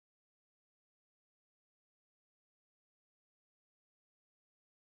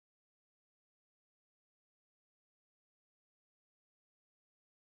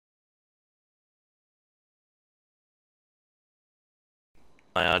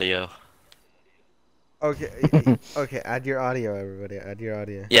My audio. Okay, okay, add your audio, everybody. Add your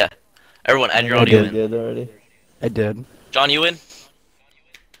audio. Yeah. Everyone, add your I audio did. in. Did already. I did. John, you in?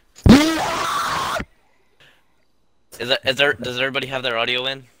 Does everybody have their audio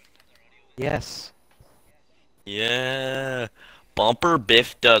in? Yes. Yeah. Bumper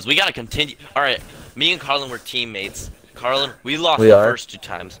Biftaz. We gotta continue. All right. Me and Karlen were teammates. Karlen, we lost We the are. first 2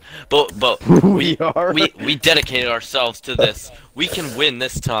 times, but We are. we dedicated ourselves to this. We can win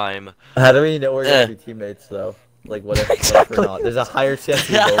this time. How do we know we're gonna be teammates though? Like what if we're not? There's a higher chance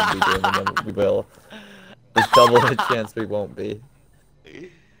we won't be doing than we will. There's double the chance we won't be.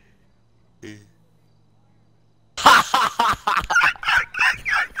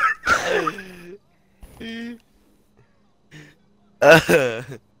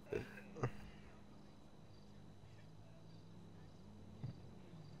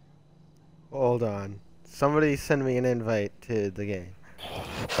 Hold on. Somebody send me an invite to the game.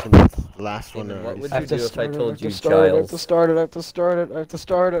 Since the last one Damon, what already. would I have you to do if I start it, told I have you to start it, I have Giles? to start it, I have to start it, I have to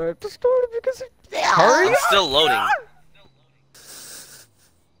start it, I have to start it because Hurry I'm up! still loading.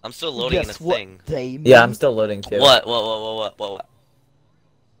 I'm still loading in a Guess what, thing. Damon? Yeah, I'm still loading too. What? What?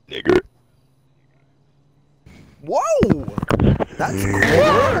 Nigger. Whoa! That's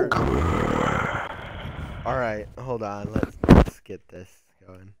quick! Alright, hold on. Let's get this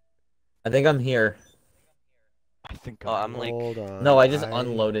going. I think I'm here. I think Oh, I'm like. Hold on. No, I just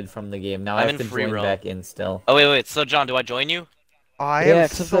unloaded from the game. Now I I'm have in to free join roam. back in still. Oh wait. So John, do I join you? I Yeah,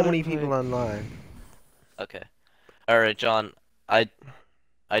 have except so that many if people I- online. Okay. All right, John. I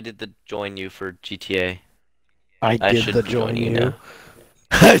did the join you for GTA. I I did should the join join you you. now.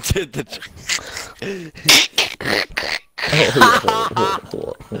 I did the.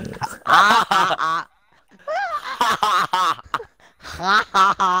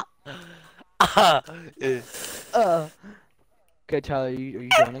 Okay, Tyler, are you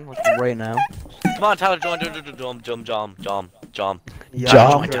joining like right now? Come on, Tyler, join. Jom. Yeah,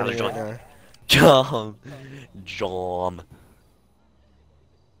 Jom. I'm Tyler, joining join. right Jom.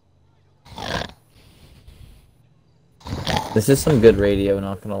 This is some good radio,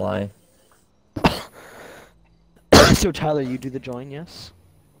 not gonna lie. So Tyler, you do the join, yes?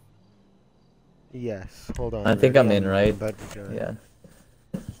 now. Yes, hold on. I think ready? I'm in, right? about to join. Yeah.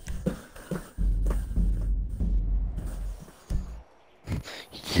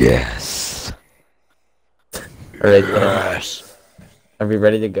 Yes. Alright, Yes. are we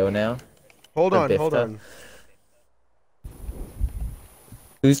ready to go now? Hold For on, hold Bifta? on.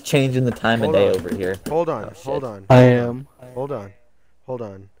 Who's changing the time Hold of day on. over here? Hold on, Oh, shit. hold on. I am. Hold on. Hold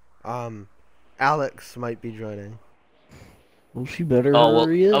on. Alex might be joining. Well, she better Oh well.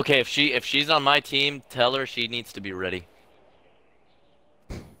 hurry up. Okay, if she's on my team, tell her she needs to be ready.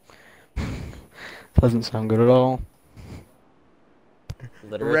 Doesn't sound good at all.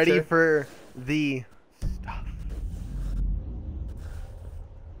 Literature? Ready for the stuff.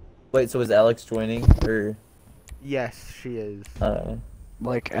 Wait, so is Alex joining? Or, Yes, she is.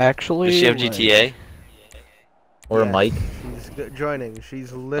 Like, actually. Does she have like- GTA? or Yes, Mike? She's joining.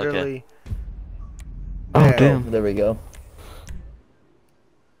 She's literally. Oh, there. damn. There we go.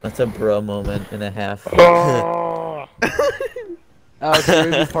 That's a bro moment and a half. Alex, you're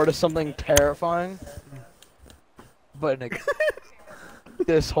gonna be part of something terrifying. But Nick,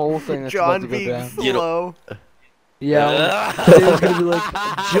 this whole thing that's John about to go being down. You know- slow. Yeah, it's gonna be like,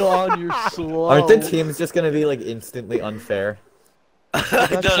 John, you're slow. Aren't the teams just gonna be like instantly unfair? That's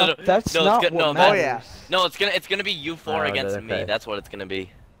not, that's no, not it's good. what No, matters. Oh, yeah. No, it's gonna be you four Oh, against okay. me. That's what it's gonna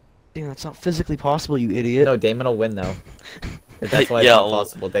be. Damn, that's not physically possible, you idiot. No, Damon will win though. If that's why it's Yeah, not well-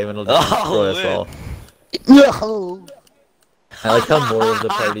 possible. Damon will just destroy us all. No. I like how more of the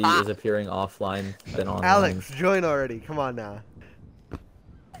party is appearing offline than online. Alex, join already. Come on now.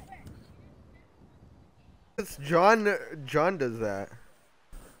 It's John. John does that.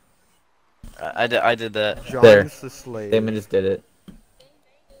 I did that. John's There. the slave. Damon just did it.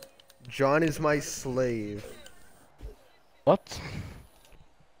 John is my slave. What?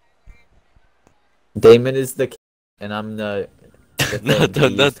 Damon is the and I'm the No,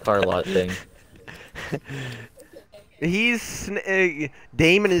 thing, no, the Carlot thing. He's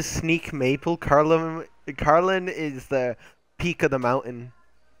Damon is SneakMaple. Karlen is the peak of the mountain.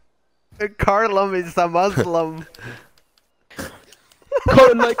 Karlen is the Muslim.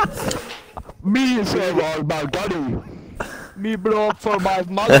 Kind like me is all about daddy. Me blow up for my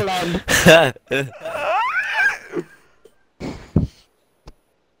motherland.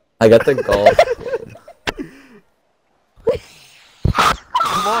 I got the golf.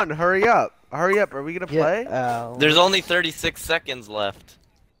 Come on, hurry up. Hurry up. Are we gonna play? There's only 36 seconds left.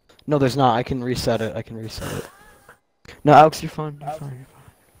 No, there's not. I can reset it. No, Alex, you're fine. You're fine.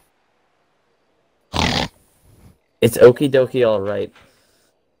 It's okie dokie, alright.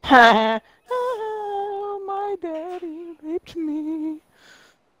 Oh, my daddy raped me.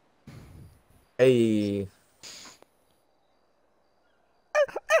 Hey.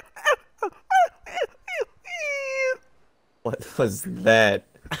 What was that?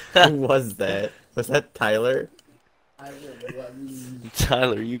 Who was that? Was that Tyler?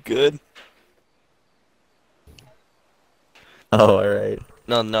 Tyler, you good? Oh, alright.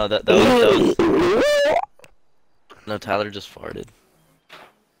 No, that was. No, Tyler just farted.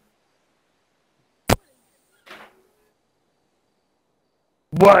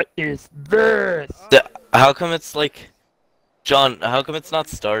 What is this? How come it's like, John? How come it's not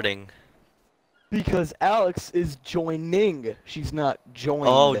starting? Because Alex is joining. She's not joined.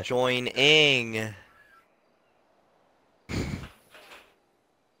 Oh, joining.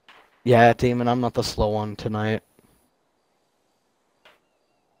 Yeah, Damon, I'm not the slow one tonight.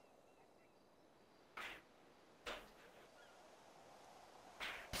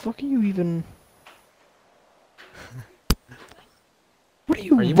 Fuck are you even? What are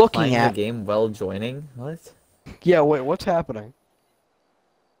you, Are you looking playing at? the game while joining? What? Yeah, wait, what's happening?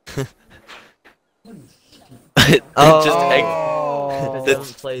 It Oh, That's-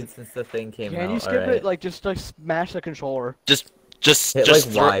 haven't played since the thing came Can out. you skip alright. it? Like, just like smash the controller. just Hit, like,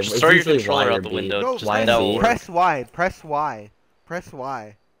 Y. It's throw your usually controller Y or out the B. window. No, Just Y and that'll B. work. press Y. Press Y. Press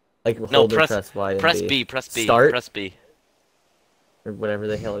Y. Like No, hold or press press Y and press B. B. Press B. Start? Press B. Or whatever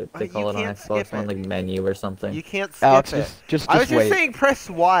the hell they You call it on can't Xbox skip One, it. like menu or something. You can't skip Alex, it. just I was just wait. saying press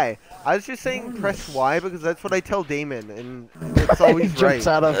Y. I was just saying press Y because that's what I tell Damon, and it's always right. Jumps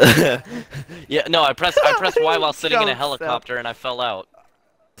out of. Yeah, no, I pressed Y while sitting in a Jumps out. helicopter and I fell out.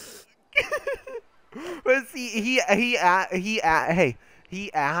 But see, he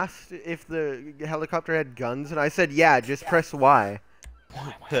asked if the helicopter had guns, and I said, yeah, just press Y.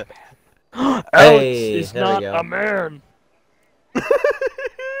 Alex Hey, is there we not go. a man.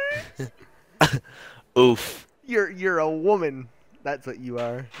 Oof. You're a woman. That's what you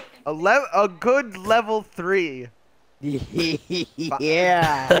are. A good level 3.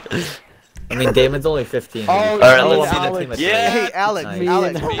 Yeah. I mean, Damon's only 15. Oh, Alright, let's see the team of Yeah. Hey, three. Alex, Nice. Me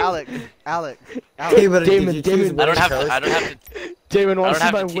Alex, and- Alex. Damon, Damon, did you choose Damon. I don't have winning to. I don't toast? have to. Damon, want to I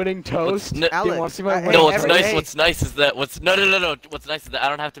see don't my have to winning toast? No, Alex, Damon, want to see my hey, winning no, what's every nice. day. What's nice is that. No. What's nice is that I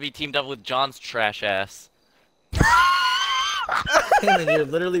don't have to be teamed up with John's trash ass. Damon, you're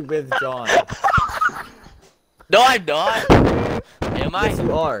literally with John. No, I'm not. Am I? Yes,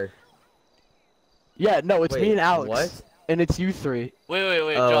 you are. Yeah, no, it's me Wait, and Alex. what? And it's you three. Wait,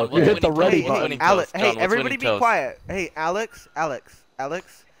 Oh, John. okay. What's You hit the winning ready toast? What's button. winning Alex, toast? hey, John, what's everybody winning be toast? quiet. Hey, Alex.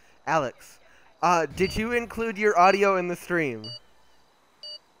 Did you include your audio in the stream?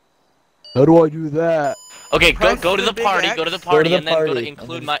 How do I do that? Okay, Press go to the the big party. X. Go to the Go to party, the and then go to party,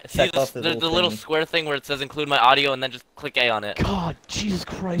 include and my. then See check this, off the the little little thing. square thing where it says include my audio, and then just click A on it. God, Jesus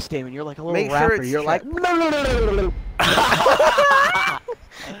Christ, Damon, you're like a little Make sure rapper. it's You're like. checked.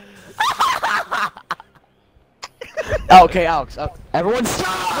 Okay, Alex. Everyone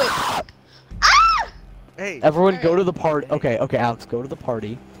stop! Hey, Everyone go to the party. Okay, Alex, go to the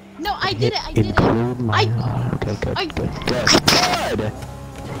party. No, I did it. I did it. Okay, good. I- Good.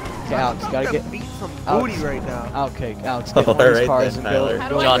 Okay, Alex, I'm gotta gonna get. beat some Alex. booty right now. Okay, Alex, get Oh, one of these alright cars then, and go, Tyler. How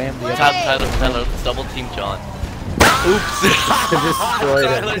do go I- John, ram the Tyler- other. Tyler, let's double team John. Destroyed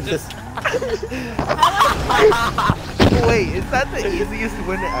Tyler it. just- Wait, is that the easiest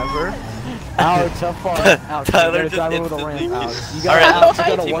win ever? Alex, how far? Alex, Tyler you just gotta drive over the instantly- ramp, Alex. You gotta, Alright, Alex, you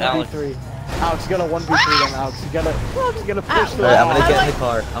gotta team 1v3. Alex, you gotta 1v3 them, Alex. You gotta push the Alright, I'm gonna How get do in the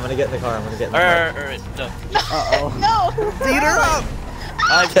car. I'm gonna get in the car. Alright, no. Uh-oh. No. Beat her up!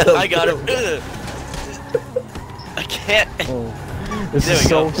 I got it. Ugh. I can't. Oh. This There is we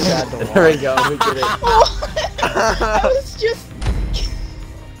so go. sad to There we watch. go. We did it. I was just.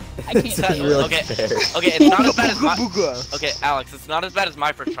 I can't This is deal. really Okay. fair. Okay, it's not as bad as Booga my. booga. Okay, Alex, it's not as bad as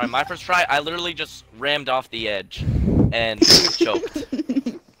my first try. My first try, I literally just rammed off the edge and choked.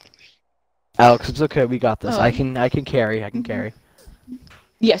 Alex, it's okay. We got this. Oh. I can carry. I can carry.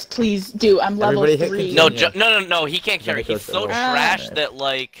 Yes, please do. I'm level Everybody hit 3. No, continue. no, he can't carry. He's so trash that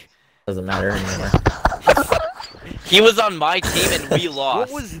like Doesn't matter anymore. he was on my team and we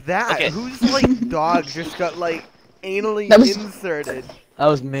lost. What was that? Okay. Whose like dog just got like anally That was- inserted? That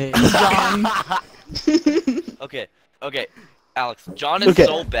was me. John. Okay, Alex. John is Okay,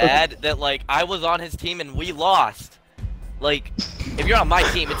 so bad that like I was on his team and we lost. Like, if you're on my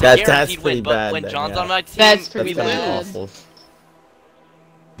team, it's a That's guaranteed pretty win. But bad when then, John's yeah. on my team, That's That's pretty we kinda bad. lose. awful.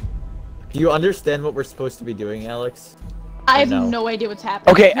 Do you understand what we're supposed to be doing, Alex? I have no? no idea what's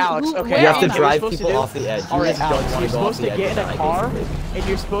happening. Okay, Alex. Who- Okay, where You have to am I? drive supposed to people do? off the edge. You Alright, just don't Alex, want you're to go off supposed to the get edge in a and die, car, basically. and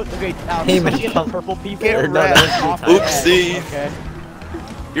you're supposed to get out. Hey, You're man, supposed to get come- the purple people. Get No, that was off the too Oopsie. edge, okay.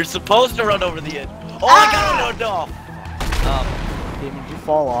 You're supposed to run over the edge. Oh, I got it off. Damon, you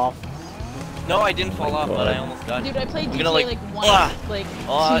fall off. No, I didn't fall off, but I God. almost got Dude, I played I'm GTA gonna, like once, like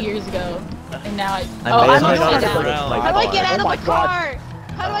 2 years ago, and now I. I Oh, may I'm or may not gonna have get to out. like How do I get car. out Oh my of the God. car?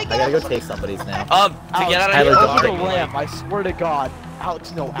 How do I I get gotta out go of the take somebody's now. to Alex, get out of Tyler, here. don't over the Tyler, ramp. I swear to God.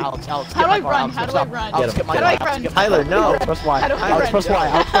 Alex, no, Alex, Alex. How get do my I car, run? Alex, How do stop. I run? Alex, Get get my How do car. I Alex, run? get my Tyler, car. no. Press Y. How do I Alex, run? press Y.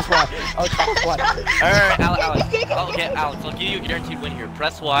 Alex, press Y. Alex, press Y. Alright, Alex. Okay, Alex, I'll give you a guaranteed win here.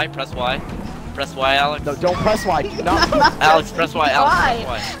 Press Y, press Y. Press Y, Alex. No, don't press Y. Do not. Alex, press Y, Alex, Why?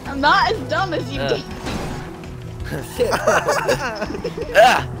 press Y. I'm not as dumb as you think. Shit.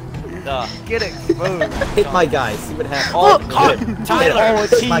 Ah! Get exposed. Hit my guy. See what happens. Oh, Hit God, him. Tyler! Hit him. Oh,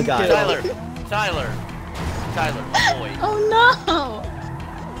 it's Hit my he guy. killed. Tyler, my boy. Oh no!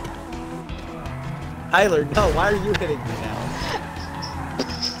 Tyler, no. Why are you hitting me now?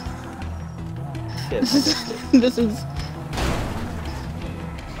 Shit. I missed it. This is.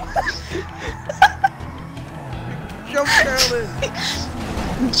 Jump, Karlen.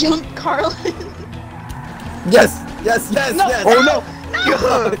 Jump, Karlen. Yes. Yes. Yes. No. Yes. Oh no!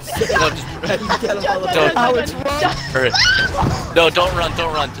 Oh, shit. No, just, You get him all the Don't- Alex, way. no, don't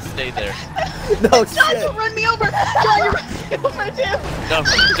run, just stay there. No John, shit. don't run me over! John, you're running me over too! No,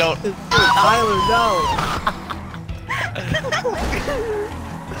 don't. Tyler, no.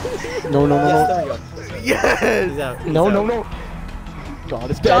 No, no, Yes, no, there we go. He's Yes. out. He's no, no, out. no.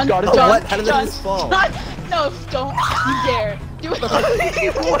 God is John, dead. God is Oh, dead. what? How did John, this fall? John, no, don't you dare. Do it. What are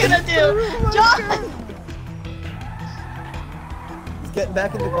you gonna do? John! He's getting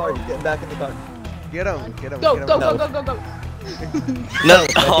back in the car. He's getting back in the car. Get him. Get him. Go, get him. go, No. go, go, go, go. No,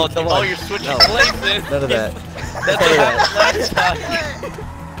 Oh, come on. you're switching No. places. None of that. That's what happened last time.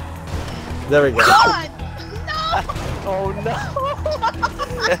 There we go. John! No! Oh no!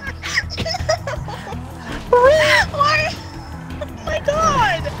 Why? Oh my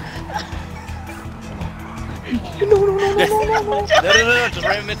god! No, no, no, no, no, no, no. No, just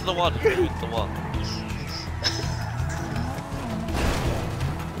ram him into the wall. Just ram him into the wall.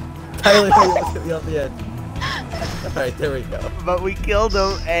 Tyler, you almost hit me off the edge. Alright, there we go. But we killed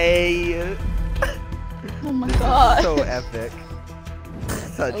him. Oh my god. So epic.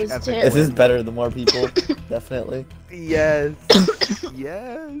 Such That was epic. terrible. This is better, the more people. Definitely. Yes.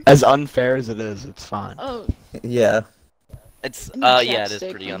 Yes. As unfair as it is, it's fine. Oh, Yeah. It's I'm yeah, it is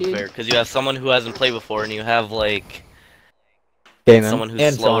chapstick, pretty my dude. unfair because you have someone who hasn't played before, and you have like Damon. someone who's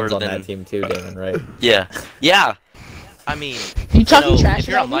And slower John's on than. that team too, Damon, right? Yeah, yeah. I mean, you talking know, trash if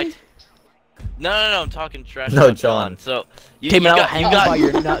you're on about my me? no, I'm talking trash. No, about John. So you Damon, I'll got, hang you on got by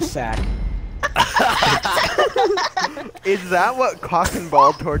your nutsack. Is that what cock and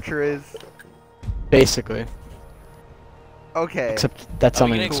ball torture is? Basically. Okay. Except that's Are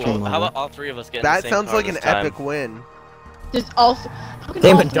we on an gonna extreme go- How level. about all three of us get in the That same sounds car like an this time? epic win. Just all. How can all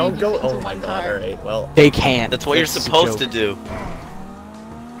Damon, three don't of you go. fit into Oh my one god, car? alright, well. They can't. That's what you're That's a supposed to joke. do.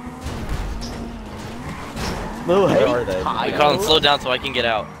 Lil, Where hey, are they? hi. Wait, Colin, slow down so I can get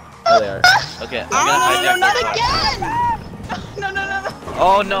out. Oh, they are. Okay, I'm No, gonna hijack not their car. again! No, no, no, no.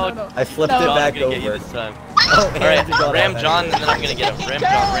 Oh no, No, no, I flipped No. it John, back I'm gonna get you over. this time. Oh, All right, Andrew got ram off John, anyway. and then I'm gonna get him. Ram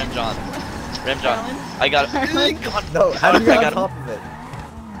John. I got it. God. No, how do you I get got on top of it?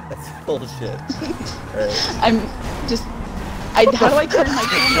 That's bullshit. Alright. I'm just. How do I turn my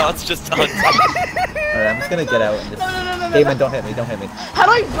camera? John's just on top. Alright, I'm just gonna get out and just. No, no, no, no, no. Damon, don't hit me, don't hit me. How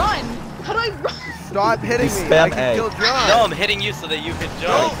do I run? How do I run? Stop hitting You me. spam I can A. kill John. No, I'm hitting you so that you can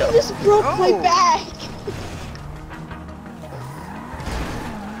jump. Go. I just broke my No. back.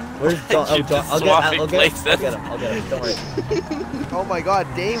 Where's John? Oh, You're John. just I'll get swapping him. places. I'll get him. Don't worry. Oh my god,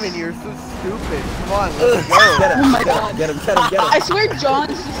 Damon, you're so stupid. Come on, let's go. Get him. Oh my get God. him. Get him. Get him. Get I him. swear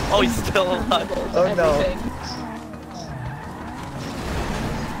John's just Oh, he's still alive. Oh, no. everything.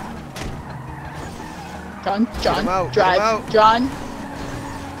 John, him out, get drive. him out. John.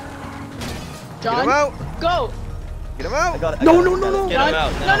 Get him John, out. go. Get him I out. got it. No, no, no, no. Get him John.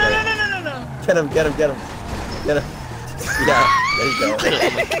 out No, now. no, no, no, no, no, no. Get him. Get him. Get him. Get him. Yeah. There you go.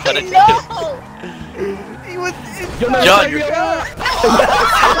 Cut it. No. He was. John, you're.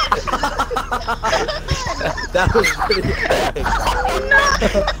 That was pretty epic.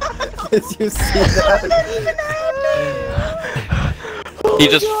 Did you see that? He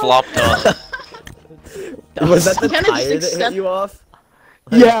just flopped off. Was that the Kinda just tire that hit accept- you off?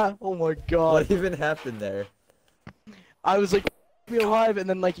 Yeah. Oh my god. What even happened there? I was like, be alive, and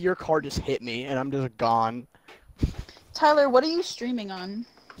then like your car just hit me, and I'm just gone. Tyler, what are you streaming on?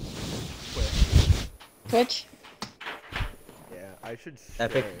 Twitch. I should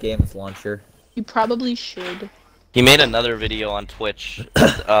Epic share. Games Launcher. You probably should. He made another video on Twitch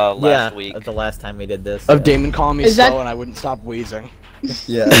last week. The last time we did this. Of Damon calling me Is slow that- and I wouldn't stop wheezing.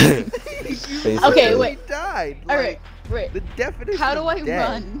 Yeah. Okay, Basically. wait. He died. Alright, Like, wait. the definition How do of I dead.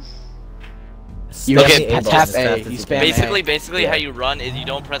 run? You Okay, have to tap A. You spam Basically, Yeah. how you run is you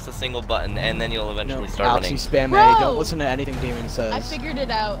don't press a single button, and then you'll A. eventually No, start Alex, running. you spam Bro! A. Don't listen to anything Damon says. I figured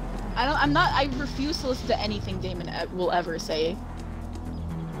it out. I refuse to listen to anything Damon will ever say.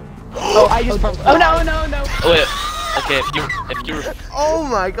 Oh, I just. Oh no, no, no. Oh, wait. Okay, if you Oh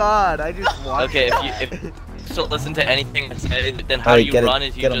my god, I just watched okay, that. if you still listen to anything I said, then how Alright, you get run it,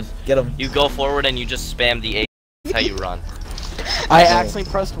 is you get him, just get him. you go forward and you just spam the A. That's how you run. I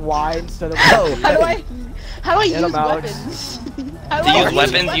accidentally pressed Y instead of. Oh, How do I Get use him, Alex. weapons? How do To I use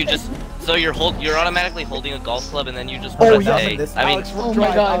weapons, you just you're automatically holding a golf club and then you just Oh, press yeah, A. this- I mean, Alex, Oh drive,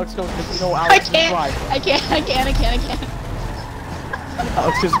 my God. Alex, don't, you know, I Alex, can't. drive. I can't.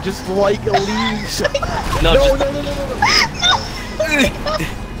 Alex, just like leaves. no, No, just, no, no, no, no, no.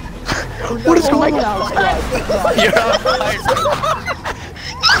 What is Oh my going on, God. Alex? Drive. you're on fire.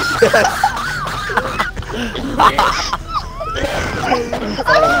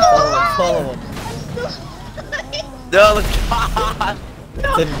 Follow him. No, let's go.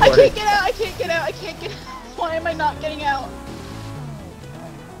 Didn't I work. can't get out. I can't get out. Why am I not getting out?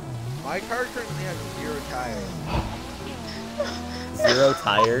 My car currently has 0 tires. 0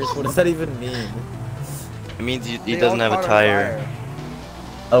 tires? What does that even mean? It means he They doesn't all have a caught on tire. fire.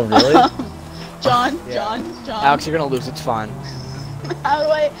 Oh, really? John. Alex, you're gonna lose. It's fine. How do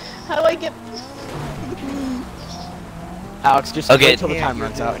I get? Alex, just Okay. wait till the Yeah, time you're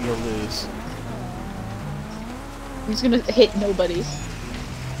runs out and you'll lose. I'm just gonna hit nobody.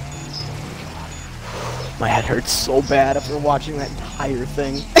 My head hurts so bad after watching that entire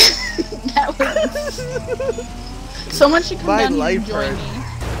thing. That was. Someone should come My down here and life join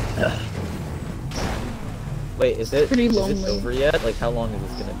hurts. me. Wait, is it Pretty is it lonely. over yet? Like, how long is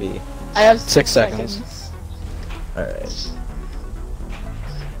this gonna be? I have 6 seconds. Alright.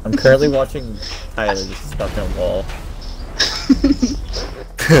 I'm currently watching Tyler just stuck in a wall.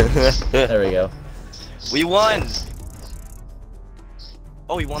 There we go. We won.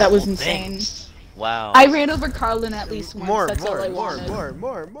 Oh, we won. That the was whole thing. insane. Wow. I ran over Karlen at least once. More, That's all I more, wanted.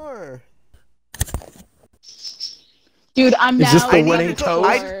 more. Dude, I'm Is now. this the at winning number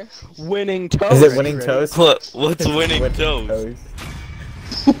toast? 4. Winning toast. Is it winning ready? toast? What's winning toast?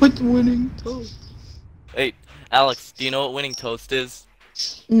 What's winning toast? Hey, Alex, do you know what winning toast is?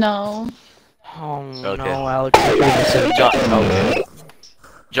 No. Oh Okay. no, Alex. John. Okay.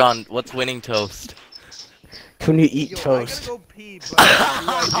 John, what's winning toast? Can you eat Yo, toast? I gotta go pee, but do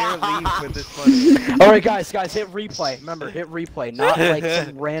I dare leave with this money? Alright, guys, hit replay. Remember, hit replay, not like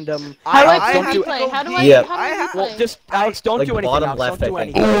some random. How do I I play have to replay? go How do pee. I? Yeah. How do I I replay? Well, just Alex, don't Like do anything. bottom Alex, left, don't do I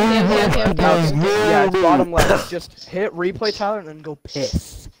think. anything. Okay. Alex, yeah, it's bottom left. Just hit replay, Tyler, and then go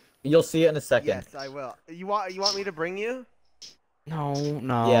piss. You'll see it in a second. Yes, I will. You want me to bring you? No,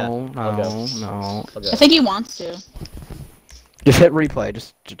 Yeah, no, I'll go. no. I'll go. I think he wants to. Just hit replay.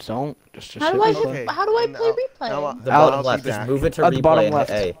 Just don't. Just How hit do I? replay. Okay. How do I And play I'll- replay? The I'll bottom be left. Just back. move it to At the bottom replay and left.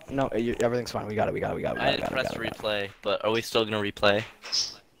 hit A. No, everything's fine. We got it. I didn't press it. replay, but are we still gonna replay?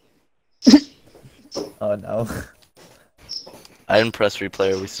 Oh no. I didn't press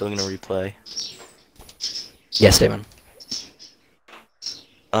replay. Are we still gonna replay? Yes, Damon.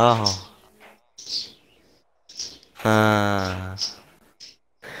 Oh. Uh.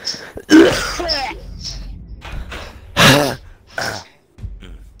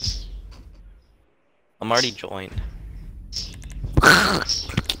 I'm already joined.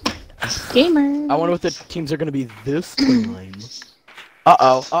 Gamer. I wonder what the teams are gonna be this time.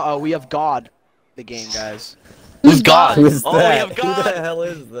 Uh-oh, we have God. The game, guys. Who's God? Who is Oh, we that? have Who God. the hell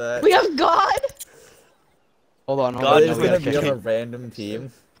is that? We have God. Hold on, God God is is we gonna gotta be kick on a him. random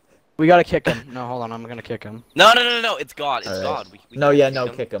team. We gotta kick him. No, hold on, I'm gonna kick him. No, it's God. It's Alright. God. We No, can't yeah, kick no,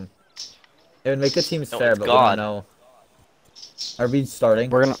 him. kick him. It would make the teams No, fair, it's but God. we don't know. Are we starting?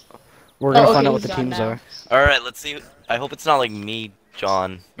 We're gonna Oh, find okay, out what he's the gone teams now. are. All right, let's see. I hope it's not like me,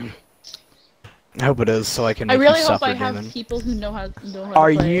 John. I hope it is, so I can I make really you hope suffer, I have Damon. people who know how to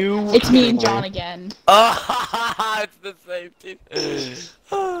Are play. you? It's me and John again. Oh, it's the same team. Wait,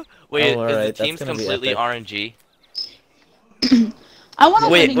 Oh, is alright, the that's teams gonna be completely epic. RNG? I want to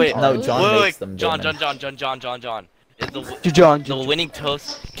Wait, winning wait, No, toast. John Wait, makes them, John. Damon. Is John. the winning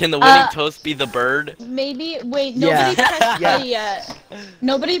toast? Can the winning toast be the bird? Maybe. Wait. Yeah. Nobody pressed Yeah. play yet.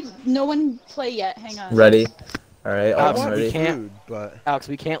 No one play yet. Hang on. Ready? Alright, Alex, I'm we ready. can't- Rude, but Alex,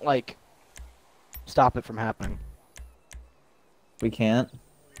 we can't like stop it from happening. We can't.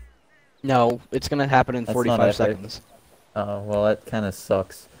 No, it's gonna happen in That's 45 not epic. seconds. Oh, well, that kind of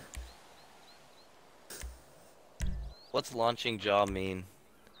sucks. What's launching jaw mean?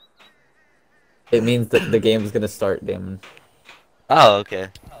 It means that the game's gonna start, Damon. Oh, okay.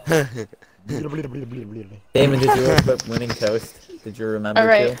 Damon, did you equip winning toast? Did you remember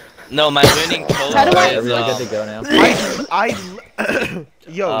Alright. to? No, my winning toast How do I- Are is we good to go now?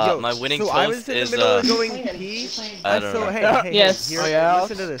 Yo, my winning so I was toast in the is, middle of going pee. I don't So know. hey, Yes. here, Oh, yeah?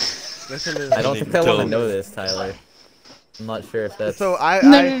 listen to this. Listen to this. I don't think I want to Toast. know this, Tyler. I'm not sure if that's... So No, I'm I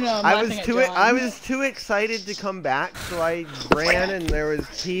laughing at John. I was too excited to come back, so I ran and there was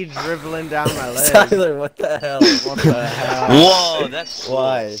pee dribbling down my leg. Tyler, what the hell? What the hell? Whoa, that's cool.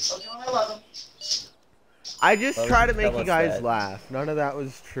 Why? I just Why would try you to make tell you us guys that? laugh. None of that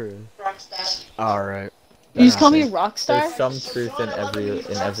was true. Alright. You just call me a rock star? There's some truth in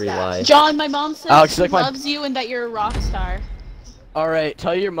every lie. John, my mom says Alex, she you like my- loves you and that you're a rock star. Alright,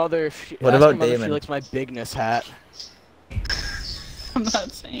 tell your mother if she, What ask about your mother if Damon? she likes my bigness hat. I'm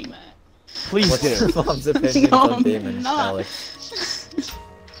not saying that. Please What's do. your mom's opinion No, on I'm Damon, not. Alex?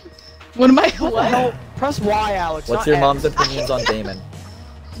 What am I? What the What? hell? Press Y, Alex. What's not your X. mom's opinions on Damon?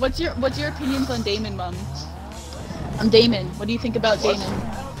 What's your opinions on Damon, Mom? On Damon. What do you think about Damon?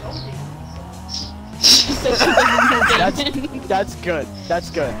 She said she doesn't know Damon. That's good. That's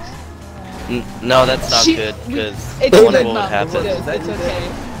good. No, that's not She- good, because It's what good, will Mom. happen? It's good. Is that It's you, okay.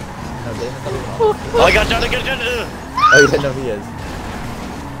 No, Damon's Oh, I got John, I got John. Oh, yeah, no, he is.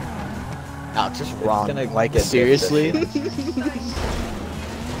 Alex, just It's wrong. gonna Like, get seriously?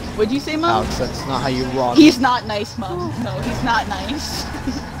 What'd you say, Mom? Alex, that's not how you run. He's not nice, Mom. No, he's not nice.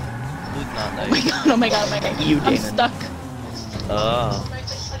 Who's not Oh my nice? god, oh my god, oh my god. You, I'm Damon. stuck. Oh.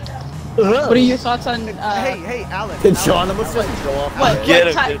 What are your thoughts on, Hey, Alex. Did Alex, John almost Alex, just go off? what? the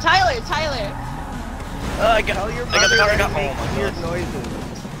Get what? him, get- Tyler. Oh, I got, Tell your I got the mother car, I got, to oh make my weird god. noises.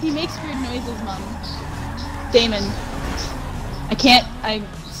 He makes weird noises, Mom. Damon. I can't. I'm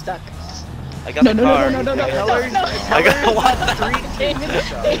stuck. I got No, the no, car. no, no, no, no, Tell no, her- no. I got what? Damon.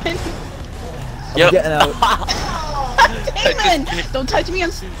 I'm Yep. getting out. Damon! Don't touch me.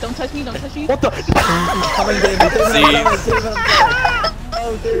 Don't touch me. Don't touch me. What the? Coming, Damon. Damon, See. I'm coming, Damon, I'm coming.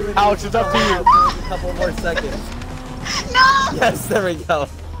 Oh, Damon. Alex, it's up to you. A couple more seconds. No! Yes, there we go.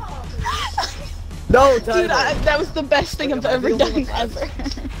 No, Tyler. Dude, that was the best thing I've Am I ever the only done one that-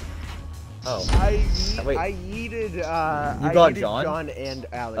 ever. Oh. Wait. I yeeted, You I got yeeted John? John and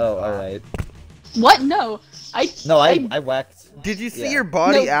Alex. Oh, off. alright. What? No. No, I whacked. Did you see Yeah. your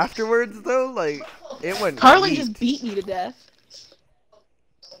body No. afterwards though? Like, it went. Karlen yeet. just beat me to death.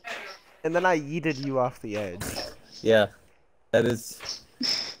 And then I yeeted you off the edge. Yeah. That is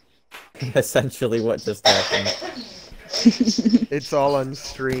essentially what just happened. It's all on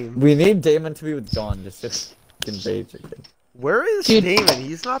stream. We need Damon to be with John just so he can rage again. Where is Dude. Damon?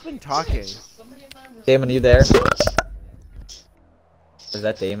 He's not been talking. Damon, you there? Is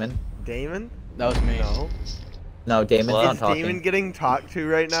that Damon? Damon? That was me. No. No, Damon's What? not Is talking. Damon getting talked to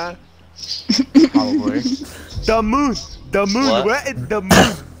right now? Probably. The moon! The moon! What? Where is the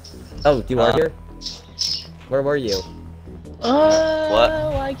moon? Oh, you are here? Where were you?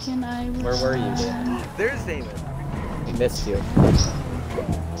 What? Why can I? Where were you, Damon? There's Damon. We missed you.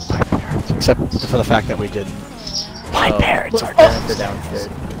 Except for the fact that we didn't. My Oh. parents are Parents are downstairs.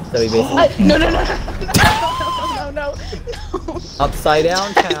 So we basically No, no, no, no, no, no, no. upside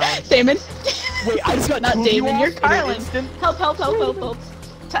down town. Damon. Wait, I just got Not two of Damon. you You're off in an Karlen. instant? Help! Help! Help! Help! Help!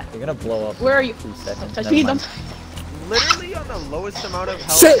 You're gonna blow up. Where are you? 2 seconds. Don't touch Never me! mind. Don't. Literally on the lowest amount of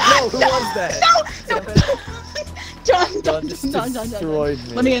health. Shit! No, who was that? John, John just John. destroyed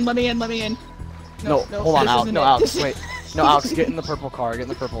me. Let me in. Let me in. Let me in. No, hold on, this Alex. isn't No, it. Alex, This- wait. No, Alex, get in the purple car. Get in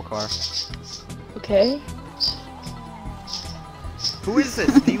the purple car. Okay. Who is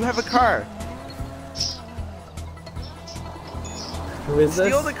this? Do you have a car? Who is this?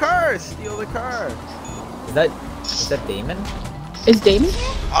 Steal the car! Steal the car! Is that Damon? Is Damon here?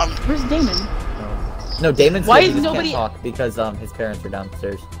 Where's Damon? No, Damon's Why here, is he just nobody- can't talk because his parents are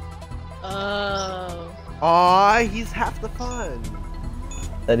downstairs. Oh. Aw, he's half the fun.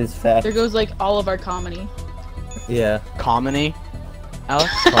 That is fact. There goes like all of our comedy. Yeah. Comedy.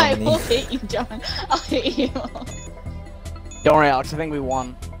 Alex? I Comedy. will hate you, John. I'll hate you. Don't worry, Alex. I think we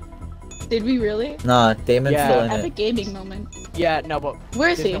won. Did we really? Nah, Damon's Yeah. still in Epic it. gaming moment. Yeah, no, but Where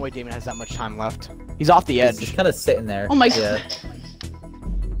is there's he? no way Damon has that much time left. He's off the He's edge. just kind of sitting there. Oh my Yeah. god.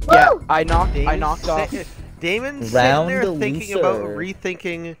 Yeah, Woo! I knocked Damon's off. Damon's Round sitting there the thinking about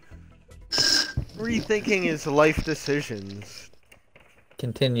loser. rethinking his life decisions.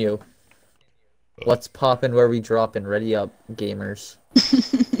 Continue. What's poppin' where we droppin'? Ready up, gamers.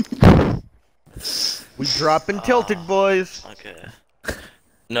 We dropping tilted, boys. Okay.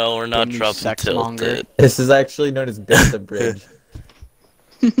 No, we're not You dropping sex monger. tilted. This is actually known as Biff the Bridge.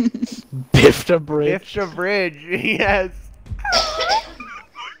 Biff the bridge. Biff the bridge. Yes.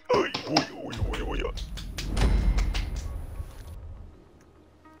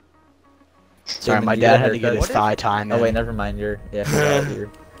 Sorry, Damon, my do you dad get a had to get his haircut? thigh time. Oh wait, never mind. You're yeah. You're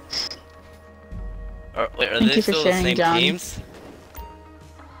Wait, are Thank they you for still the sharing, same John. teams?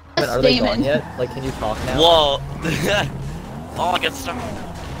 But That's are they Damon. gone yet? Like, can you talk now? Whoa! Oh, I got stuck.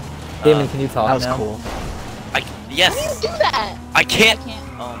 Damon, can you talk That was now? cool. Yes! Do that. I can't! I can't.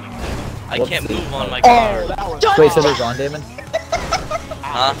 Oh my god. I Whoops. can't move on my Oh, car. that was John, Wait, so they're gone, Damon?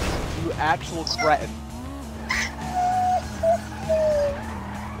 Huh? you actual cretin.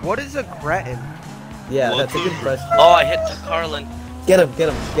 What is a cretin? Yeah, What? that's a good question. Oh, I hit Karlen. Get him, get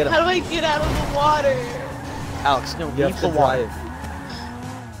him, get him. How do I get out of the water? Alex, no, You leave have the to water. drive.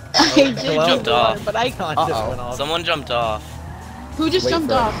 I did hello? jump off, but I. John Uh-oh. just went off. Someone jumped off. Who just Wait jumped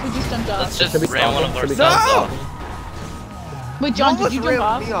for it. off? Who just jumped Let's off? just Should we ram stop one him? of Should we ourselves stop off. him? Wait, John, did you Almost jump rammed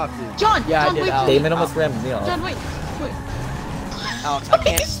off? me off, dude. John, Yeah, I John, did, wait, Alex. wait. Damon almost rammed me off. John, wait. Alex, I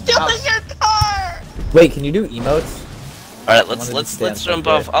can't. He's still Alex, in your car. Wait, can you do emotes? Alright, I let's wanted to let's stand jump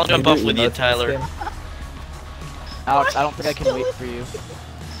right off. there. I'll Can jump you off do with you, emotes in this Tyler. game? Alex, I don't think I can wait for you.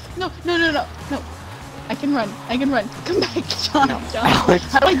 No. I can run. Come back, John. No. John. Alex.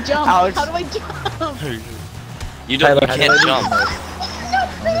 How do I jump? Alex. How do I jump? You don't. Tyler, You how do can't I do jump. emotes?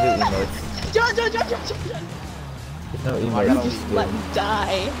 I wanna do emotes. John. There's no I emotes. gotta in leave. this Let game. me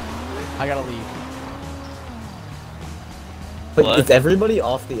die. I gotta leave. But What? is everybody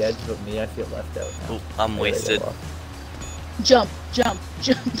off the edge but me? I feel left out now. Oh, I'm wasted. Jump. John,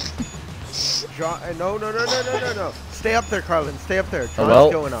 no. Stay up there, Karlen. Stay up there. Oh, John's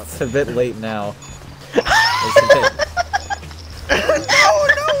well, going up. it's a bit late now. It's a bit... No,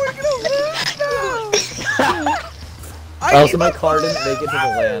 we're gonna lose now. Also, my car didn't make it to the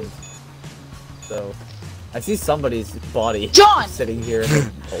land. So, I see somebody's body John! sitting here in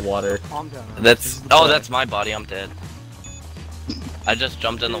the water. Calm down. That's oh, that's my body. I'm dead. I just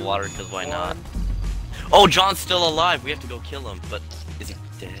jumped in the water because why not? Oh, John's still alive. We have to go kill him. But is he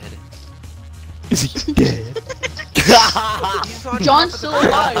dead? Is he dead? He's on John's top still of the-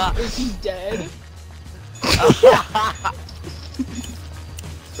 alive. Is he dead?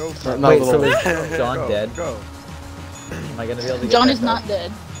 Go, No, Karlen. Wait, so little- is John Go, dead? Go. Am I gonna be able to get John back is up? not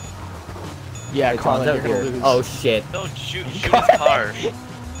dead. Yeah, Hey, Karlen, John's you're out gonna here. lose. Oh shit. No, shoot his car.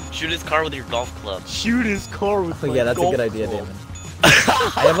 Shoot his car with your golf club. Shoot his car with Oh my yeah, that's a golf good idea, club. Damon.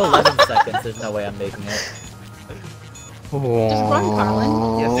 I have 11 seconds. There's no way I'm making it. Just run,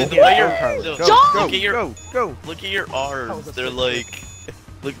 Karlen. Yes, Dude, the yes, way go, you're- Karlen. no, Go, John! go, Look at your- go. Look at your arms. They're like,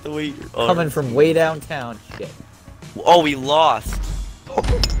 look at the way your arms. Coming from way downtown. Shit. Oh, we lost.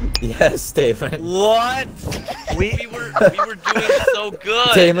 Yes, Damon. What? We We were doing so good.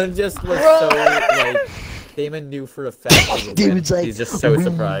 Damon just was so like. Damon knew for a fact. he would Damon's win. like, He's just so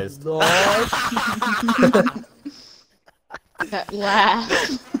surprised. That laugh.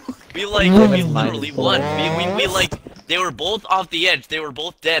 We like, Damon's we mind literally is won. blown. We like, they were both off the edge. They were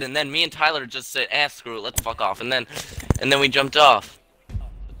both dead, and then me and Tyler just said, screw it, let's fuck off." And then we jumped off.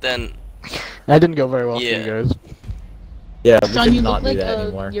 But then, That didn't go very well Yeah. for you guys. Yeah, we John, should you not look do like that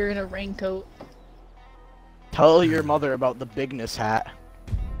anymore. you're in a raincoat. Tell your mother about the bigness hat.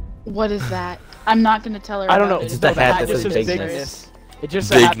 What is that? I'm not gonna tell her. I don't know. about It's it. just a no, the hat that just says says bigness. It just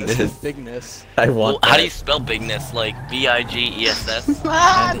says hat that says Bigness. bigness. I well, want how that. do you spell bigness? Like B-I-G-E-S-S?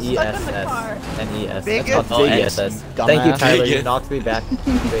 Ah, I'm stuck in the N-E-S-S. car. N-E-S. Biggest? That's not Oh, B-E-S-S. you Thank you, dumbass. Tyler. You Biggest. knocked me back.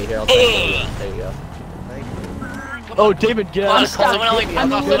 Wait, here, I'll try to go. There you go. Oh, David, get Come out on, of the car. someone else, I'm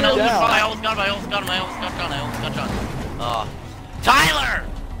someone else, literally I down. almost got him, I almost got John. Tyler!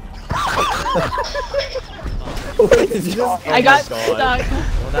 Wait, did you just... I got Oh my God. stuck.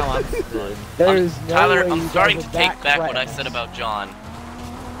 Well, now I'm screwed. There is no Tyler, way I'm you starting guys to are take that back what I threatened. said about John.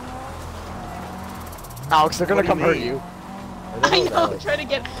 Alex, they're gonna What do you come hurt mean? you. Where the I hell is know. I'm Alex? trying to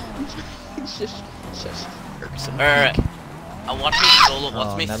get. Shush. Watch me solo. Oh,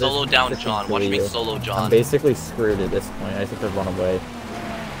 Watch me now solo this- down this John. is Watch me you. solo I'm John. basically screwed at this point. I think they've run away.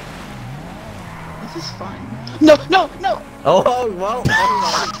 This is fun. No. Oh, well, never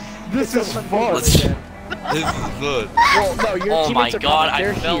mind. This is fun. Let's- This is good. Well, no, your Oh my teammates are god, coming.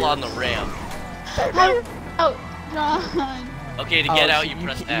 I They're fell here. on the ramp. Oh, John. Okay, to Alex, get out, you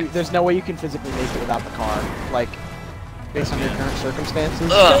press X. There's no way you can physically make it without the car. Like, based on your current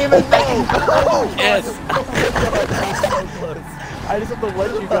circumstances. Ugh. Yes. I just have to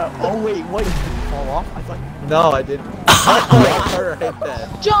let you go. Oh wait, what? Did you fall off? I thought. No, I didn't. Alright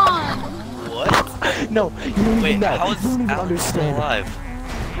then. John. What? No, you don't Wait, even know. how You is don't even Alex still understand. alive?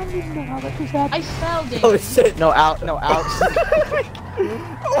 don't even know how that just happened. I fell, Damon. Oh shit! No, out, no, out.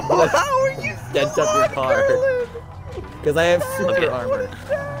 Oh, how are you Dent still up your on, car. Karlen? Because I have super Okay. armor.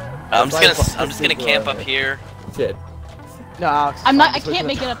 I'm That's just gonna super camp armor. up here. Shit. No, Alex. I'm not. I just look can't at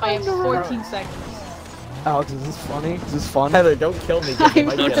make the it up. I have time. 14 seconds. Alex, is this funny? Is this fun? Tyler, don't kill me. I Get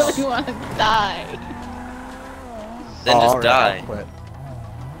my really kill. want to die. Then just alright, die. I'll quit.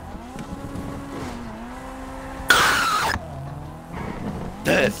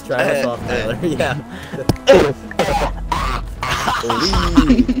 Let's try this off, Tyler. Yeah.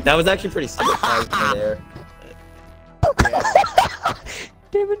 That was actually pretty sick right there.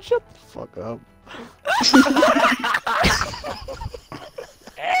 Damon, shut the fuck up.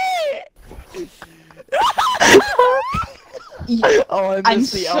 Oh, I I'm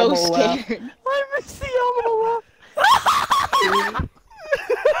missed the so Elmo laugh. scared. I missed the Elmo laugh.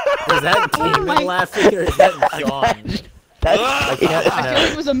 Is that Damon my- laughing or is that John? I can't I feel like it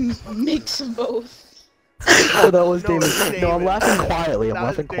know. was a mix of both. Oh, that was No, Damon. it's No, I'm Damon. laughing quietly. I'm That was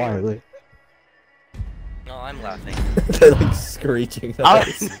laughing Damon. quietly. No, I'm laughing. They're like screeching. Damon,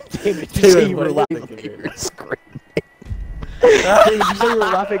 you Dude, say you what were are you laughing. thinking, You dude? were screaming. Damon, you say you were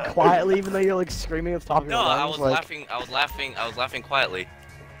laughing quietly, even though you're like screaming at the top of your No, lungs. I was like, laughing. I was laughing quietly.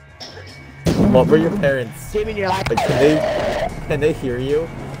 What were your parents? Damon, you're like. Like, can they hear you?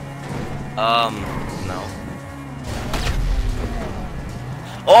 No.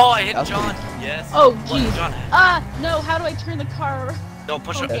 Oh, I hit That's John. Yes. Oh, What, jeez. John? No. How do I turn the car? No,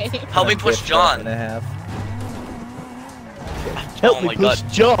 push Okay. him. Help me push And John. a half. Help Oh me my push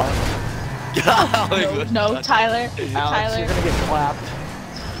god. John. No, Tyler. Alex, you're Tyler. gonna get clapped.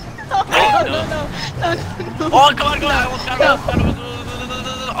 No. Oh, come on, I almost got him.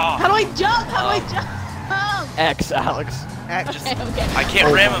 How Oh, do I jump? How do I jump? X, Alex. just, Okay. I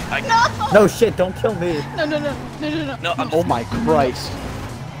can't ram him. No shit, don't kill me. No. No, I'm Oh my Christ.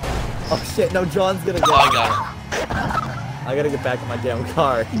 Oh shit, no, John's gonna go. Oh, I got him. I gotta get back in my damn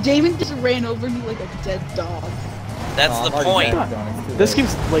car. Damon just ran over me like a dead dog. That's Oh, the I'm already point. dead, John, it's too This late.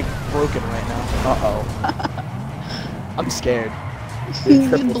 game's like broken right now. Uh-oh. I'm scared. You're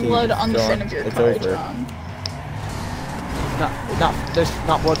triple Blood teamed, on the John. front of your It's car, over. John. There's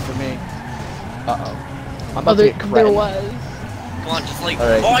not blood for me. Uh-oh. I'm Oh, about to there, get there credit. was. Come on, just like.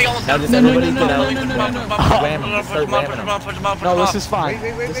 Alright. Oh, I almost Now got just him. everybody no, get out. no. Wham him, start whamming him. No, this is fine.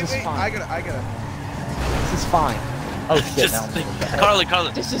 Wait, This is I fine. gotta. This is fine. Oh shit, Just now I'm like, going back.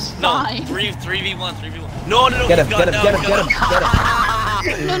 Carly. This is No, fine. 3v1. No, Get him, he's get him, got get him, no, get him, get him.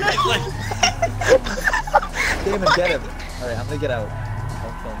 No. It's like, Damon, get him. Alright, I'm gonna get out.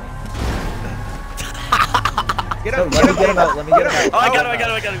 Don't kill me. Get No, him, let me get him out, let me get him out. oh, I got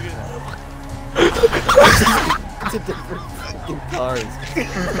him. It's a different fucking cars.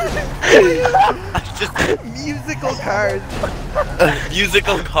 Just musical cars.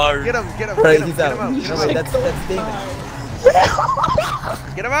 musical cars. Get him. Alright, he's out. Get him No, out. wait, that's Damon.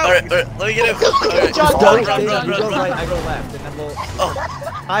 Get him out. Alright, let me get him. Alright, John, Go, John, Damon, John, you go John. right, I go left, and then we'll... Oh,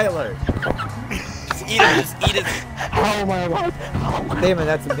 Tyler! just eat it. How am I alive? Damon,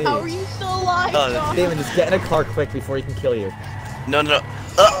 that's me. How are you still alive, Oh, John? Damon, just get in a car quick before he can kill you. No.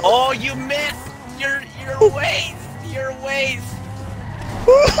 Oh, you missed. Your waist.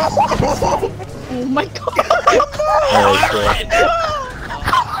 Oh my god. Alright, cool.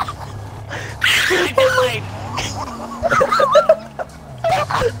 Wait,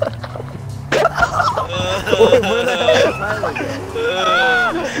 where the hell is Tyler go?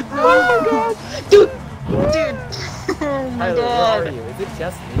 Oh my god. Dude. Oh my Tyler, where god. are you? Is it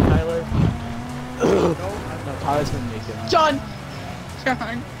just me, Tyler? No, Tyler's gonna make it. John.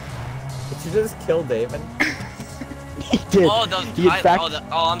 Did you just kill Damon? He did. Oh, those He in fact-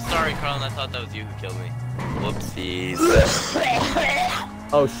 I'm sorry, Karlen. I thought that was you who killed me. Whoopsies.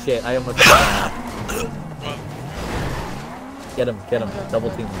 Oh shit, I almost got him. Get him, double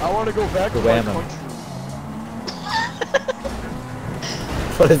team. I want to go back to my Wham him. country.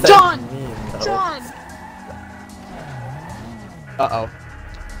 What does that John! mean, though? John. Uh-oh.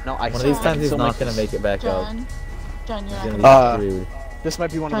 No, I One of these John. times he's so not much- gonna make it back up. John. John, you're He's not gonna gonna be Uh, screwed. This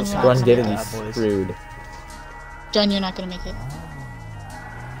might be one of those John, times. Run did when he's bad boys. screwed. John, you're not gonna make it.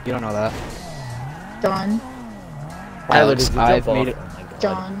 You don't know that. John. Tyler, Alex, did you I've jump made off? it. Oh my god.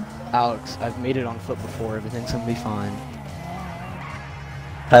 John. Alex, I've made it on foot before. Everything's gonna be fine.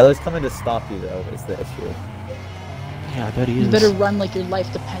 Tyler's coming to stop you though, is the issue. Yeah, I bet he You is. better run like your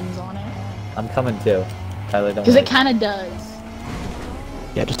life depends on it. I'm coming too. Tyler, don't Because worry. it kinda does.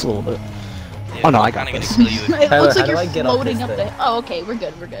 Yeah, just a little bit. Yeah, Oh, no, I'm I got kinda this. gonna kill you. It Tyler, looks how like do you're I get up floating this up thing? there. Oh, okay, we're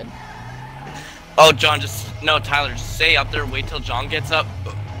good. Oh, John, no, Tyler, just stay up there. Wait till John gets up,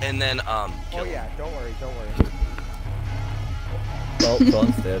 and then Oh kill him. yeah, don't worry. Well,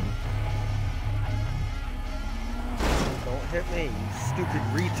 John's dead. Don't hit me, you stupid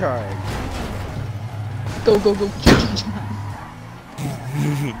retard. Go, go, go.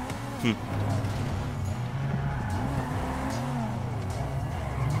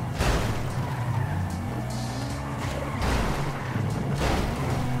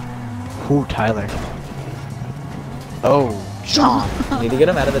 Ooh, Tyler. Oh, John. Need to get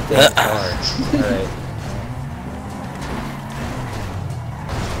him out of the damn car. Alright.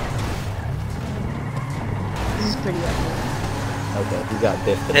 This is pretty epic. Okay, he got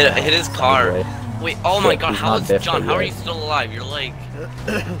biffed. Hit his car. Wait, oh my god, he's how not is biffed John? How are yet. you still alive? You're like,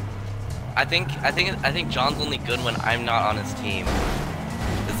 I think John's only good when I'm not on his team.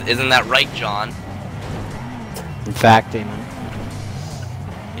 Isn't that right, John? In fact, Damon.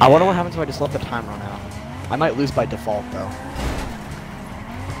 I wonder what happens if I just let the time run out. I might lose by default, though.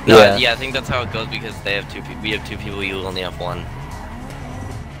 No, Yeah. yeah, I think that's how it goes because they have two. We have two people. You only have one.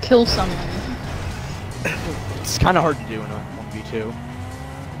 Kill someone. It's kind of hard to do in a 1v2.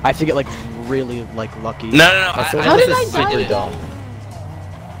 I have to get like really like lucky. No. How did I die? did it. Dumb.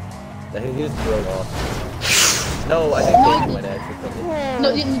 I think he just drove off. No, I think No. Damon went actually.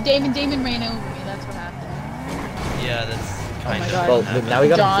 No, Damon ran over me. That's what happened. Yeah, that's Oh kind my of. God. Well, now we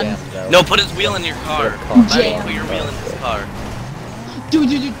got John. him jammed though. No, put his wheel in your car. Jam. Put your wheel in his car. Do it,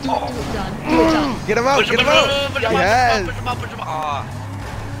 John. Do it, John. Get him out, Push him get him out, out! push him out, Yes! push him out, push him out.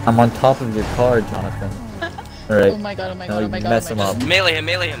 Ah. I'm on top of your car, Jonathan. Oh Alright. my god, oh my No, god, oh you my god. mess oh my him god. up. Melee him,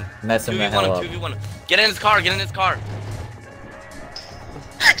 melee him. Mess him the hell up. 2v1. Get in his car, get in his car.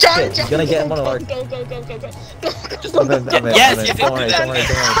 John, Shit, he's gonna get in one of our- Go, go, go, go, go. Just I'm in, yes, I'm in. yes, Don't worry, do that. don't worry,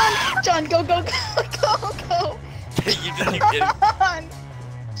 don't worry. John, go, go, go, go, go. you did. John.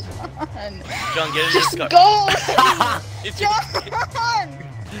 John, get in his car. Go. It's- John.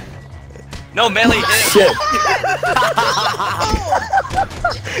 No, melee, hit him. Shit!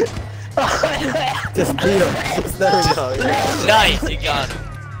 Just beat him. There we go. Yeah. Nice, you got him.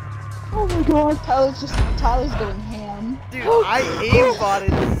 Oh my god, Tyler's going ham. Dude, I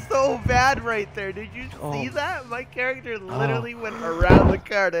aimbotted so bad right there. Did you see that? My character literally went around the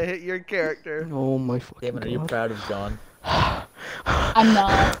car to hit your character. Oh my fucking Damon, are you God. proud of John? I'm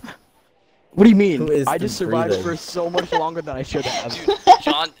not. What do you mean? Who is I the just survived breathing? for so much longer than I should have. Dude,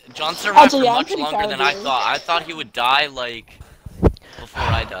 John survived Actually, for I'm much pretty longer proud than of I you. thought. I thought he would die, like, before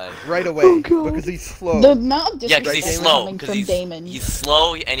I died. Right away, because he's slow. The amount of Yeah, because disrespect he's slow. coming Because from Damon. he's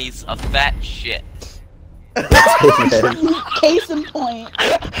slow and he's a fat shit. Case in point.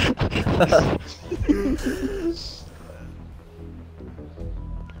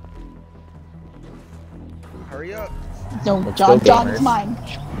 Hurry up. No, Let's John, go, John's gamers. mine.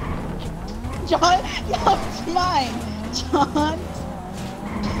 John, it's mine. John.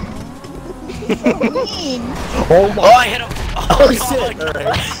 You're so mean. Oh my! Oh, I hit him! Oh, Oh my shit! God.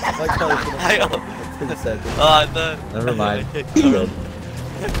 Alright. My car should I- have for the second. Never mind. Good.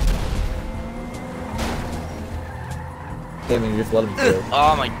 Damon, you just let him through.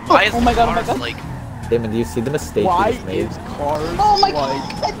 Oh my! Why is Oh my God, oh my cars, God. like? Damon, do you see the mistake Why you just made? is cars Oh my like god.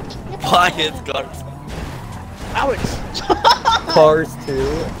 Why is cars? Alex? Cars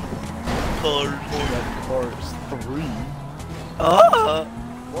too. Cars. Cars 3. Ah!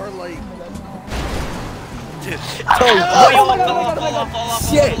 Or like, Dude. Oh my God, oh my God, oh my Fall God. off, fall off,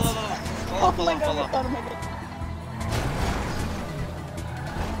 Shit. fall off, Oh fall my off, god, fall oh my off. god, oh my god.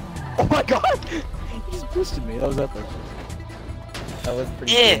 Oh my god! You just boosted me. That was epic. That was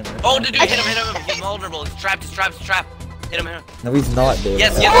pretty. Yeah. Damon. Oh, dude, hit him. He's vulnerable. He's trapped. Hit him. No, he's not, Damon.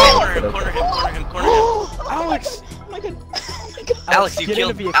 Yes, Oh, yes, but corner okay. him. Alex! Oh my god. Oh my god. Alex, you get in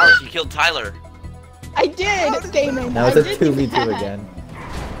the vehicle. Alex, you killed Tyler. I did, Damon. Now it's I a did do 2v2 that. again.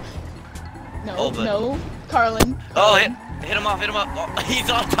 No, Oh, but- no. Karlen. Oh, hit him off. Oh, he's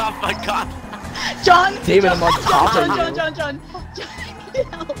on top. My God. John. Damon, John, I'm on top John, of John, you. John, John. John, I need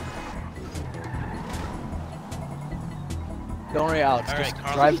help. Don't worry, Alex. All right, Just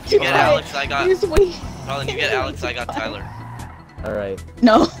Karlen, drive. you get Quiet. Alex. I got. He's waiting. Karlen, you get Alex. I got Tyler. Alright.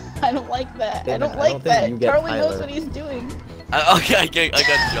 No, I don't like that. Damon, I don't I like don't think that. you get Karlen knows Tyler. what he's doing. Okay, I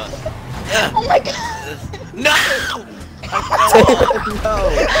got John. Oh my god. No! No!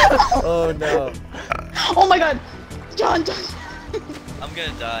 Oh no. Oh my god. John. I'm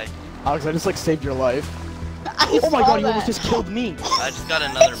gonna die. Alex, I just like saved your life. I Oh my saw god, you that. almost just killed me. I just got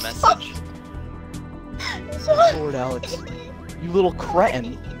another message. John, Lord, Alex. You little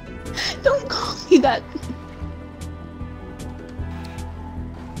cretin. don't call me that.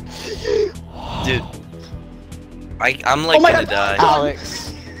 Dude. I'm like Oh my gonna God. die.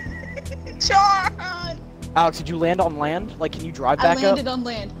 Alex. John. Alex, did you land on land? Like, can you drive I back up? landed on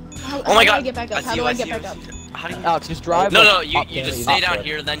land. How Oh my do I God. get back up? How see do you, I get see you. back up? How do you? Alex, just drive. No, like, no, you up you there, just not stay down there.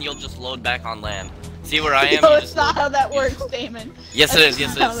 here, then you'll just load back on land. See where I am? No, You it's just not load- how that you works, just- Damon. Yes, it That's is.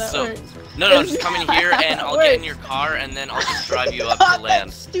 Yes, it not how is. that So, works. no, It's just come in not here how and that I'll get in works. your car and then I'll just drive you up Stop, to land.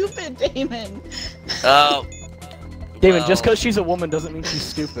 That's stupid, Damon. Damon, just well, because she's a woman doesn't mean she's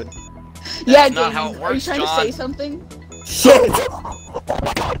stupid. Yeah, not Damon. how it Are you works, trying John. to say something? Shit! No!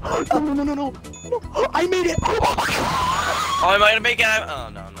 I made it! Oh, am I gonna make it? Oh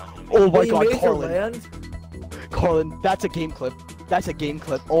no, no. Oh my Wait, you god, made your Karlen. land? Karlen, that's a game clip. That's a game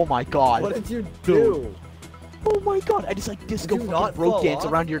clip. Oh my god. What did you do? Oh my god, I just like disco Did you not fucking broke fall dance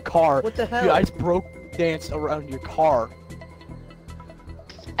off? around your car. What the hell? Dude, I just broke dance around your car.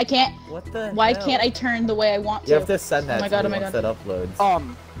 I can't. What the Why hell? can't I turn the way I want to? You have to send that Oh my to god, me oh my once god. that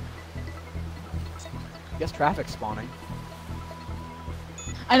uploads. I guess traffic spawning.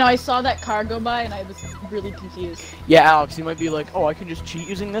 I know, I saw that car go by and I was really confused. Yeah, Alex, you might be like, oh, I can just cheat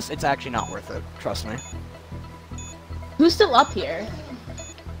using this. It's actually not worth it. Trust me. Who's still up here?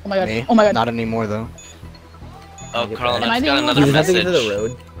 Oh my god. Me? Oh my god. Not anymore though. Oh, Karlen, Am I I just the got only one another He's that's heading message. into the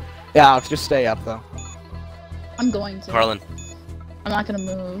road. Yeah, Alex, just stay up though. I'm going to. Karlen, I'm not gonna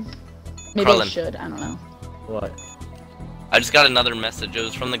move. Maybe I Karlen. should. I don't know. What? I just got another message. It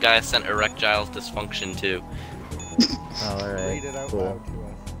was from the guy I sent erectile dysfunction to. Oh, alright. Read it out Cool. loud to us.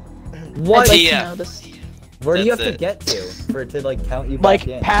 What? I'd like TF. to know this. Where do you have That's to it. get to for it to like count you Like back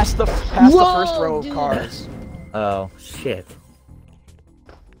in? past the first Whoa, row of dude. cars. Oh shit.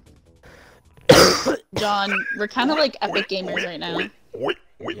 John, we're kind of like epic gamers right now. Yeah,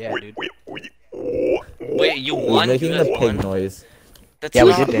 dude. Wait, you He's won? making You the guys pig won? noise. That's Yeah, we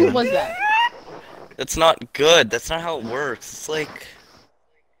not, did, Who Damon. was that? That's not good. That's not how it works. It's like...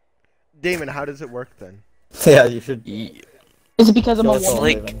 Damon, how does it work then? Yeah, you should. Is it because I'm show a us all,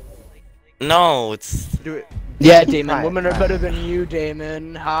 woman? like- Raven. No, it's... Do it. Yeah, Damon, Try it, women are try better it. than you,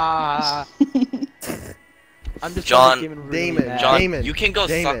 Damon. Ha. I'm just John, trying to make Damon really Damon, mad. John, Damon, you can go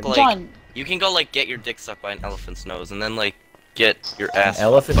Damon. suck, like... John, You can go, like, get your dick sucked by an elephant's nose, and then, like, get your ass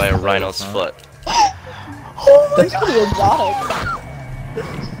elephant's fucked by a nose, rhino's huh? foot. that's pretty exotic.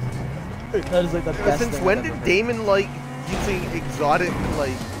 That is like the best Since thing when I've did ever heard. Damon like using exotic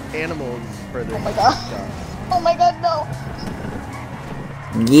like animals for this Oh my god. stuff? Oh my god, no.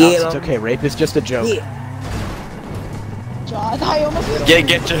 Alex, Yeah. it's okay. Rape is just a joke. John, I almost Get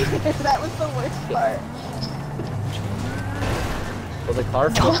your... That was the worst part. Well, the car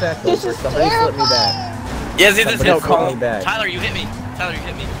flipped back This over. is Somebody flip me back. terrifying. Yes, yes, Somebody yes, flip yes. me back. Tyler, you hit me. Tyler, you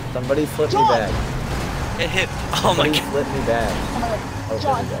hit me. Somebody flip me John. back. Hit. Oh my Somebody god. flip me back. Oh my god. Oh,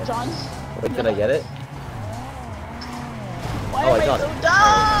 John, there we go. John. Wait, did I get it? Why Oh, I am I got so it.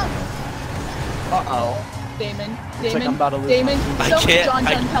 dumb? Uh-oh. Damon, Looks like I'm Damon, about to lose Damon. my I No, can't- John, I-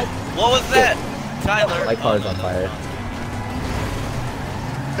 John, help. What was that? Tyler. My car's Oh, on no, fire.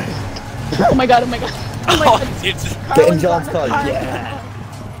 no, Oh my god, oh my god. Oh my Oh, god. you just... Get in Karlen's John's on car. the Yeah.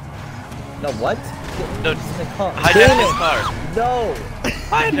 No, what? No, Get in the car. hijack Damn his it. car. No.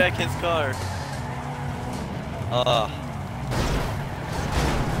 Hijack his car.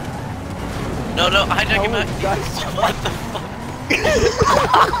 No, no, hijack him. What the fuck?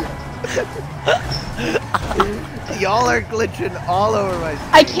 Y'all are glitching all over my screen.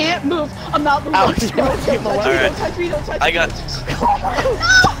 I can't move. I'm not moving. Alex, Don't you touch me, keep don't touch me, alive. don't touch me, don't touch me. I got...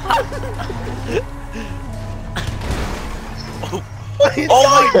 It's Oh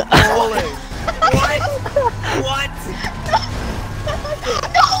my like bowling. What?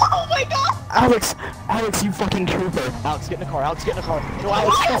 Oh my god. Alex, you fucking trooper. Alex, get in the car. Alex, get in the car. No,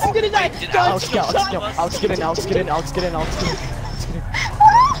 Alex, I'm go. gonna die. Wait, did John, Alex Alex, go? get, John. Alex, get in. Alex, get in. Alex, get in. Alex, get in. Alex, get in.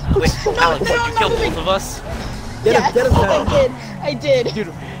 Wait, Alex, no, did you no, kill no, both of us? Get him, Yes, get him down. I did.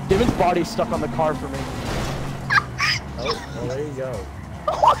 Dude, Damon's body's stuck on the car for me. Oh, well, there you go.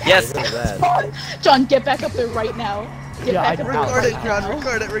 Yes. Look at that. John, get back up there right now. Get Yeah, back I up know. there Record it, right John. now.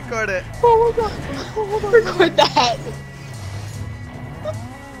 Record it. Record it. Oh my god. Record that.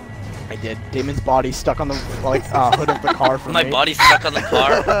 I did. Damon's body's stuck on the hood of the car for My me. body's stuck on the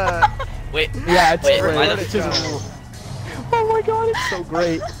car. Wait, Yeah, it's Wait, great. am I the- It's just- Oh my god, it's so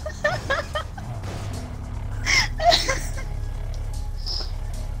great.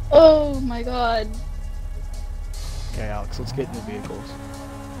 Oh my god. Okay, Alex, let's get in the vehicles.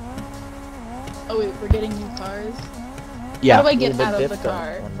 Oh wait, we're getting new cars? Yeah. How do I A get little out bit of the different,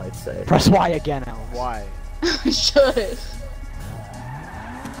 car? one might say. Press Y again, Alex. Why? I should.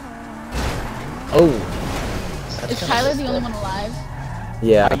 Oh. Is Tyler the only one alive?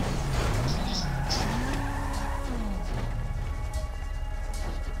 Yeah.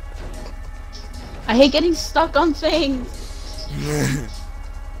 I hate getting stuck on things.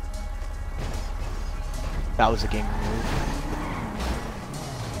 That was a game move.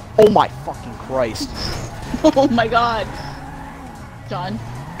 Oh my fucking Christ. Oh my god. John.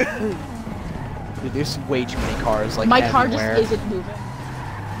 Dude, there's way too many cars, like, My car everywhere. just isn't moving.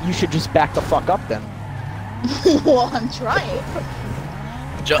 You should just back the fuck up then. Well, I'm trying.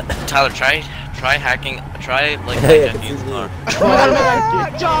 Tyler, try hacking. Try like Hey, hijacking his car. Oh my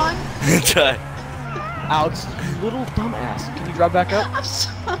god, John! Try. Alex, you little dumbass. Can you drive back up? I'm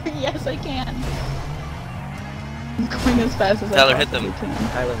sorry, yes I can. I'm going as fast as Tyler, I hit them. possibly can.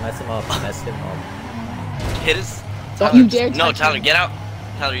 Tyler, mess him up. Mess him up. Hit his. Don't Tyler, you dare No, touch Tyler, him. get out.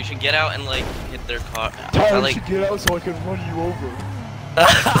 Tyler, you should get out and like hit their car. Tyler, like, you should get out so I can run you over.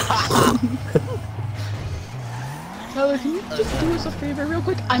 Tyler, can you just do us a favor real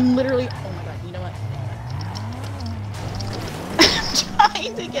quick? I'm literally. Oh my god, you know what? I'm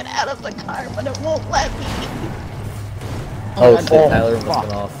trying to get out of the car, but it won't let me. Oh, my shit, god. Tyler almost fuck.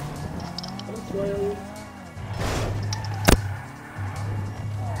 went off.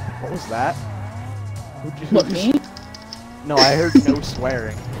 What was that? What, me? No, I heard no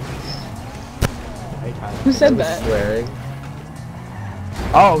swearing. Hey, Tyler. Who said I was that? swearing.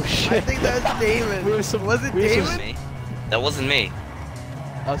 Oh I shit. think that's Damon. We were some- Was it we were some- Damon? me. That wasn't me.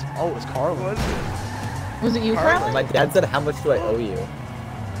 Oh, it was Karlen. Was it? Was it you, Karlen. Karlen? My dad said, how much do I owe you?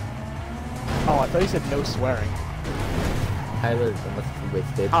 Oh, I thought you said no swearing. Tyler, unless you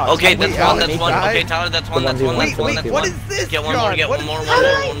wasted. Oh, Okay, wait, that's one. Alex, That's one. guys. Okay, Tyler, that's one. The That's one one. we That's want. one. Wait, That's what one. is this, Get one more. John? Get What one is more. this? One How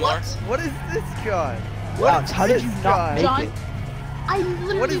did more. I- One more. What is this, John? Alex, how did is you this, not John? make John? it? I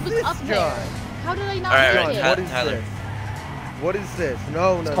literally is was this, up John? there. How did I not Alright, make alright, it? What is Tyler. this? What is this? No,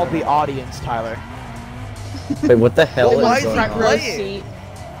 no, It's no. called no. the audience, Tyler. Wait, what the hell Why is is going he front on? row playing? seat.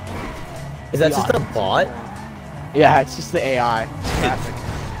 Is that The just a audience. bot? Yeah, it's just the AI. It's traffic.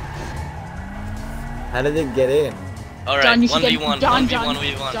 How did it get in? Alright, John, you should 1v1. get John, 1v1. John,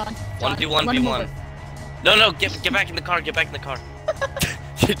 1v1. John, 1v1. run him 1v1. over. No, get back in the car. Get back in the car.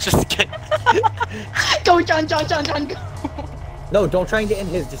 You just get. Go, John, John, John, John, go. No, don't try and get in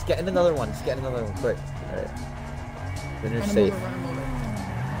his. Just get in another one. Just get in another one, quick. Alright. Then you're Run him safe. over, run him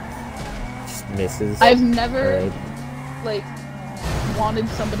over. Just misses. I've never, Alright. like, wanted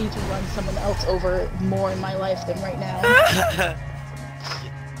somebody to run someone else over more in my life than right now.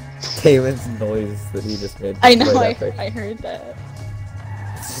 Damon's noise that he just made. I know, Quite epic. I heard that.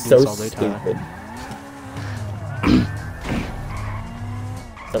 It's do so this all day, Tyler. stupid.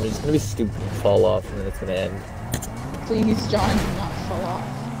 Somebody's gonna be stupid and fall off, and then it's gonna end. Please, John, do not fall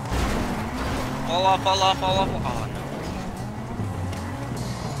off. Fall off. Fall off. Fall off. Oh no.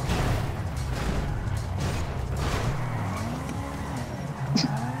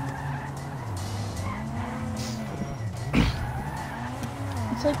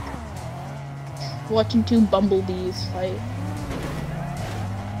 It's like watching two bumblebees fight.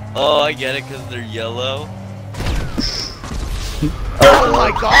 Oh, I get it, cause they're yellow. Oh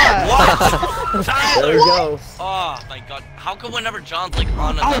my god! What? There we go. Oh my god. How come whenever John's like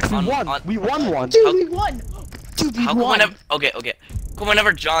on a Alex, we on, won! on We won one! Dude, How- we won! Dude, we how come won! whenever okay. How come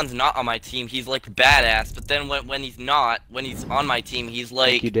whenever John's not on my team, he's like badass, but then when he's not, when he's on my team, he's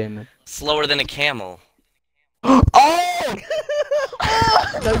Thank you, like Damon. slower than a camel. Oh!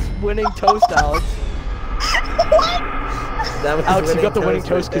 That's winning toast, Alex. That was Alex, you got the winning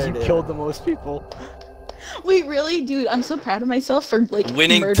toast right because there, you dude. killed the most people. Wait, really? Dude, I'm so proud of myself for, like,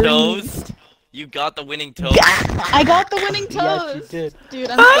 Winning murdering... toast? You got the winning toast? I got the winning Yes, you toast! did. Dude,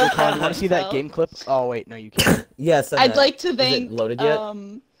 I'm so proud Karlen, of you want to see that myself. game clip? Oh, wait, no, you can't. Yes. I'd like to Is it thank, loaded yet?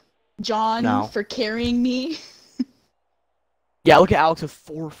 John No. for carrying me. Yeah, look at Alex with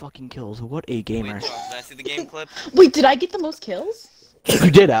 4 fucking kills. What a Wait, gamer. John, can I see the game clip? Wait, did I get the most kills?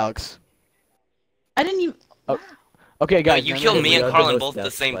 You did, Alex. I didn't even... Okay, Yeah, guys. you remember- killed me and We had the Karlen most both at the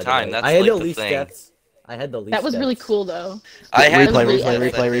deaths, same by the time. way. That's I had like the the least thing. deaths. I had the least That was really deaths. cool, though. I had Replay, the replay, least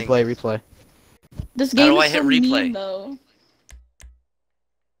deaths, I think. replay. This How game do I is hit so replay? mean, though.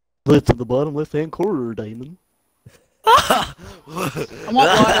 Let's to the bottom left-hand corner, Damon. I want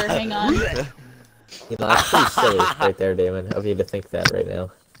water, hang on. You know, that's pretty silly right there, Damon, of you to think that right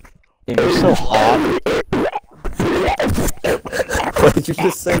now. Damon, you're so hot. What did you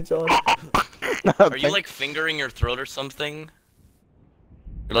just say, John? Are you like fingering your throat or something?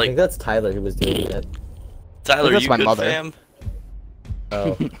 You're I like, think that's Tyler who was doing that. Tyler, that's you my good, mother. fam?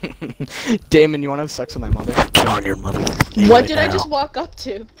 Oh. Damon, you want to have sex with my mother? Get on your mother. What did I just walk up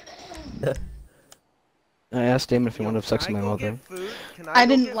to? I asked Damon if he wanted to have sex with my mother. I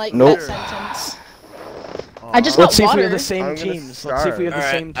didn't like Nope. that sentence. I just Let's see got if we water. have the same I'm gonna teams. Let's see if we have the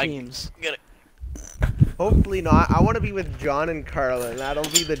starve. same Alright, teams. Hopefully not. I want to be with John and Karlen. That'll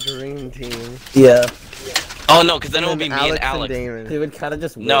be the dream team. Yeah. Oh no, because then it And would be then me and And Alex. Damon. He would kind of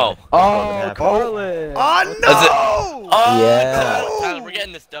just win. No. if it doesn't happen. Karlen! Oh no! Is it- Oh, Yeah. no. Tyler, we're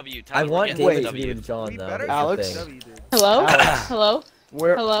getting this W. I Tyler, we're want getting Damon this to be W. with John We though. better that's the Alex? thing. W, dude. Hello? Alex. Hello?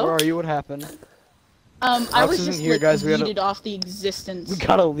 Where Hello? are you? What happened? I Alex was isn't just here, like guys, we gotta- yeeted off the existence. We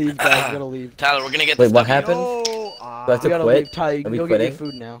gotta leave, guys. We gotta leave. Tyler, we're gonna get Wait, this what W. happened? No, Do I have We to gotta quit? leave. Ty, you Are can we go get your quitting?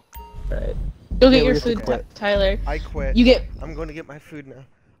 food now. Right. Go get Yeah, your we have to food, quit. Tyler. I quit. You get I'm going to get my food now.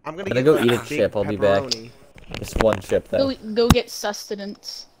 I'm gonna Gonna get go my eat a big chip, I'll be back. pepperoni. Just one chip though. go get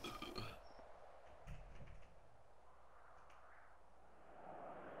sustenance.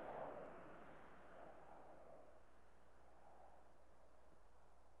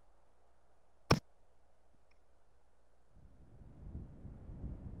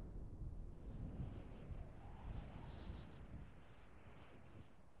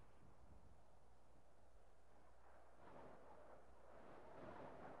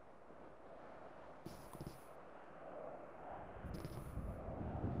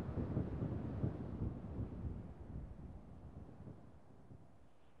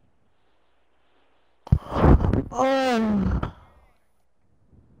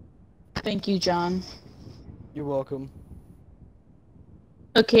 Thank you, John. You're welcome.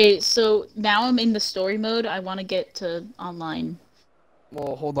 Okay, so now I'm in the story mode. I want to get to online.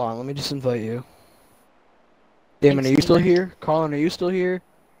 Well, hold on. Let me just invite you. Damon, are Thanks, you still Damon. here? Karlen, are you still here?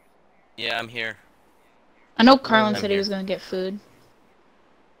 Yeah, I'm here. I know Karlen I'm said he here. was gonna get food.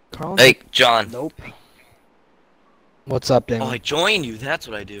 Karlen? Hey, John. Nope. What's up, Oh, Damon? I join you. That's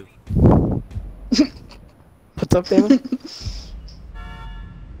what I do. What's up, Damon?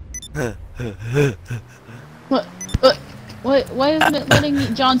 What? Why isn't it letting me?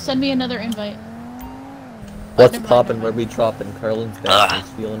 John, send me another invite. What's never mind, poppin'? never Where we droppin'? Karlen's back. He's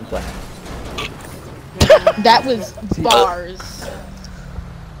feeling black. That was bars.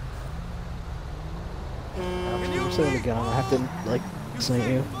 Say it again. I have to, like, sing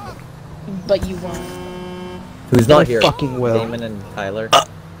you. But you won't. Who's I not here? fucking will. Damon and Tyler.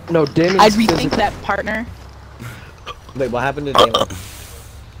 No, Damon. I'd rethink that, partner. Wait, what happened to Damon?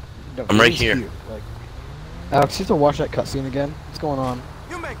 No, I'm right Damon's here. Like, Alex, you have to watch that cutscene again. What's going on?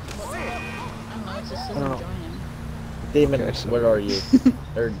 I don't know, it just says I don't know. enjoying. Damon, Okay, so- where are you?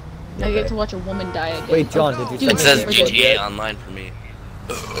 Or, I get to watch a woman die again. Wait, John, did you Dude, It says forget it. GTA Online for me.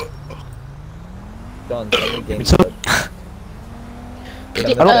 John, send me game It's up- clip. Did-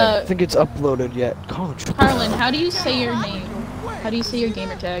 I don't uh, think it's uploaded yet. Karlen, Karlen, how do you say your name? How do you say your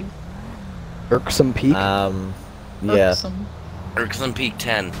gamer tag? IrksomePeak. Yeah, Irksome. IrksomePeak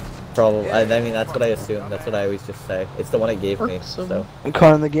 10. probably. I mean, that's what I assume. That's what I always just say. It's the one it gave me. Irksome. So,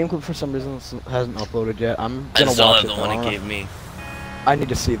 Karlen, the game clip for some reason hasn't uploaded yet. I'm I gonna still watch have it. the one though. it gave me. I need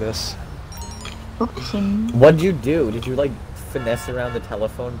to see this. Irksome. what'd you do? Did you like finesse around the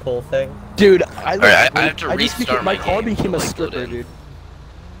telephone pole thing? Dude, Alright, I have to just restart my my car game became to, a like, stripper, load in. dude.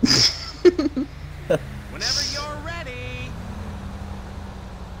 Whenever you're ready.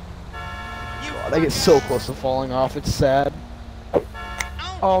 God, I get so close to falling off. It's sad.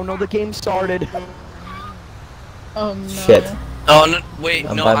 Oh no, the game started. Oh no. Shit. Oh, no, wait,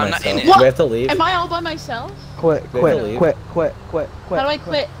 I'm no, by I'm myself. not in it. What? Do we have to leave? Am I all by myself? Quit, We have to quit, leave. quit, quit, quit, quit. How do I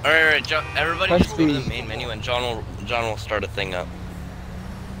quit? Alright, John, everybody Press just go to the B. main menu and John will start a thing up.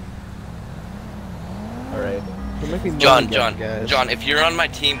 Alright. Don't make me moan John, again, guys. John, if you're on my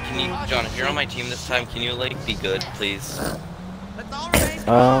team, if you're on my team this time, can you like be good, please? Let's all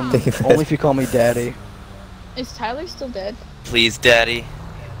remain Only if you call me daddy. Is Tyler still dead? Please, Daddy.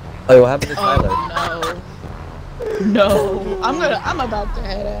 Oh, what happened to Tyler? Oh no. No. I'm about to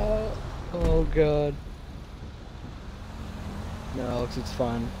head out. Oh god. No, Alex, it's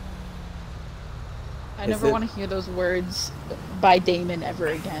fine. I Is never it- want to hear those words by Damon ever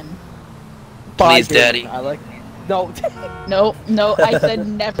again. Please, Damon. Daddy. I like. No, No, no, I said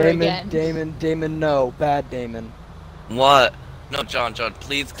never Damon, again. Damon, no, bad Damon. What? No, John,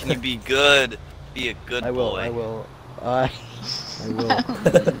 please, can you be good? Be a good I will, boy. I will. I will. I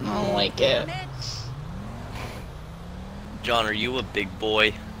don't like it. John, are you a big boy?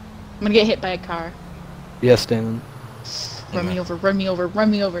 I'm gonna get hit by a car. Yes, Damon. Run me over, run me over,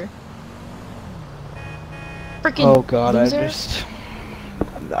 run me over. Freaking Oh god, loser.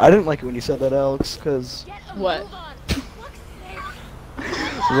 I didn't like it when you said that, Alex, because What?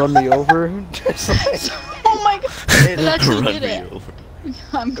 run me over. Just like, Oh my god! It actually Run did me it. over.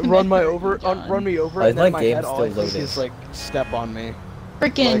 I'm gonna run my hurt over, you, John. run me over, Why and is then my my game head all still I think loading? is like step on me.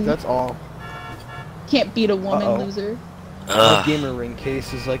 Freaking Like that's all. can't beat a woman, Uh-oh. loser. My Ugh. gamer ring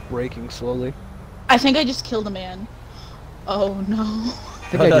case is like breaking slowly. I think I just killed a man. Oh no. I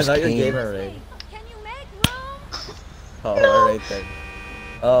think Oh, I no, just not your came. gamer ring. Can you make room? Oh, No. alright then.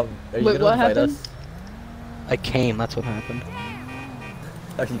 Are you Wait, gonna what invite happened? us? I came, that's what happened.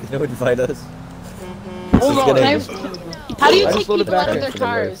 Are you gonna invite us? Hold on, Getting- How do you I take just loaded people out back of their into the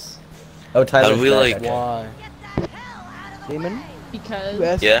race. cars? Oh, Tyler's we, back, like- okay. Why? Damon? Because You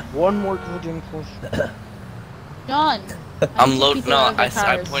asked Yeah? one more coding question. John. I'm loading. No, I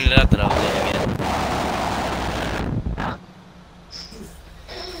pointed out that I was loading it.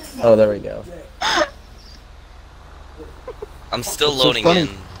 Oh, there we go. I'm still It's so loading funny. in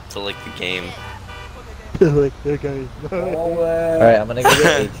to like the game. Like, okay. Alright, I'm gonna go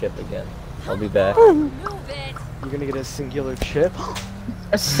get a chip again. I'll be back. Move it. You're gonna get a singular chip?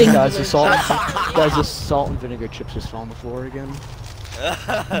 A singular. Guys, the salt and vinegar chips just fell on the floor again.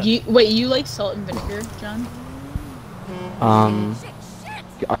 Wait, you like salt and vinegar, John?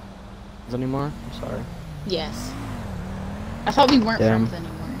 Anymore? I'm sorry. Yes. I thought we weren't Damn. friends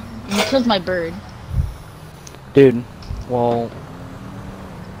anymore. You killed my bird. Dude, well...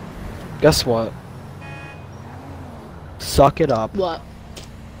 Guess what? Suck it up. What?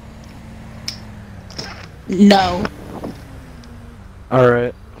 No.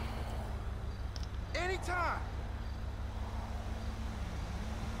 Alright. Anytime.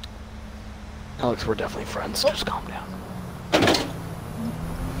 Alex, we're definitely friends. Just calm down.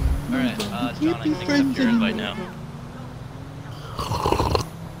 Alright, John, I can accept your invite now.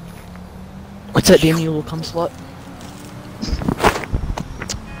 What's that, Damien, you little cum slut?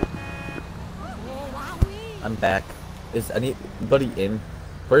 I'm back. Is anybody in?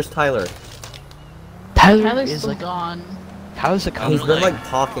 Where's Tyler? Tyler's is still like... gone. How's the cum He's been like- like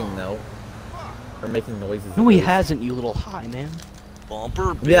talking though. Or making noises. No, he hasn't, you little high man.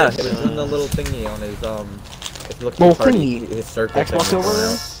 Bumper Yeah, Biftaz. it was in the little thingy on his if you look at Little the party, thingy. his circle Xbox thing over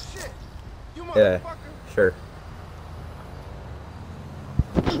there? Yeah, sure.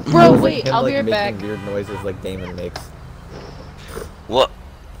 Bro, It was, wait, him, I'll be like, right back. making weird noises like Damon makes. What?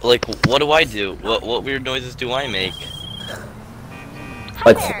 Like, what do I do? What weird noises do I make?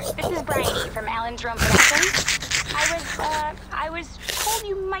 Hi there, this is Bryony from Alan's Room Productions. I was told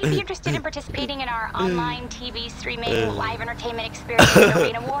you might be interested in participating in our online TV streaming live entertainment experience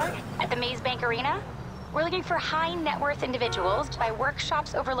arena award at the Maze Bank Arena. We're looking for high net worth individuals to buy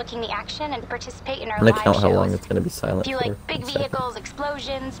workshops overlooking the action and participate in our I'm gonna live count shows. how long it's gonna be silent If you for. like big vehicles,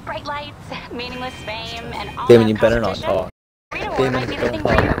 explosions, bright lights, meaningless fame, and all Damon, that you better not competition, talk. Arena Award Damon, might be the don't thing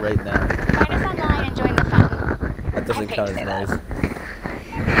for talk you. right now. Find us online and join the fun. That doesn't I count hate to as say noise.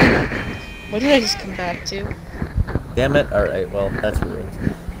 What did I just come back to? Damn it! Alright, well, that's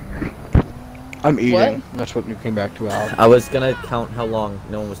ruined. I'm eating. What? That's what you came back to, Alex. I was gonna count how long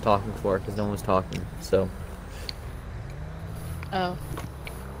no one was talking for, because no one was talking, so. Oh.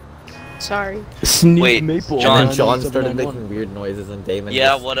 Sorry. SneakMaple. John- And then John started 91791. making weird noises and Damon Yeah,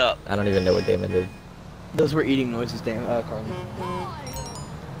 just- what up? I don't even know what Damon did. Those were eating noises, Karlen.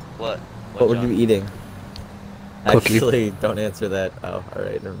 What? What were John? you eating? Cookie. Actually, don't answer that. Oh,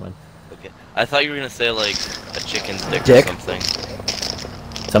 alright, never mind. Okay. I thought you were gonna say like a chicken's dick, Dick? or something.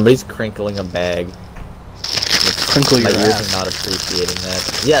 Somebody's crinkling a bag. Crinkle My your ears ass. are not appreciating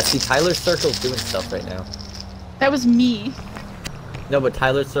that. Yeah, see, Tyler's Circle's doing stuff right now. That was me. No, but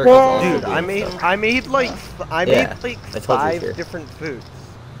Tyler's Circle's also Dude, doing I made stuff. I made like I told you 5 here. different foods.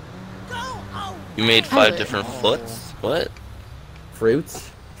 You made Tyler. 5 different foots? What? Fruits?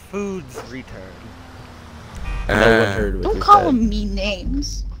 Foods return. No one heard what Don't you call said. them mean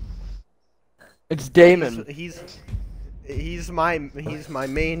names. It's Damon. He's my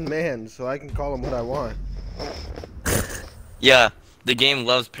main man, so I can call him what I want. Yeah, the game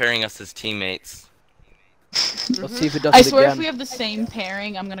loves pairing us as teammates. Let's see if it does I it swear again. if we have the same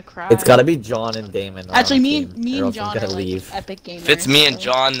pairing, I'm gonna cry. It's gotta be John and Damon. on Actually, our me team, and me or and else I'm John are gonna like leave. epic gamers. If it's me and so-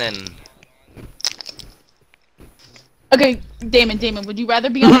 John, then Okay, Damon, would you rather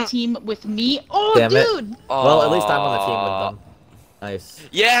be on a team with me? Oh, Damn it. dude! Well, at least I'm on the team with them. Nice.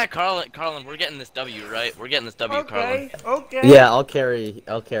 Yeah, Karlen, we're getting this W, right? We're getting this W, Karlen. Okay. Yeah, I'll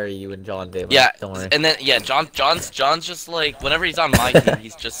carry you and John, Damon. Yeah, Don't worry. and then yeah, John's just like whenever he's on my team,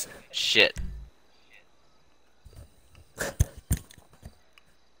 he's just shit.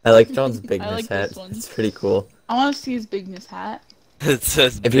 I like John's bigness like hat. this one. It's pretty cool. I want to see his bigness hat. It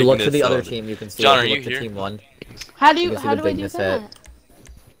says. If you look to bigness the other on it. team, you can see. John, if are you you look to here? Team 1, How do You you can see how the do I do bigness that? hat.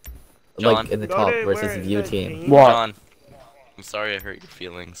 John. like in the Got top it, versus where the is U that team. team? What? John, I'm sorry I hurt your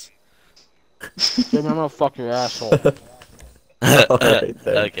feelings. Damon, I'm gonna fuck your asshole. Alright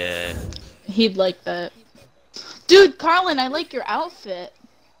then. Okay. He'd like that. Dude, Karlen, I like your outfit.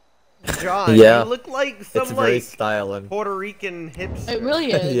 John, Yeah. you look like It's some very like styling. Puerto Rican hipster. It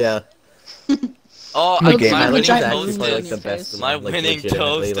really is. Yeah. Oh, My my game. winning Tyler's giant actually toast balloon like is the your best. face. My one, like, winning legitimately,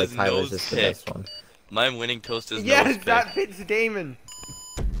 toast like is Tyler's nose is the pick. best one. my winning toast is Yes, nose that fits Damon.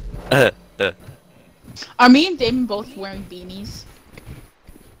 pick. Are me and Damon both wearing beanies?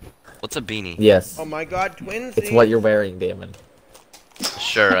 What's a beanie? Yes. Oh my god, twinsies! It's what you're wearing, Damon.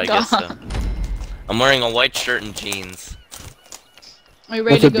 Sure, I guess so. I'm wearing a white shirt and jeans. Are you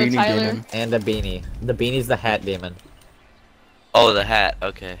ready What's a to go, beanie, Tyler? Damon? And a beanie. The beanie's the hat, Damon. Oh, the hat.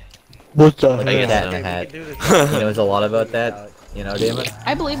 Okay. What's the Like I a guess hat so. and a We hat. can do He this. knows a lot about that. You know, Damon?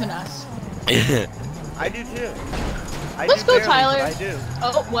 I believe in us. I do too. I Let's do go, barely, Tyler. but I do.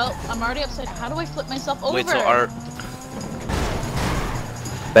 Oh, well, I'm already upset. How do I flip myself over? Wait, so our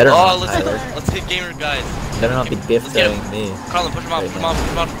Better oh, not, Tyler. let's hit gamer guys. Better not be Let's get gift-selling him. me. Carlen, push him off, push him off, push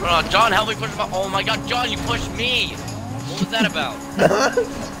him off, push him off. John, help me push him off. Oh my god, John, you pushed me. What was that about?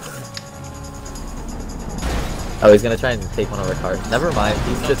 Oh, he's gonna try and take one of our cars. Never mind,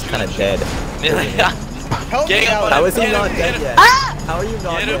 he's just kind of dead. Help Get me him, out. How is he Get him, not get dead him. yet? Ah! How are you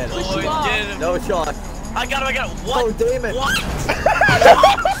not Get him, dead? Push boys, him off. get him. No shot. I got him. What? Oh, Damon. What?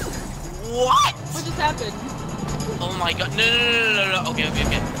 What? What just happened? Oh my god, no. Okay.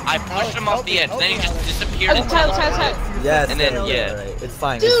 I pushed him off the edge, then he just disappeared. Oh, Tyler. Yes. And then, Tyler, yeah. Right. It's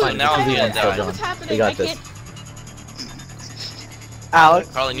fine. Dude, it's fine. now I'm Just gonna leave him die. still, What's John. happening? We got I this. Alex?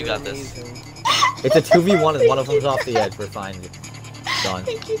 Carlen, you got this. It's a 2v1 and one of them's off the edge. We're fine, John.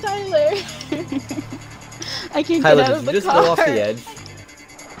 Thank you, Tyler. I can't Tyler, get out did of you the just car. go off the edge?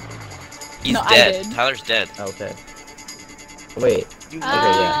 He's No, I dead. did. Tyler's dead. Okay. Wait. You Okay,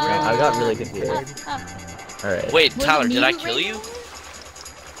 yeah. Ah. No, I got really confused. Alright. Wait, Was Tyler, it did I me, kill Ray? you?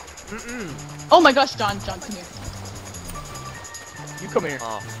 Oh my gosh, John, come here. You come here.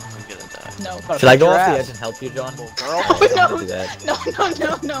 Oh, I'm gonna die. No. Should I go Your off the ass. edge and help you, John? Girl. I don't No. wanna do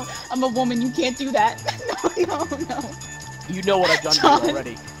that. No. I'm a woman. You can't do that. No. You know what I've done to John. you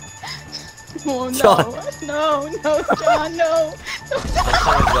already. Oh no. John. No, John, no. I'm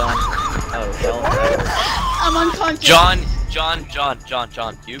coming, John. Oh, hell. I'm unconscious.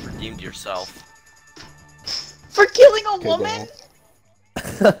 John, you redeemed yourself. For killing a woman?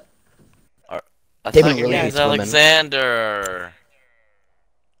 I Damon thought your really name's hates women. Alexander.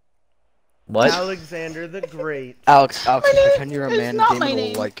 What? Alexander the Great. Alex, My name pretend you're a is man. not my Damon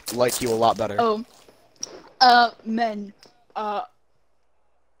name. will like you a lot better. Oh. Men.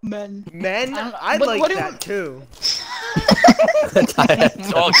 Men. Men? I don't- I what- like what do- that too.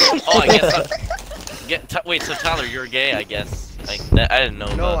 Oh, I guess. Wait, so Tyler, you're gay, I guess. I didn't know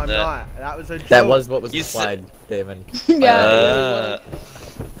No, about I'm that. not. That was a joke. That was what was You implied, Damon. Yeah.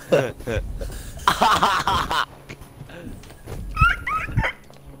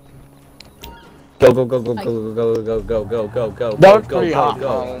 Go, go, go, go, go, go, go, go, go, go, go, That was go, pretty go, hot.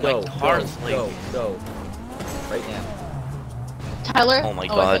 go, My go, car's go, leaking. go. Right now. Tyler? Oh my I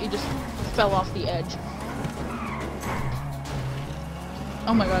god. thought you just fell off the edge.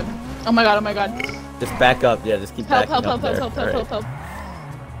 Oh my god. Just back up, yeah, just keep Help, backing help, up help, there. help.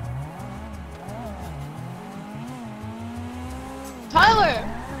 Tyler!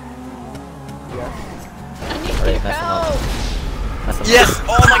 I need Alright, your mess him up. help! Yes!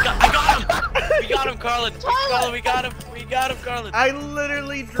 Oh my god, I got him! We got him, Karlen! Tyler! Karlen, we got him, Karlen! I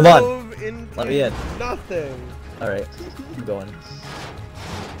literally Come on. drove into Let me in. nothing. Alright, keep going.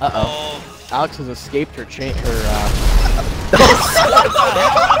 Oh. Alex has escaped her chain.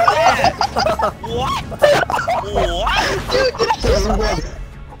 What? What?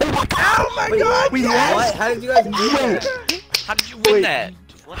 Oh my god! We yes! What? How did you guys do that? How did you win that?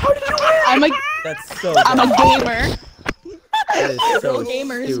 How did you win? That's so I'm a dumb. gamer. That is so Real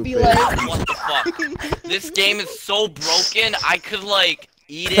gamers stupid. be like, What the fuck? This game is so broken, I could like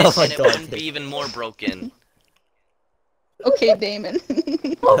eat it Oh my and it God. wouldn't be even more broken. okay, Damon.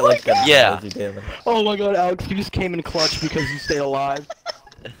 I like that Yeah. analogy, Damon. Oh my god, Alex, you just came in clutch because you stayed alive.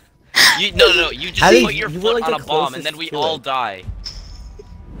 No, you How just did put your you were, foot like, on the a bomb and then closest we to all it. die.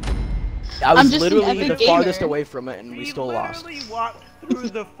 I I'm was just an literally epic the farthest gamer. away from it and we still lost. literally walked through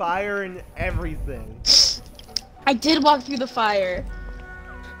the fire and everything. I did walk through the fire.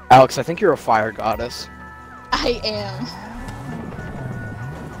 Alex, I think you're a fire goddess. I am.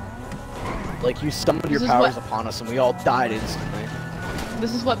 Like, you summoned your This is powers what- upon us and we all died instantly.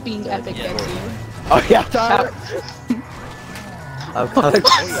 This is what being epic yeah. gets you. Oh yeah, Tyler. I'm kind of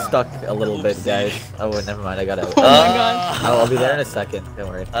stuck a little bit, guys. Oh, wait, never mind. I got out. Oh my god. I'll be there in a second. Don't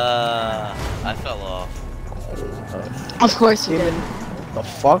worry. I fell off. Oh. Of course you did. The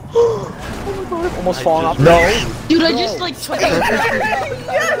fuck? Oh my god, I've almost I fallen off. just- No! Dude, I just like took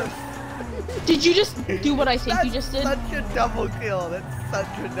Did you just do what I think you just did? Such a double kill. That's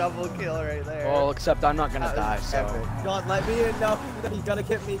such a double kill right there. Well, except I'm not gonna That die, was so. epic. John, let me in now. He's gonna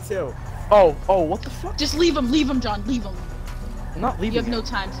hit me too. Oh, what the fuck? Just leave him, John, leave him. I'm not You leaving have no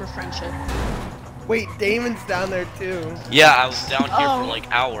time for friendship. Wait, Damon's down there too. Yeah, I was down here Oh. for like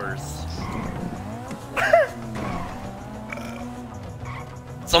hours.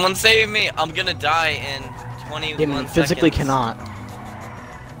 Someone save me! I'm gonna die in 21 Damon, seconds. physically cannot.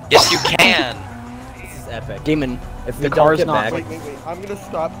 Yes, you can! This is epic. Damon, If the we car don't is get not. back, Wait, I'm gonna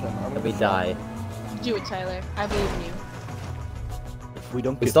stop them. then we die. Do it, Tyler. I believe in you. If we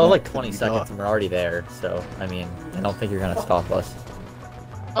don't We get still have like back, 20 we seconds die. and we're already there, so, I mean, I don't think you're gonna stop us.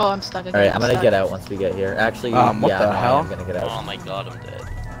 Oh, I'm stuck again. Alright, I'm gonna stuck. get out once we get here. Actually, what yeah, the no, hell? I'm gonna get out. Oh my god, I'm dead.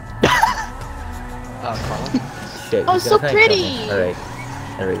 Karlen? Shit, Oh, he's so gonna try and kill me. pretty! Alright,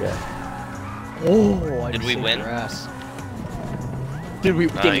 there we go. Oh, I Did just we saved win? your ass. Did we?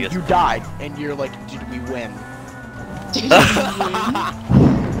 I Damon, guess- you died, and you're like, did we win?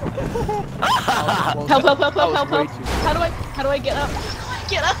 Help, help, help, help, That was help, way help. too- How do I get up? How do I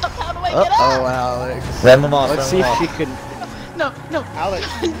get up? How do I get Oh, up? Alex. Ram him off, Let's see ram him if she off. can. No, no. Alex,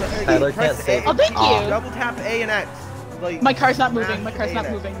 Tyler press can't save A- Oh, thank you. Double tap A and X. Like, My car's not moving. My mash car's A not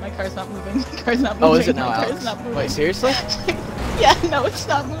and X. moving. My car's not moving. My car's not moving. Oh, is it now, My Alex? car's not moving. Wait, seriously? Yeah, no, it's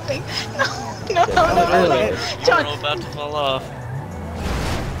not moving. No, no, no, no, no, no. I'm John, about to fall off.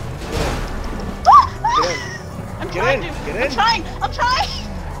 I'm Get trying in, to. get I'm in. trying. I'm trying.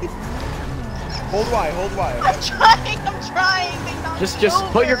 Hold Y, hold Y. I'm trying. I'm trying. They knocked Just me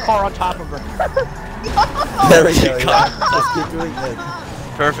put your over. car on top of her. There we go, God. yeah. Just keep doing this.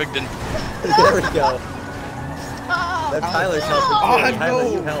 Perfect and There we go. Stop. That Tyler's helping Oh, too. Tyler,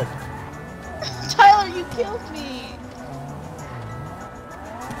 no. you helped. Tyler, you killed me.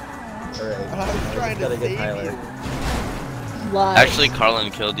 Alright. I was trying to gotta get save Tyler. you. Lies. actually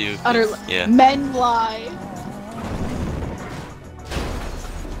Karlen killed you. 'cause- Utter Yeah. men lie.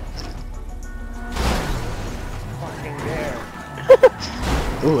 Fucking there.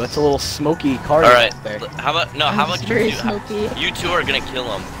 Ooh, that's a little smoky car. Alright, there. how about how about It's very you two? smoky. You two are gonna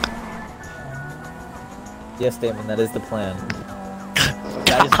kill him. Yes, Damon, that is the plan.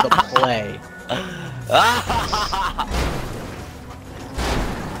 That is the play.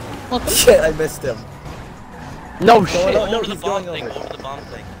 Welcome. Shit, I missed him. No No, shit. no, Over the he's bomb going thing. over. Over the bomb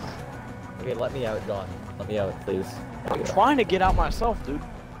thing. Okay, let me out, John. Let me out, please. There I'm we go. trying to get out myself, dude.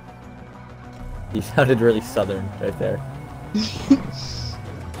 You sounded really southern right there.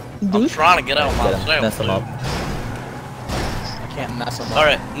 I'm trying to get out Get him, myself. mess him up. I can't mess him up. All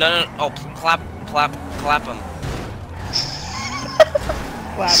right, no. Oh, clap him. Clap on.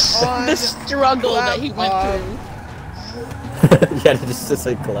 The struggle that he went Clap through. Yeah, just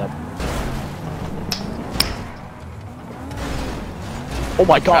say clap. Oh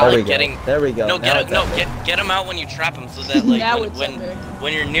my god. There we getting- go. There we go. No, Now it's out there. get him out when you trap him, so that like Now it's epic.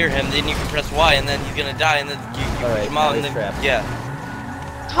 when you're near him, then you can press Y, and then he's gonna die, and then you Alright, push him out, now and he's then trapped.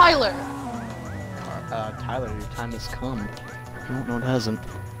 yeah. Tyler. Tyler, your time has come. No, it hasn't.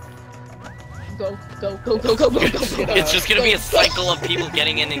 Go, go, go, go, go, go, go, go. It's just gonna be a cycle of people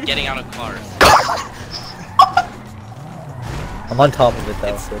getting in and getting out of cars. I'm on top of it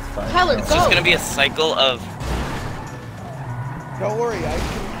though, so it's fine. Tyler, It's go. just gonna be a cycle of. Don't worry, I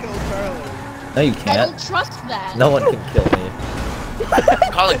can kill Karlen. No, you I can't. don't trust that. No one can kill me.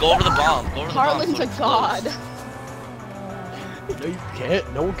 Karlen, go over the bomb. Go over the bomb. Karlen's so a it god. No, you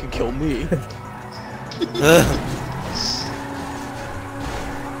can't. No one can kill me. explodes.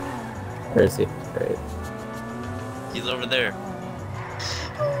 Where is he? Great. He's over there.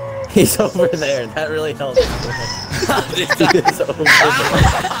 He's over there. That really helps. He's He's over there.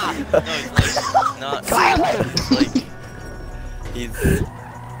 no, he's like not. He's like he's.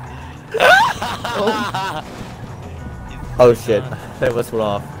 Oh shit. That was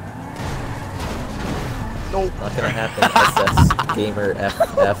off. Nope. Not gonna happen. SS Gamer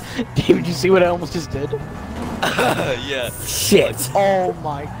FF. Did you see what I almost just did? Yeah. Shit. Oh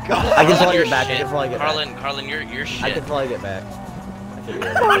my god. I can probably You're get back. I shit. can probably get back. Karlen, you're I shit. can probably get back. I should be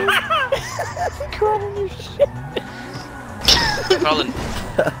able to. Karlen, you shit. Karlen.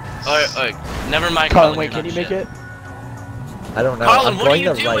 Alright. Never mind. Karlen, wait, you're can you not make shit. it? I don't know. Karlen, I'm what are going you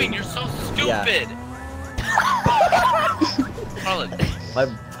to doing? right. You're so Yeah. stupid. Karlen. My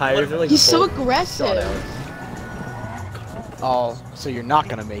tires are like He's so full aggressive. shot out. Oh, so you're not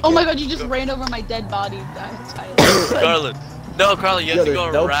gonna make it. Oh my god, you just ran over my dead body, Tyler. Karlen. No, Karlen, you Yo, have to there's go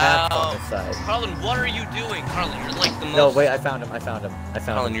no path on around. this side. Karlen, what are you doing? Karlen, you're like the most. No, wait, I found him.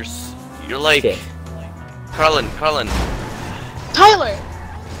 Karlen, You're like. Shit. Karlen. Tyler!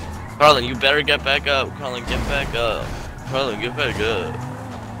 Karlen, you better get back up. Karlen, get back up. Karlen, get back up.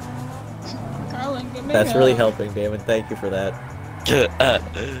 Karlen, give me That's help. really helping, Damon. Thank you for that.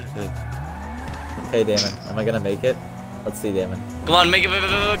 Hey, Damon, am I gonna make it? Let's see, Damon. Come on, make it. Go.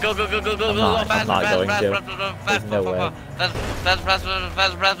 I'm not going to. There's no way. Fast.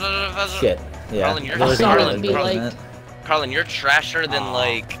 Shit. Yeah. Karlen, you're really sorry, good be at like- that. Karlen, you're trasher than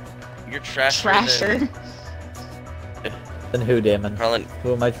like. You're trasher. Trasher. Then who, Damon? Karlen,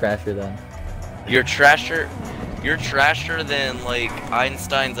 Who am I trasher then? you're trasher. You're trasher than like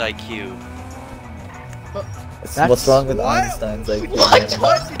Einstein's IQ. What's wrong with Einstein's IQ? What? Did you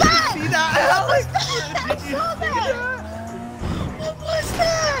see that, Alex? Did you see that? What was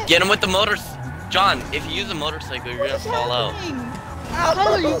that? Get him with the motors. John, if you use a motorcycle, you're gonna fall out.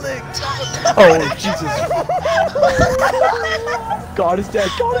 Tyler, you... Oh, Jesus. God is dead.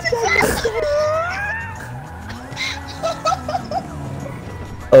 God is dead.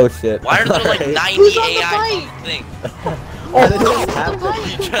 Oh shit. Why are there like 90 Who's on the AIs bike? on the thing? How did this happen?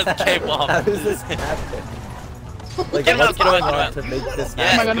 You just came off. How does this happen? Like, Get him out, what's get him out, going get him on out. to make this Yeah.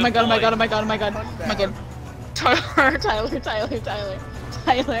 Oh happen? my god, oh my god, oh my Good god, oh my god, oh my god, oh my god. Tyler,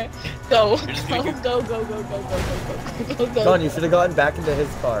 Tyler, go. You're just Go, making- go. John, you should have gotten back into his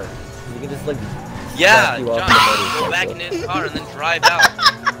car. You can just like Yeah, you John, off the go back motorcycle. in his car and then drive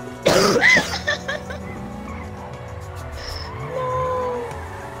out.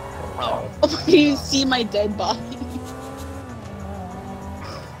 Oh. Oh, you see my dead body.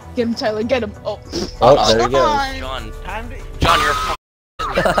 Get him, Tyler, get him. Oh, Oh, there he come goes. on. John, Time to... John, you're a fuck.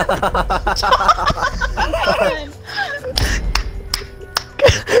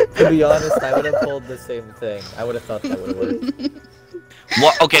 To be honest, I would have pulled the same thing. I would have thought that would have worked.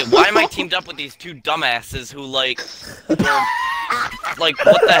 What? Okay, why am I teamed up with these two dumbasses who like, are, like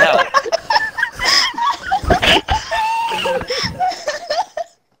what the hell?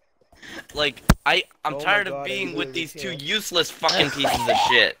 Like, I'm Oh my tired God, of I being with literally these two can't. useless fucking pieces of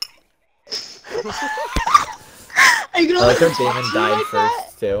shit. Are you gonna I like let how him Damon talk to you died like that?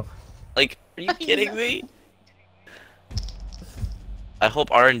 first too. Like, are you I kidding know. me? I hope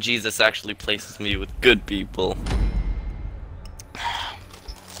RNGesus actually places me with good people.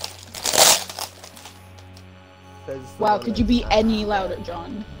 Says the Wow, one could you be any louder,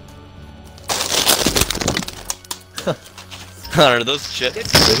 John? Are those shit?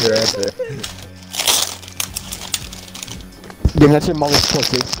 There's your answer. Damn, that's your mother's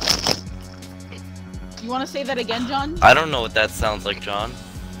pussy. You wanna say that again, John? I don't know what that sounds like, John.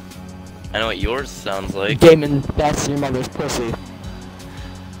 I know what yours sounds like. Damon, that's your mother's pussy.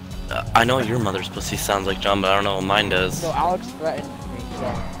 I know what your mother's pussy sounds like, John, but I don't know what mine does. No, Alex threatened me, so.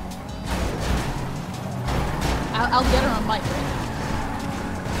 I'll get her on mic right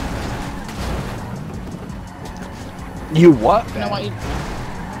You what? now. You know what?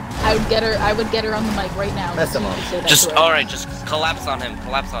 I would get her on the mic right now. Mess so him you up. can say that Just, to her. alright, just collapse on him,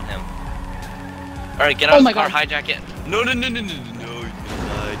 collapse on him. Alright, get out Oh of my the car, God. hijack it. No, no, he's gonna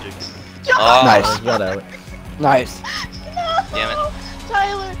hijack it. John! Oh, Nice. He got out. Nice. No! Damn it.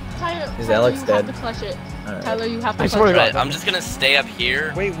 Tyler! Is Tyler, Alex you dead? have to clutch it. Alright. Tyler, you have to I clutch swear to it. God. Alright, I'm just gonna stay up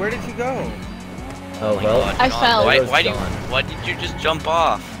here. Wait, where did you go? Oh my well. God, I John, fell. Why, There goes why John. why did you just jump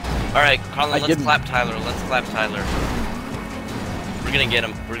off? Alright, Karlen, I let's didn't. clap Tyler, let's clap Tyler. We're gonna get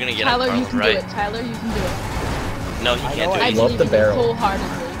him, we're gonna get Tyler, him, you Karlen, can right? do it. Tyler, you can do it. No, he I can't know do I it. love believe the in you barrel.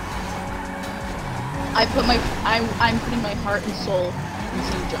 wholeheartedly. I'm putting my heart and soul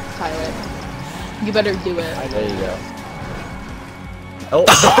into you, Tyler. You better do it. There you go. Oh!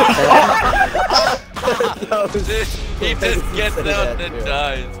 He just gets out and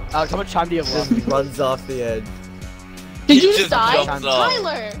dies. Alex, how much time do you have Just left? runs off the edge. Did He you just die? jumps off.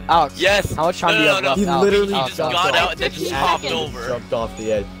 Tyler! Alex, Yes. how much time do you have No, left? He Alex? literally He Alex, just jumped got off. out and then Fifty just hopped seconds. over. Jumped off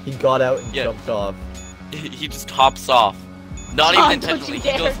the edge. He got out and Yeah. jumped off. He just hops off. Not John, even don't intentionally. you He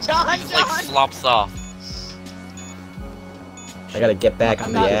dare, goes, John, he just like John. slops off. I gotta get back I'm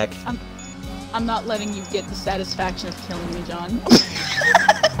in not- the action. I'm not letting you get the satisfaction of killing me, John.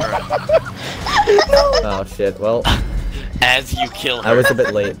 Oh shit, well, As you kill her. I was a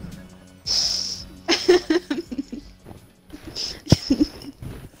bit late.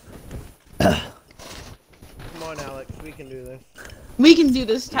 Come on, Alex, we can do this. We can do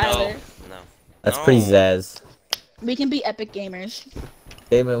this, Tyler. No. That's No. pretty zazz. We can be epic gamers.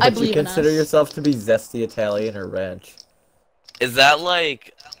 Damon, I would you believe in consider us. yourself to be zesty Italian or ranch? Is that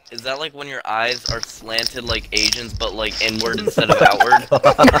like when your eyes are slanted like Asians but like inward instead of outward?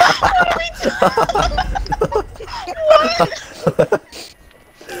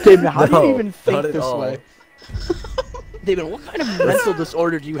 Damon, how do No, you even not think at this all. way? Damon, what kind of mental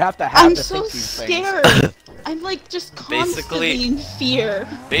disorder do you have to have I'm to so think these things? scared. I'm like just constantly Basically- in fear.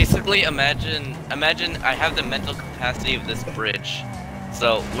 Basically, imagine I have the mental capacity of this bridge.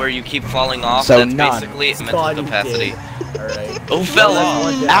 So where you keep falling off, So that's none. basically mental God, you capacity. did. Alright. Oh, fell That's off.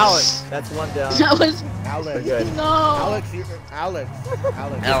 one down. Alex. That's one down. That was Alex. We're good. no. Alex, Alex.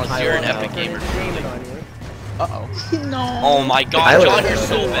 Alex, you're an epic gamer. Damon on you. Uh-oh. No. Oh my I God, would've John, you're been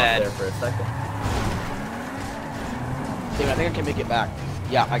so off bad. there for a second. Damon, I think I can make it back.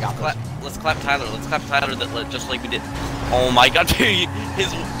 Yeah, I got this. Let's clap Tyler. Let's clap Tyler just like we did. Oh my god, dude,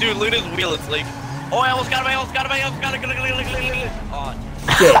 dude, look at his wheel. It's like, oh, I almost got him. Oh,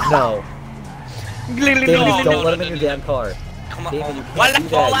 Shit, no. Damon, no, don't let him in your damn car. Come on. Damon, you Why can't did I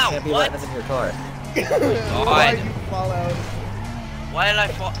do fall that. out? You can't be What? letting him in your car. Why did you fall out? Why did I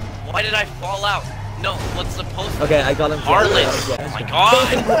fall? Why did I fall out? No, what's supposed to? Okay, I got him. Karlen. Oh my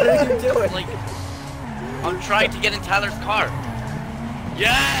god. What are you doing? Like, I'm trying to get in Tyler's car.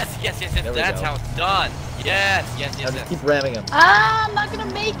 Yes. There we That's go. how it's done. Yes. Now just keep ramming him. Ah, I'm not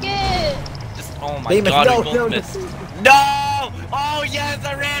gonna make it. Just, oh my Damon, god, no, we both no, missed. No! Oh yes,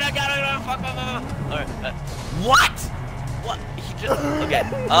 I ran. I got it. Fuck. Alright. What? He just. Okay.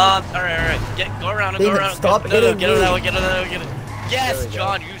 Alright. Go around. Damon, stop No, hitting get it me. out. Get it. Yes, There we go.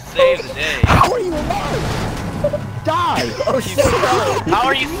 John, you saved the day. How are you alive? Die! Oh shit, no. How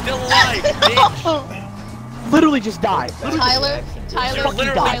are you still alive, bitch? Literally just die. Tyler, You're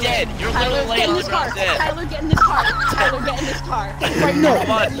literally Tyler, dead. You're Tyler, literally get in on this the car. ground dead. Tyler, get in this car. Tyler, get in this car. Right now.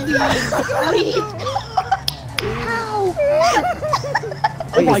 Come on. Please. How?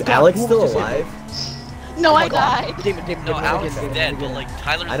 Wait, my is God, Alex who still just hit alive? No, I died. Damon, No, Alex is dead, but like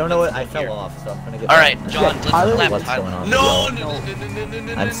Tyler's. I don't know what. I still here. fell off, so I'm gonna get. Alright, back. John, let's Tyler, clap what's Tyler. going on? No.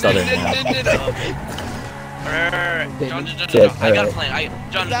 I'm southern now. Okay. Alright, John, Shit, I got a alright. plan.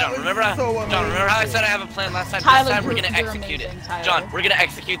 John, That was remember so remember how I said I have a plan last time? Tyler, This time we're gonna you're execute it. amazing, Tyler. John, we're gonna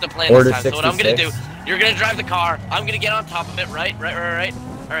execute the plan Order this time. So what I'm gonna do, 66. you're gonna drive the car, I'm gonna get on top of it, right?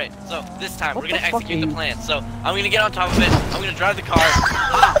 Alright, so this time What we're gonna the fuck execute are the you- plan. So I'm gonna get on top of it, I'm gonna drive the car.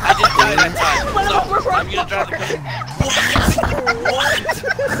 I didn't die that time. So I'm gonna drive the car. What?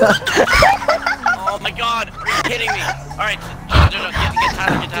 Oh my god, are you kidding me? Alright, John, get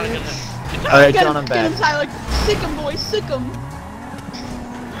Tyler. Alright, Get John, him, I'm get him, back. Tyler. Sick him, boy. Sick him.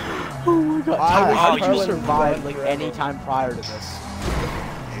 Oh my god. I Tyler, wish how did you Karlen survive was like forever. any time prior to this?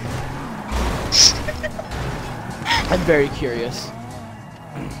 I'm very curious.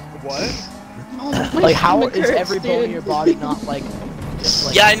 What? Oh, my Like, how stomach is hurts, every bone in dude. your body not like just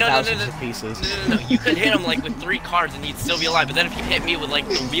like Yeah, I know, thousands no. of pieces? No. You could hit him like with 3 cars and he'd still be alive. But then if you hit me with like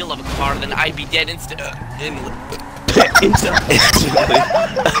the wheel of a car, then I'd be dead instantly.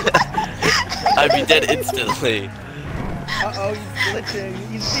 I'd be dead instantly. Uh-oh, he's glitching.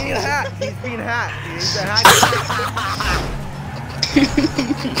 He's being hacked. He's a hacker.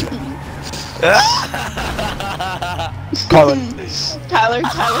 Karlen. Tyler.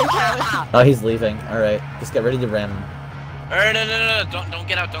 Oh, he's leaving. Alright, just get ready to ram him. No. Don't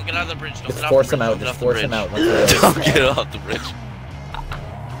get out. Don't get out of the bridge. Don't Just get force off him the out. bridge. Just force him out. Once he Don't get off the bridge.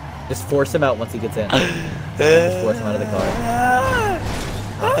 Just force him out once he gets in. Just force him out of the car.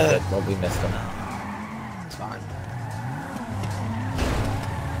 Oh, shit. Well, we missed him. It's fine.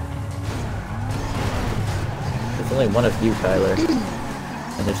 There's only one of you, Tyler.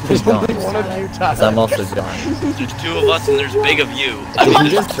 And there's 2 There's only Johns. one of you, 'Cause Tyler. I'm also John. There's 2 of us and there's big of you. Did he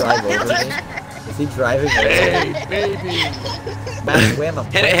just drive over me? Is he driving over me? Hey, baby. Matt, wham him.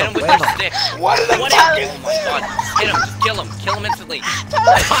 Hit him with wham your him. stick. What are they Oh my god. Hit him. Just kill him. Kill him instantly. Back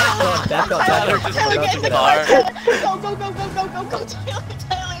up, back Tyler, up. just Back get up, in the get up. car. Go,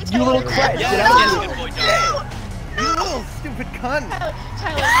 Tyler. You little crap. Yes, Get out of yes, here. good boy, John. You little stupid cunt.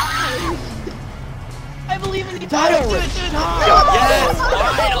 Tyler. I believe in you, Tyler, Tyler. Do it. Yes,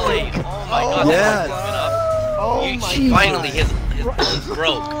 finally. Oh my god. yes. That's not good enough. Oh You- my finally, god. his bones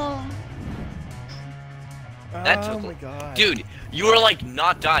broke. That Oh took, my god. dude, you were like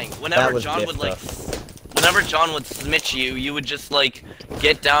not dying. Whenever That was John would like, Biftaz. whenever John would smit you, you would just like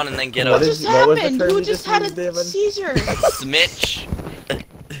get down and then get What up. is- What what was the happened? term Who you just just had used, a Damon? seizure? Smitch.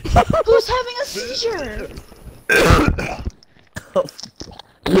 Who's having a seizure?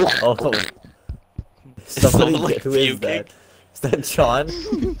 Oh. Somebody, someone, like, who is puking? that? Is that John?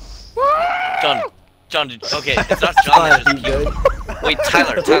 John, okay, it's not John that John, just you good? puked. Wait,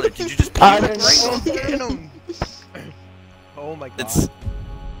 Tyler, did you just puke? Tyler, Get him. Oh my god. It's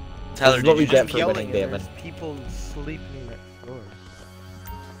Tyler, This is what did we you get just for Yelling winning, and Damon. there's people sleeping next door.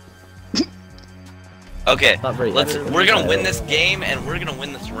 Okay, Not very we're gonna win this game and we're gonna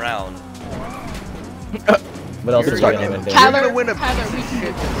win this round. What else You're is going gonna on, win. Damon? Tyler, gonna win a Tyler, piece we of can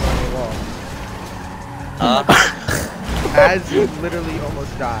shit do As you literally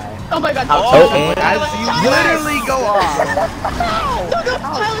almost die. Oh my god. Oh, and- As you literally go off. No,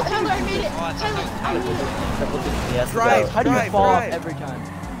 Tyler, I made it. Tyler, I made it. He has to Drive. go. How do you Drive, fall off drive. every time?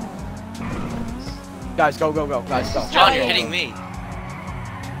 Guys, go. Guys, go. John, you're hitting me.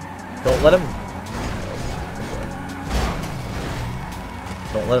 Don't let him.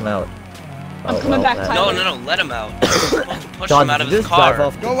 Don't let him out. I'm coming back, that- Tyler. No, let him out. You're supposed to push John, him out did of you his just drive car.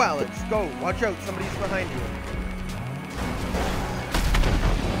 off? Go, Alex. Go. Watch out. Somebody's behind you.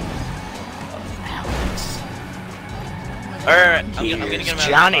 I'm gonna get him out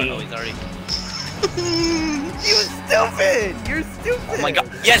Johnny. of the car. Oh, he's already... You stupid! You're stupid! Oh my god.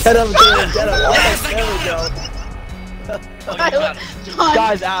 Yes! Get him, get him, get him. Yes, I There we got go. Oh, you got him. John,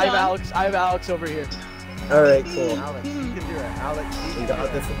 Guys, I have John. Alex. I have Alex over here. Alright, cool. Alex, you can do it. Alex, you We can do got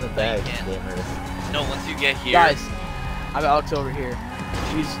it. this in the bag, Yeah. gamer. No, once you get here... Guys, I have Alex over here.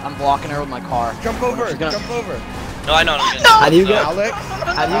 I'm blocking her with my car. Jump over, She's gonna- jump over. No, I know. I'm gonna... How do you get? Alex?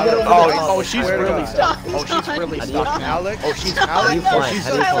 How do you get over Oh, the oh, she's Swear to really God. stuck. Oh, she's John, really How do stuck you- now. Alex? Oh, she's How do you Alex. fly? she's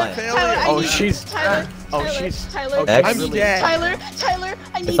How do you such a fly? failure. Tyler, I Oh, need she's- you. Tyler, oh, Tyler, she's- Tyler, oh, X? I'm really- dead. Tyler, Tyler,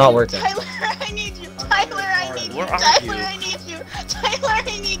 I need not you. working. Tyler, I need you. Tyler, I need you. Where are Tyler, you? I need you. Tyler, I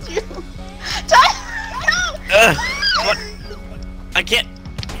need you. Tyler, no. What? I can't...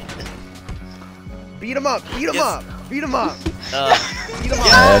 Beat him up, beat him Yes. up, beat him up, Uh, beat him up.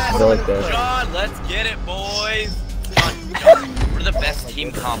 Yeah, I feel like that. John, let's get it, boys! John, we're the best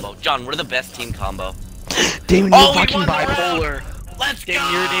team combo. John, we're the best team combo. Damon, Oh, you're we fucking won the round. bipolar. Let's go!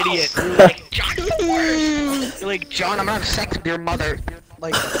 Damon, you're an idiot. You're like, John, you're like, John, I'm gonna have sex with your mother.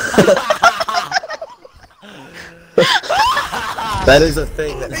 Like, That is a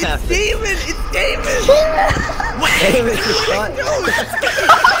thing that It's happens. Damon, it's Damon! David, you shot.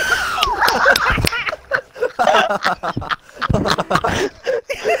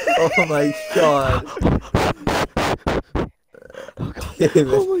 Oh my god. David,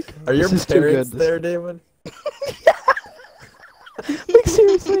 oh my god. are your This is too parents good. there, Damon? Like,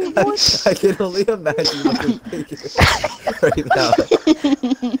 seriously, what? I can only imagine what you're thinking right now.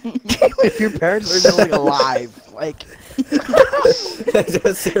 If your parents are still alive, like, I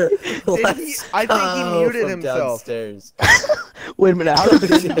just hear I think he muted from himself. downstairs. wait a minute, how did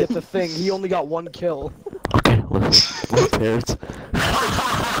Damon get the thing? He only got one kill. Okay, listen, my parents.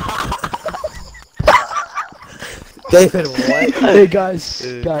 David, what? Hey guys,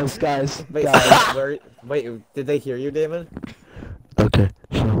 guys. Wait, did they hear you, Damon? Okay,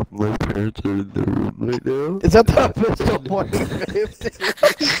 so my parents are in the room right now. Is that the official point?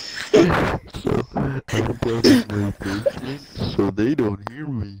 So I'm down in my basement, so they don't hear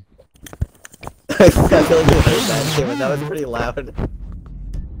me. I feel like you heard that, Damon. That was pretty loud.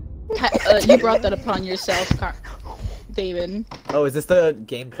 You brought that upon yourself, David. Oh, is this the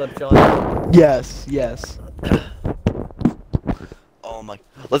game clip, John? Yes. Oh my...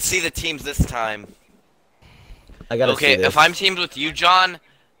 Let's see the teams this time. I gotta Okay, see this. if I'm teamed with you, John...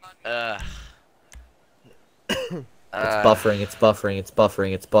 It's buffering, it's buffering, it's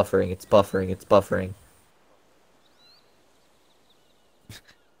buffering, it's buffering, it's buffering, it's buffering.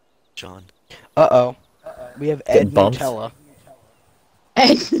 John. Uh-oh. We have Getting Ed bumped? Nutella.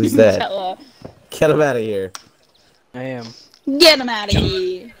 Who's that? Nutella. Get him out of here. I am. Get him out of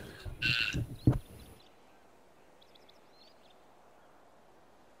here.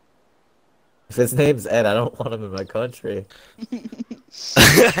 If his name's Ed, I don't want him in my country. Wait,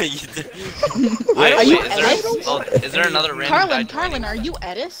 Are you is there another random guy Karlen, are you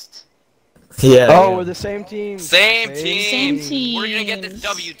Edist? Yeah. Oh, we're the same team. Same team! Same team. We're gonna get this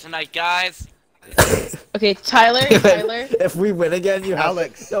W tonight, guys! Okay, Tyler. If we win again, you have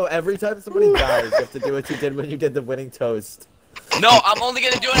Alex. So every time somebody dies, you have to do what you did when you did the winning toast. No, I'm only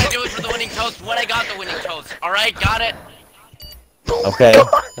gonna do what I do for the winning toast when I got the winning toast. Alright, got it? Okay.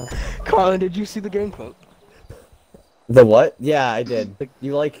 Karlen, did you see the game clip? The what? Yeah, I did.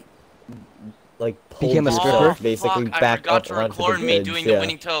 You like pulled Became a yourself stripper? basically Fuck, I back forgot up to onto the record me bridge, doing yeah. the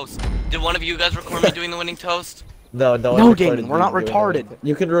winning toast. Did one of you guys record me doing the winning toast? No, no. No, Damon, we're not retarded.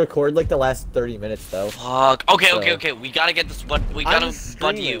 You can record like the last 30 minutes though. Fuck. Okay, So- okay. We gotta get this. What? We gotta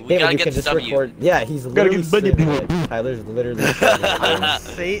bud you. We David, gotta you get can this just W. record. Yeah, he's literally streaming it. Tyler's literally streaming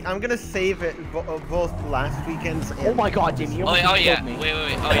it. I'm gonna save it both last weekends and... Oh my god, Damon, you Oh, almost oh yeah. killed me. Wait.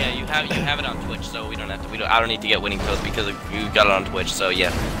 Oh yeah. You have it on Twitch, so we don't have to. I don't need to get winning toast because you got it on Twitch. So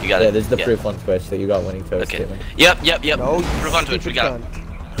yeah, you got it. Yeah, there's the proof on Twitch that you got winning toast. Okay. Damon. Yep. No, you Proof on Twitch. We stupid got it. cunt.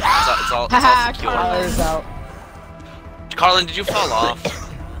 It's all Haha, secure. Tyler's out. Karlen, did you fall off?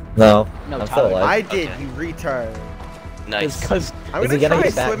 No, No, I'm still Tyler. alive. I did, Okay. you retard. Nice. Because I'm Is he gonna gonna try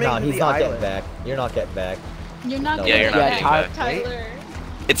get back? swimming No, to he's the not island. getting back. You're not getting back. You're not No, getting you're not back, getting back. Tyler.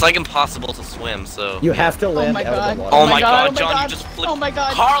 It's like impossible to swim. So. You have to Oh land my out god. of the water. Oh my god, oh my John, god. you just flipped. Oh my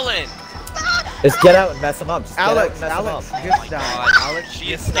god. Karlen! Just get out and mess him up. Just Alex, get out and mess Alex, him up. just die. God. Alex, She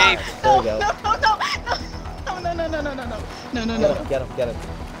just die. escaped. There we go. No. Get him.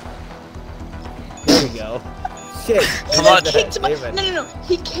 There we go. Shit. Come on. He kicked my, Damon. no.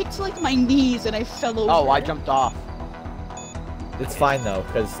 He kicked like my knees and I fell over. oh, I jumped off. It's fine though,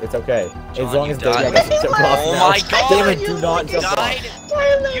 because it's okay. John, as long you as died. Damon doesn't jump off Oh now. my god! Damon, do not You jump died. off.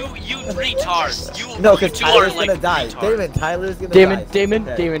 You retards! No, you because two Tyler's are like gonna die. retards. Damon, Tyler's gonna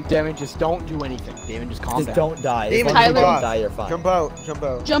die. Damon, just don't do anything. Damon, just calm Just down. don't die. Damon, As long as you Tyler. don't die, you're fine. Jump out, jump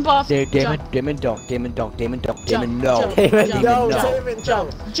out. Jump off. Damon, Jump. Damon, don't. Damon, no. Jump, No. jump, Damon, jump, no. jump, Damon,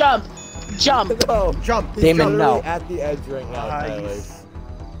 jump, jump, jump. No. Jump. He's Damon, literally no. at the edge right now, Tyler. Nice.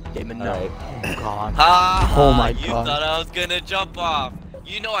 Damon, no. Alright. Oh god. Ha, Oh my you god. thought I was gonna jump off.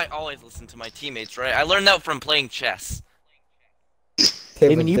 You know I always listen to my teammates, right? I learned that from playing chess.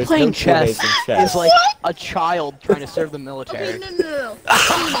 Damon, you there's playing no chess teammates in chess. is like a child trying to serve the Okay, military. no.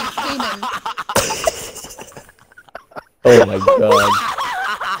 Damon. Oh my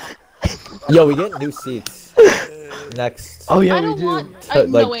god. Yo, we get new seats. Next. Oh yeah, I we don't do. want. Like,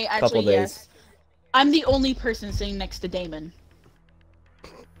 no, wait, couple actually, days. yes. I'm the only person sitting next to Damon.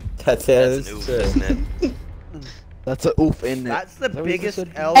 That's That's an oof, true. isn't it? That's a oof in it. That's the That was biggest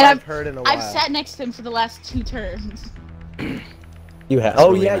just a- L And I've heard in a while. I've sat next to him for the last 2 turns. You have. That's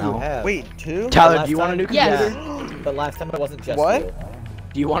Oh really yeah, now. you have. Wait, 2? Tyler, last do you want a new time- Yes. computer? But last time it wasn't just What? you.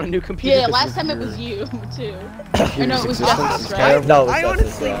 Do you want a new computer? Yeah, 'Cause last this time it is was you, too. your Or no, it was existence Justice, is right? terrible. No, it was I Justice,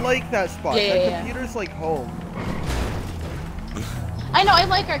 honestly yeah. like that spot. Yeah, My yeah, yeah. computer's like home. I know, I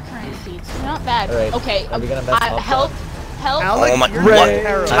like our current seats. They're not bad. Alright, Okay, are we gonna mess up help. Help. Alex, Oh my you're what?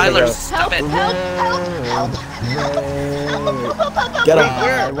 terrible. Tyler, go. stop it. Help. Get Wait, him.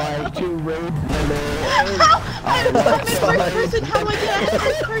 where? I'm in first person. How do I get out of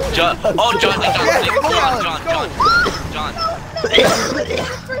first person? John, oh, John, Yes, go, Alex, John.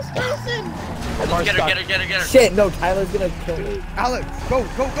 First person. Get her. Shit, no, Tyler's gonna kill me. Alex, go.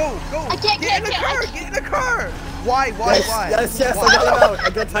 I can't, Get in the car, get in the car. Why? Yes, Why? yes, Why? I got him out. I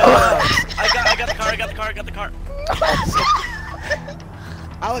got Tyler out. I got the car.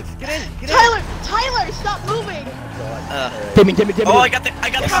 Alex, get in. Tyler, stop moving. Damon. Oh, I got the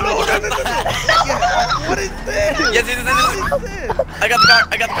car. What is this? Yes. What is this? I got the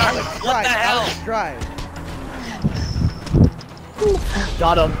car. What the hell? Alex, drive.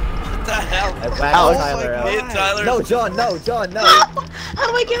 Got him. What the hell? I whacked Oh Tyler my out. Me God. and Tyler. No, John, no. How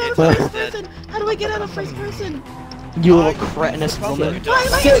do I get out of Tyler's first dead. person? How do I get out of first person? You little cretinous woman. Shit.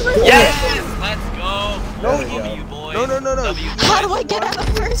 Yes, let's go. No, W, boys. No. W, How do boys. I get out of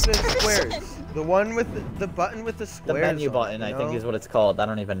first The person? squares. The one with the button with the The squares. menu on it, button, you I think, know? is what it's called. I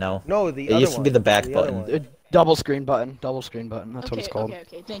don't even know. No, the It other used to be one. the back other button. one. Double screen button. That's what it's called.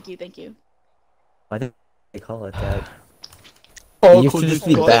 Okay. Thank you. Why did they call it that? Oh, It used to just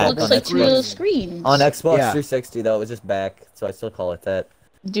be It back looks on like 2 little Xbox. screens. On Xbox Yeah. 360 though, it was just back, so I still call it that.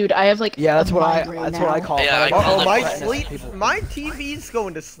 Dude, I have like Yeah, that's a what migraine now. I call it. Yeah, I Like, call Oh, it my cretinous sleep. people. My TV's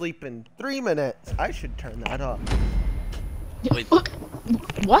going to sleep in 3 minutes. I should turn that off. Wait, What?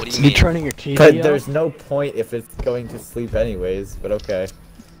 what do you You mean? turning your TV But off? there's no point if it's going to sleep anyways, but okay.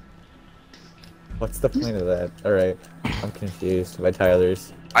 What's the point of that? Alright, I'm confused by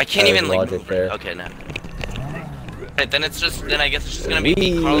Tyler's. I can't even like logic move there. it. Okay, no. Right, then I guess it's just gonna be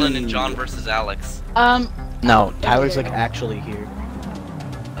me, Karlen, and John versus Alex. No, Tyler's like actually here.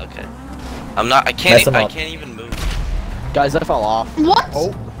 Okay. I Mess can't him up. even move. Guys, I fell off. What?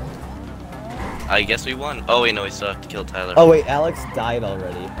 Oh, I guess we won. Oh wait, no, we still have to kill Tyler. Oh wait, Alex died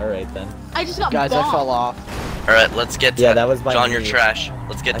already. Alright then. I just got Guys, I bombed. fell off. Alright, let's get Yeah, that was my John, you're knee. trash.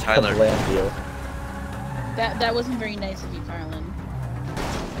 Let's get I Tyler. blamed you. That wasn't very nice of you, Karlen.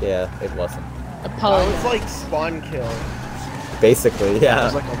 Yeah, it wasn't. that Apologize. was like spawn kill. Basically, It yeah.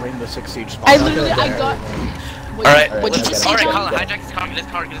 was like a Rainbow Six Siege spawn. I literally, I got. Alright, What did you let's say, Alright, John? Karlen, hijack his car, get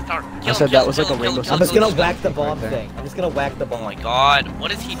his car. Kill said him, that was like a kill him, Rainbow kill I'm him, just gonna kill him. whack the bomb Right there. thing. I'm just gonna whack the Oh bomb. my god,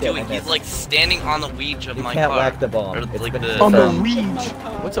 what is he Shit, doing? I He's missed. like standing on the wedge of You my can't car. whack the bomb. Or, It's like been the- On the confirmed.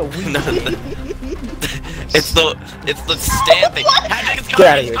 Weege. What's a Weege? No, it's the stand thing. Hijack his car, Get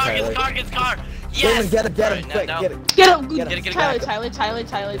outta get his here, car, get his Tyler. car, get his car. Yes! Damon, get him, Alright, quick, now- get him. Get him! Get him, get Tyler, him.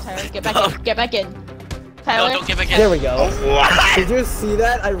 Tyler, get back No. in, get back in. No, Tyler, don't get back in. There we go. Did you see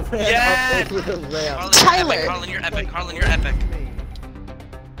that? I ran Yes! up over the ramp. Tyler. Karlen, you're epic. Karlen, you're epic.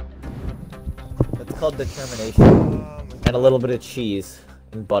 That's called determination. And a little bit of cheese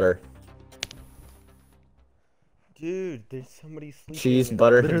and butter. Dude, there's somebody sleeping. Cheese,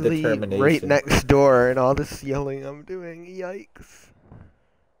 butter, and literally determination. right next door, and all this yelling I'm doing. Yikes.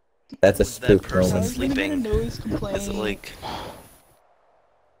 That's a That spook person moment. sleeping. Noise complaint. Is it like...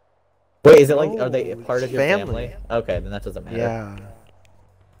 Wait, is it like, are they part of your Family. family? Okay, then that doesn't matter.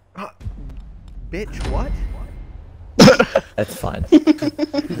 Yeah. Bitch, what? That's fine.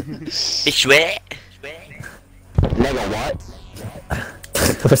 Ishwe?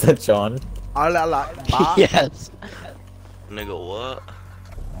 Was that John? Ah la la. Bah. Yes. Nigga, what?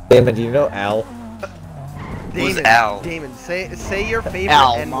 Damon, do you know Al? Damon, Al? Damon, say your favorite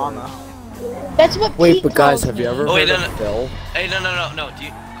Al, N-word. mama. That's what Wait, Pete but guys, calls have you me. ever Oh, wait, heard no, of no. Phil? Hey, no.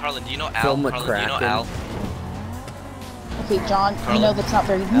 Karlen, do you know Al? Phil Karlen, do you know McCracken. Al? Okay, John, you Carlin. know that's not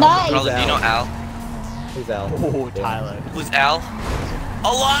very nice. Karlen, do you know Al? Who's Al? Oh, Tyler. Who's Al?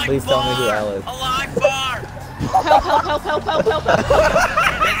 Allah Please tell me who Al is. Allah Akbar! Help, help, help, help, help, help, help.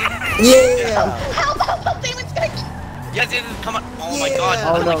 Yeah! Help, Damon's gonna Yes, come on. Oh my god.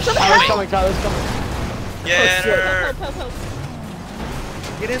 Oh no, Tyler's coming, Tyler's coming. Get her. help, help, help.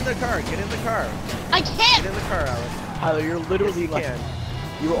 Get in the car. Get in the car. I Get can't! in the car, Alex. Tyler, you're literally Yes, you like, can.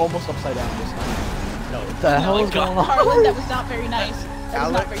 you were almost upside down just now. No, what the hell my is going God. on? Carlin, that was not very nice. That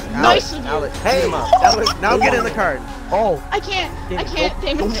was not Alex, very Alex, nice of you. Alex, hey, Alex, now get in the car. Oh, I can't, I Damon, can't, go-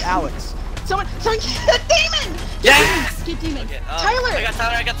 Damon. go to Alex. Someone, Damon! Yes! Get Damon. Okay, Tyler! I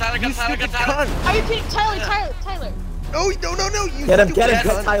got Tyler. You stupid cunt. Are you kidding? Tyler! No, no, you Get him, stupid get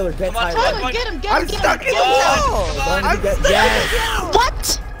cunt. Tyler, get Come on, Tyler. Tyler, get him, I'm get him! stuck in the Oh, wall. come on. I'm Get- stuck yes.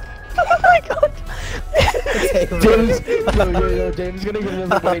 What? Oh my god. James, Damon's gonna get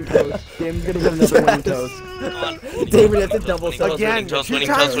another winning toast. Damon's gonna get another winning toast. Come on. David, you have to double celebrate. Again, Winning toast, two winning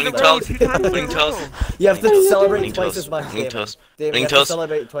times toast, in a winning row, toast. two times in a Winning row. toast. You have to Winning celebrate twice toast. as much. Winning David. toast. David, Winning you have to toast.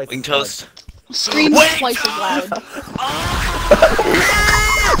 celebrate twice Winning as much. toast. Scream Wait, twice as loud.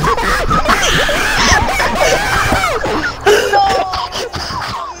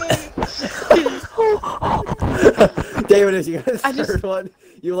 David, if you guys I just- third one,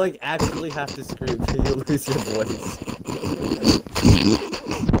 you like actually have to scream till you lose your voice.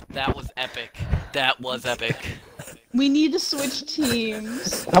 That was epic. That was epic. We need to switch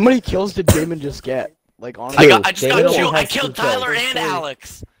teams. How many kills did Damon just get? Like honestly. I just David got two. only I has killed 2 kills. Tyler and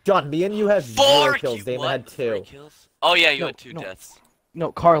Alex. John, me and you have 0 4 kills. Damon what? had 2. 3 kills? Oh yeah, you No, had 2 no. deaths.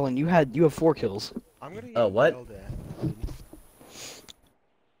 No, Karlen, you have 4 kills. I'm gonna Oh, get what? yelled at.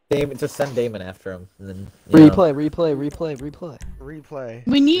 Damon, just send Damon after him, and then you know. Replay. Replay.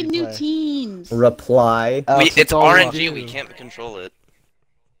 We need new Replay. teams. Reply. Alex, It's all we RNG. want. We can't control it.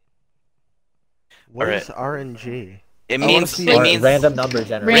 What Alright. is RNG? It wanna means see it Or means random number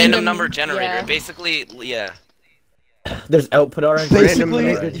generator. random number generator. yeah. Basically, yeah. There's output RNG. Basically,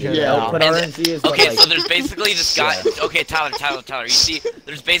 Random yeah. Output And RNG is what, Okay, like, so there's basically this guy. Okay, Tyler. You see,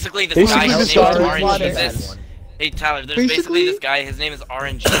 there's basically this Basically, guy. His this name is guy is RNG. bad This. one. Hey, Tyler. There's Basically- basically this guy. His name is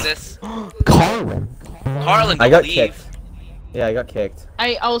RNG. This. Karlen. Karlen. I got believe. kicked. Yeah, I got kicked.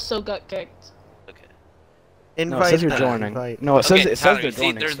 I also got kicked. Okay. No, Invite. it says you're them, joining. invite. No, it says Okay, it Tyler, says you they're see,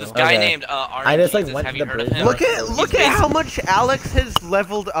 joining. there's this so. guy Okay. named RNG. I just, like, Jesus. went Have to you the heard of bridge. him? Look at He's look at how much Alex has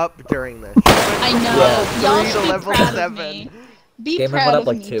leveled up during this. I know. Yeah. Y'all 3 to should be level proud of 7. me. Be Damon proud went up of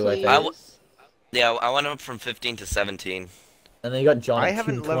like me, 2, I please. think. Yeah, I went up from 15 to 17. And then you got John I at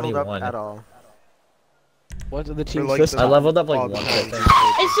haven't leveled up 221. at all. What are the For, teams like, this the I time? leveled up like all 1, I time. think.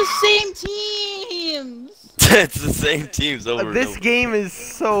 It's the same teams. It's the same teams over and This over. game is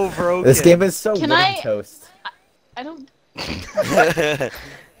so broken. This game is so Can winning I- toast. I don't.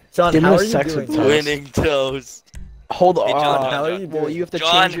 John, Damon how has are you sex doing? with toast? Winning toast. Hold on. Hey, John, how are you Well, doing? you have to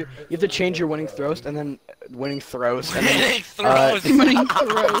John. change your winning thrust and then winning throws and then Winning throws. Winning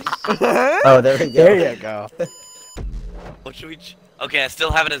throws. Oh, there we go. there you go. What should we? Okay, I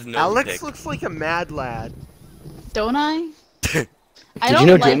still have it as no Alex pick. looks like a mad lad. Don't I? I Did don't you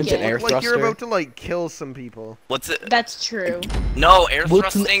know like Damon's it. an air Like you're thruster? about to like kill some people. What's it? That's true. No, air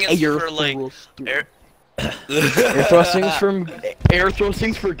What's an thrusting is air for like thruster? air. Air thrusting's from air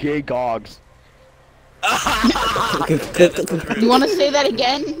thrusting's for gay gogs. You want to say that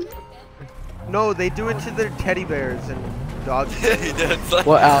again? No, they do it to their teddy bears and dogs. It's like,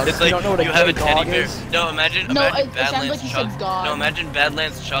 What, Alex? it's You like don't know what a you have a gay teddy dog bear. is? No, imagine No, imagine it sounds Badlands like you said Chugs. God. No, imagine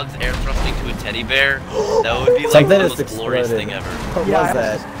Badlands Chugs air thrusting to a teddy bear. That would be like Something the just most glorious exploded. thing ever. What Yeah, was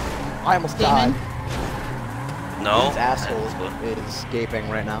that? I almost Damon? died. No. His asshole is gaping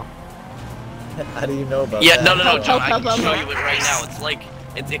right now. How do you know about Yeah, that? no, Help, John. help, I help, can help, show help. you it right now. It's like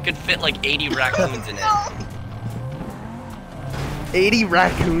it could fit like 80 raccoons in it. 80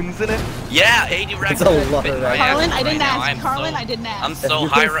 raccoons in it? Yeah, 80 raccoons. That's a lot fit of in my raccoons. Carlin, ass I didn't right now. ask. I'm Carlin, so, I didn't ask. I'm If so you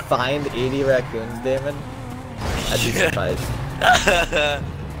high. can find 80 raccoons, Damon, I'd be surprised.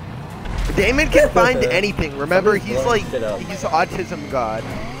 Damon can find anything. Remember, Somebody's he's blowing like, shit up. he's autism god.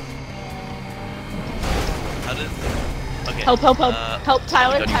 How does? Okay. Help, help, help. Uh, Help,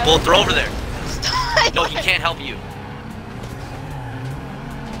 Tyler. God, you Tyler. both throw over there. Stop. No, he can't help you.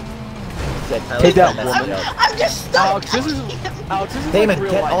 Yeah, Tyler's Take that, got woman. messed up. I'm just stuck. Alex, this is Damon, like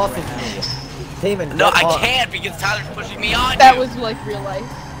real get life off right of now. me. Damon, No, get I off. can't because Tyler's pushing me on That you. was like real life.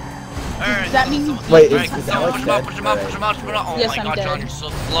 Alright, Does that mean you Wait, Alright, is so Alex push him out, dead? push him out, push him out, push him out. Oh Yes, my I'm god, John, dead. you're so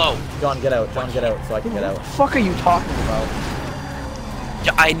slow. John, get out, so I can get What out. the fuck are you talking about?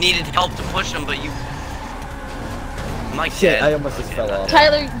 I needed help to push him, but you. I Shit, dead? I almost just fell off.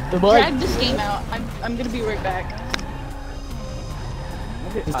 Tyler, Goodbye. drag this game out. I'm gonna be right back.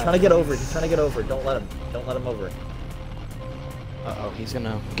 He's trying to get over. He's trying to get over. Don't let him. Don't let him over. Uh-oh, he's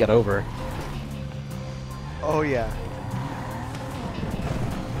gonna get over. Oh yeah.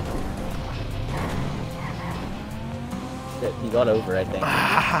 Shit, he got over, I think.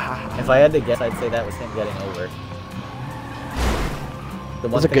 If I had to guess, I'd say that was him getting over. The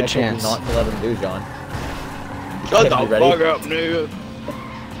one There's a thing good I told you chance. not to let him do, John. Shut Okay, the you ready? fuck up, nigga.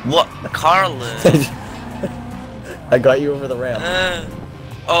 What? Karlen. I got you over the ramp.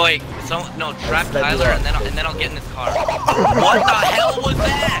 Oh wait, so no, trap sped you Tyler up, and then I'll get in his car. What the hell was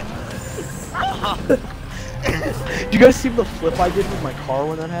that? Do you guys see the flip I did with my car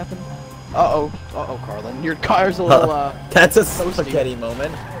when that happened? Uh-oh, Karlen. Your car's a little, That's a toasty. spaghetti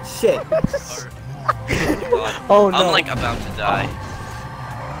moment. Shit. Oh no. I'm like about to die.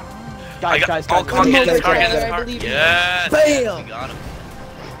 Guys, Oh, come on, get in his car, Tyler, get in his I car. believe you. Yes! Bam! We got him.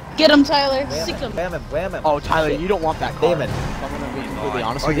 Get him, Tyler. Wham Sick him, him. wham him, wham him. Oh, Tyler, Shit. you don't want that car. Damon. I'm gonna be completely Oh,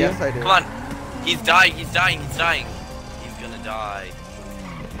 honest Oh with you. yes, I do. Come on. He's dying, he's dying, he's dying. He's gonna die.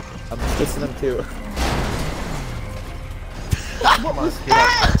 I'm kissing him too. Come on, get up.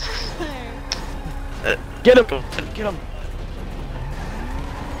 Get him! Get him!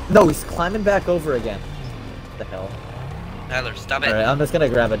 No, he's climbing back over again. What the hell? Tyler, stop it. Alright, I'm just gonna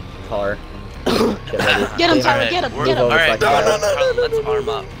grab a car. Get ready. Get him, Damon, Tyler. Get him. We're- Get him. Alright, No, Karlen, let's arm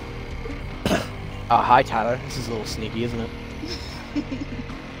up. Hi, Tyler. This is a little sneaky, isn't it?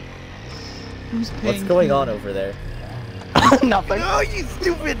 Who's What's paying? going on over there? Nothing. Oh, you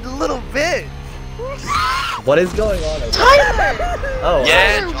stupid little bitch! What is going on over there? Tyler! Oh,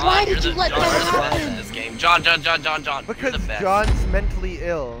 Yeah, Tyler, John, why you're did you the- let John, that you're the best happen? in this game. John, you're Because the best. John's mentally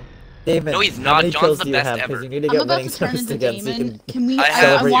ill. Damon, No, he's how not. many John's kills the do you best have? ever. Because you need to I'm get about winning to turn toast into again so you Damon. can... Can we? I I have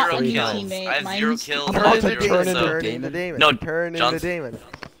celebrate want zero one three kills. teammate. I have zero Mine's- kills. I'm I about have to zero turn kills, into so- Turn Damon. into Damon. No, Turn into John's- Damon.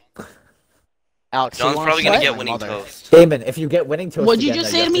 Alex, John's probably gonna get winning mother. toast. Damon, if you get winning toast What'd you again,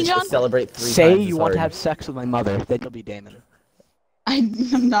 just then say to me, have John? Celebrate 3 Say times you as want to hard. have sex with my mother, then you'll be Damon.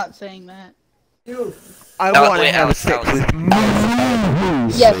 I'm not saying that. I Alex, want to wait, have Alex, sex Alex. with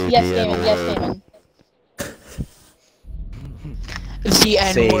Yes, yes, Damon. Yes, Damon. The Say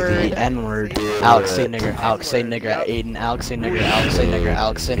N-word. the N-word. Alex, say nigger. Alex, say nigger. Aiden, Alex, say nigger. Alex, say nigger.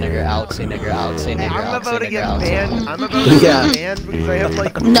 Alex, say nigger. Alex, say nigger. Alex, say Hey, nigger. I'm Alex, say about to nigger. get Alex, say banned. nigger. I'm about to Yeah. get banned because I have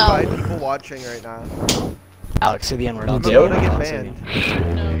like No. 5 people watching right now. Alex, say the N-word. I'm Alex, do? say the about to get N-word. Alex, say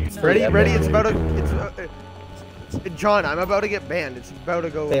banned. No, no. Ready? Yeah, Ready? man. It's about to. John, I'm about to get banned. It's about to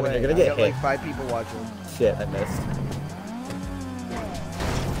go Damon, away. you're gonna I get got hit. like 5 people watching. Shit, I missed.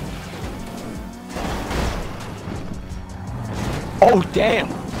 Oh, damn!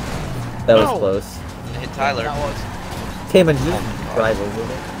 That was No. close. Hit Tyler. Damon, you drive over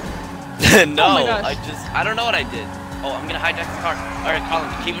me. No, Oh my gosh. I don't know what I did. Oh, I'm gonna hijack his car. All right,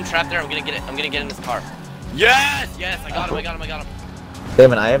 Karlen, keep him trapped there. I'm gonna get it. I'm gonna get in his car. Yes, I got him. I got him.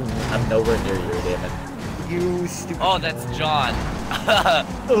 Damon, I'm nowhere near you, Damon. You stupid. Oh, that's John.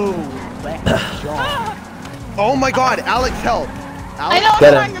 Oh, that's John. Oh my God, Alex, help! I Alex, know.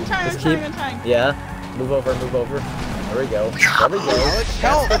 Get I'm him. trying. Just I'm keep- trying. Yeah, move over. There we go. There we go. Alex,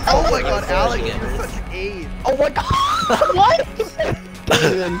 help! Oh my God, Alex, Yeah. you're such aid. Oh my god! What?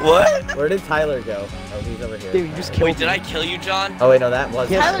 What? Where did Tyler go? Oh, he's over here. Dude, you just killed Wait, did I kill you, John? Oh wait, no, that was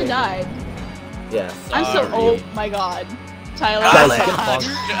Tyler died. Yeah. I'm so. Sorry. Oh my God. Tyler. Guys, Alex. you can honk.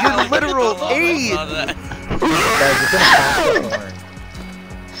 Alex, literal don't aid. love that. Guys, you can honk the horn.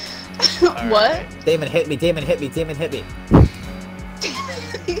 What? Damon hit me.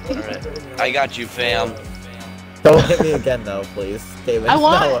 Alright, I got you, fam. Don't hit me again, though, please. Damon. I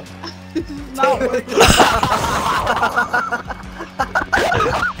want. No. This is not working.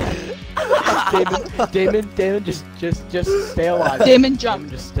 Damon, just stay alive. Damon, jump.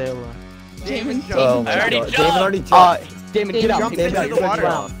 Just stay alive. Damon, Oh Damon, my I already God. jumped. Damon already jumped. Damon, get out. Jump Get into out. the You're gonna water.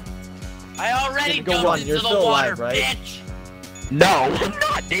 drown. I already Go jumped on, into you're the still water, alive, right? bitch. No, I'm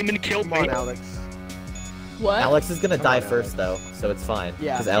not. Damon killed Come on, me. Alex. What? Alex is gonna Come die on, first, though, so it's fine.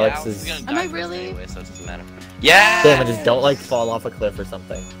 Yeah. Because Yeah, Alex is. gonna Am die I first really? anyway, so it doesn't matter. Yeah. Damon, just don't like fall off a cliff or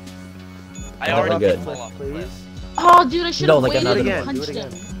something. I That'll already be good. did fall off the Please. cliff. Oh, dude, I should No, have like waited another and one. punched Do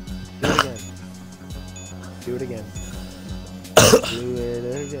it him. Do it again. Do it again. Do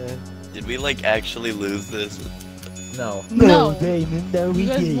it again. Did we like actually lose this? No. No. Damon, no, You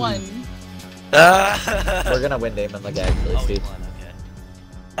guys won. We're gonna win, Damon, like actually. Oh, we See. won,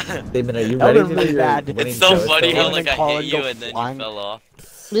 okay. Damon, are you That ready to would've do been your bad. winning It's so toast, funny though? how Damon like and I Karlen hit go you and then flying. you fell off.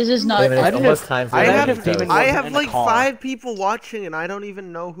 This is not. Damon, it's Imagine almost if- time for I your have winning Damon toast. I wasn't have in a like car. 5 people watching and I don't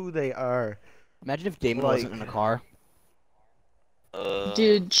even know who they are. Imagine if Damon Like- wasn't in a car.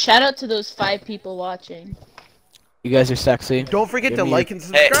 Dude, shout out to those 5 people watching. You guys are sexy. Don't forget Give to me like your and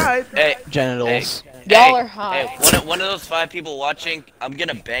subscribe. Hey, genitals. Y'all are hot. Hey, one of those 5 people watching, I'm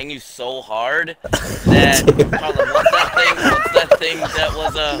gonna bang you so hard that Karlen, what's that thing that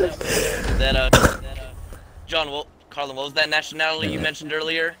was John, Karlen, what was that nationality you mentioned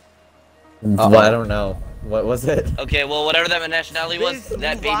earlier? Well, I don't know. What was it? Okay, well, whatever that nationality was, Biz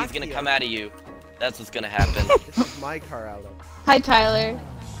that baby's gonna Slovakia. come out of you. That's what's gonna happen. This is my car, Alex. Hi, Tyler.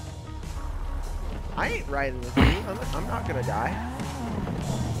 I ain't riding with you. I'm not gonna die.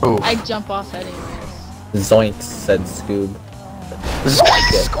 I jump off anyways. Zoinks, said Scoob.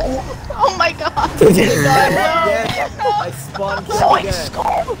 Oh my god. I spawn killed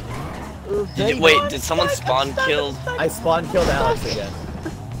again. Wait, did someone spawn killed? I spawn killed Alex again.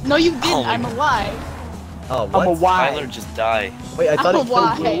 No, you didn't. Oh my I'm alive. Oh, what? I'm a Y. Tyler just died. Wait, I thought I'm it a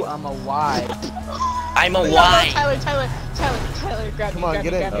killed Y. you. I'm a Y. I'm a No, Y. Tyler, grab Come me, on, grab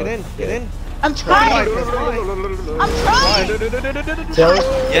get me, in, grab me. get in, get in. I'm trying. I'm trying. Kill.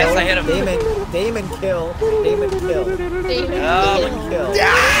 Yes, I hit him. Damon kill. Damon kill. David. Damon kill. Damon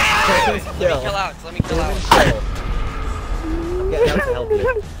Let me kill. kill Alex. Let me kill Alex. Kill. I'm getting out to help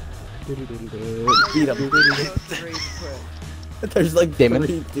you. Beat him. There's like Damon.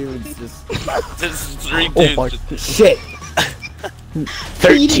 3 dudes just. There's 3 Oh dudes. my shit.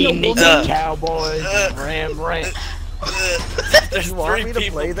 13 Beating a naked woman. cowboys. Ram. There's You want 3 me to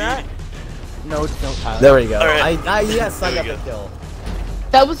people play that? No, don't, Tyler. There we go. Alright. Yes, I There got we the kill.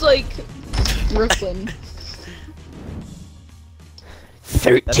 That was like Brooklyn.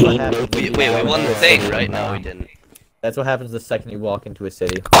 13 happens when Wait, you we walk won the into a thing, city. right? No, we didn't. That's what happens the second you walk into a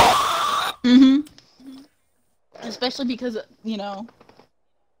city. Mm-hmm. Especially because, you know...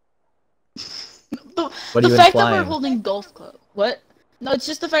 What the are you fact that we're implying? holding golf club. What? No, it's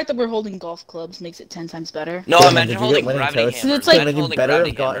just the fact that we're holding golf clubs makes it 10 times better. No, Damon, imagine did you holding get winning gravity toast? hammers. It's like- Imagine You holding better gravity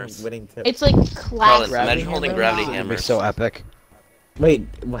have gotten hammers. winning toast. It's like Karlen, classic. imagine holding gravity It'd be hammers. so epic. Wait,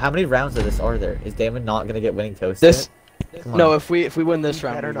 how many rounds of this are there? Is Damon not gonna get winning toast? This. yet? Come on. No, if we win this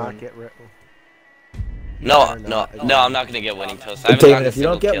round, Better we not win. get rid. No, Better no, not. no, I'm not gonna get winning toast. I haven't Damon, gotten a if you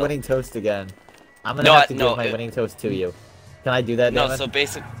don't single get kill. winning toast again, I'm gonna No, have to no, give my it- winning toast to you. Can I do that, No, Damon? so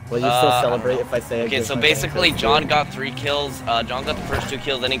basic. Will you still celebrate if I say I Okay, give so my winning basically, toast to John you? got 3 kills. John got the first 2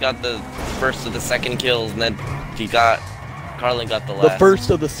 kills, then he got the first of the second kills, and then Karlen got the last. The first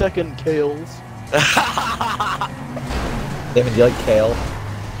of the second kills. Damon, do you like kale?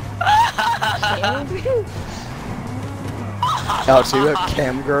 Alex, are you a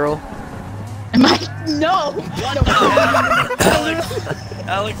cam girl? Am I? No!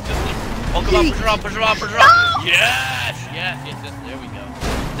 Alex just like, oh, come on, push her off. Yes, there we go.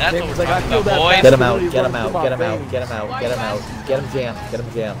 That's Damon's what we're like, I talking feel about, that boys. Get him out, Absolutely get him run out, through get him my out, veins. get him out, Why get him you out, asking? get him jammed, get him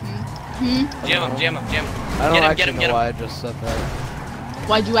jammed. Jam him. I don't Get actually him, know get him. why I just said that.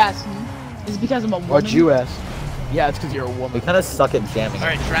 Why'd you ask me? Is it because I'm a woman? Why'd you ask? Yeah, it's because you're a We woman. kind of suck at jamming.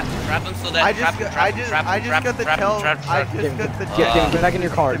 Alright, trap him so that. I just got the kill. I just got the Get kill. back in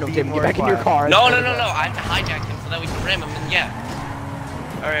your car. No, Damon, get back in your car. No, I have to hijack him so that we can ram him, and yeah.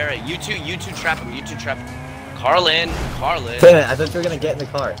 Alright, you two trap him, Karlen. Damn it, I thought you were gonna get in the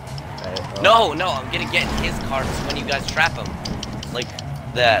car. Alright, well. No, I'm gonna get in his car when you guys trap him. Like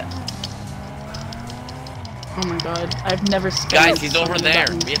that. Oh my god, I've never spent Guys, he's so over many there.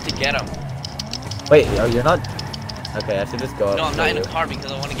 buttons. We have to get him. Wait, oh, you're not... Okay, I should just go up No, I'm for not in you. a car because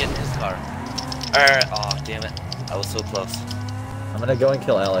I want to get in his car. Oh, damn it. I was so close. I'm gonna go and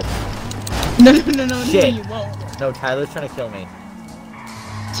kill Alex. No, Shit. you won't. No, Tyler's trying to kill me.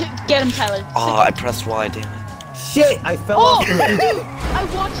 Get him, Tyler. Oh, I pressed Y, damn it. Shit, I fell Oh, off the roof. dude, I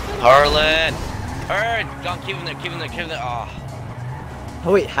watched him. Karlen! Alright, John, keep him there. Oh.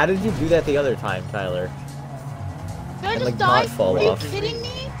 Oh wait, how did you do that the other time, Tyler? Did I and, just like, die? not fall Are you off. kidding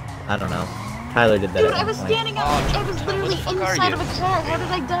me? I don't know. Tyler did that Dude, at I one was point. standing up. Oh, I was John, where literally the fuck are inside you? of a car. How did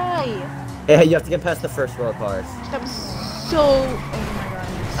I die? Yeah, you have to get past the first row of cars. That was so... Oh my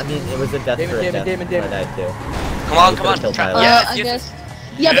god. I mean, it was a death Damon, for a Damon, death. Damon. I died too. Come on, You could've killed trap. Tyler. Yes, I yes, guess... yes.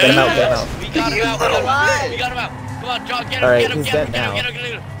 Yeah, but Get him out, you get him out. We got him out. We got him out. Come on, John, get him. Alright, Get him, he's get him, dead get now. him,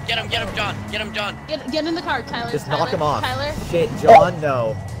 get him, John. Get him, John. Get in the car, Tyler. Just Tyler, knock him off. Tyler. Shit, John,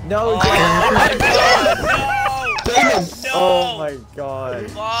 no. No, Oh John. my god, no! Oh my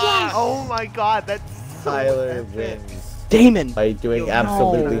god. Fuck! Oh my god, that's so Tyler epic. wins Damon. by doing Yo,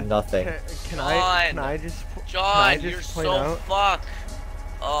 absolutely no. nothing. Can John. I just John, you're point so out? fucked.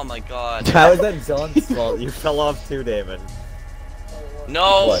 Oh my god. How is that John's fault? You fell off too, Damon.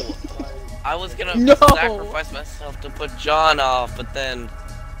 No! What? I was gonna No. sacrifice myself to put John off, but then...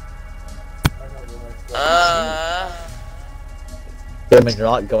 Damon, you're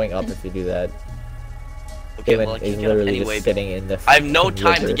not going up if you do that. Okay, Damon well, I is can get up literally anyway. just sitting in the I have no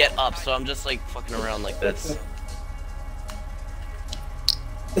time to river. get up, so I'm just like fucking around like this.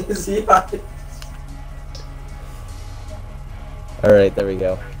 Is he high? Alright, there we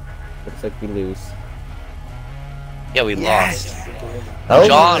go. Looks like we lose. Yeah, we lost. Oh,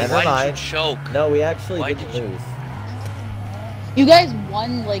 John, never why mind. did you choke? No, we actually Why didn't did you- lose. You guys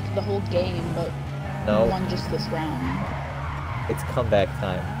won like the whole game, but No, won just this round. it's comeback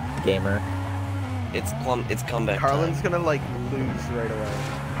time, gamer. It's comeback Karlen's time. gonna like lose right away.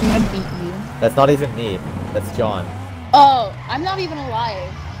 I'm gonna beat you. That's not even me. That's John. Oh, I'm not even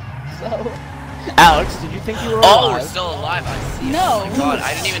alive. So Alex, did you think you were Oh, alive? we're still alive. I see. No. Oh my god,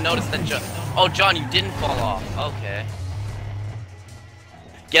 I didn't even notice that. Oh, John, you didn't fall off. Okay.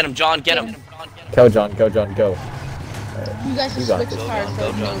 Get him, John. Get him. Go, John. Go, John. Go. you guys You just got switched Go, cars John. for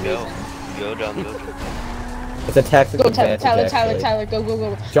Go, no John. Go. reason. Go, John. Go. John. It's a tactical Go, Tyler, advantage, Tyler, actually. Tyler, go, go,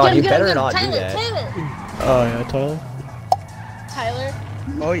 go. John, you Get him, better get him, not do Tyler, that. Tyler, Oh yeah, Tyler. Tyler.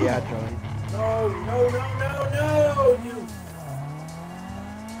 Oh yeah, John.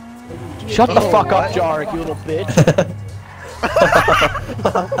 Shut the Oh, fuck up, what? Jarek, you little bitch.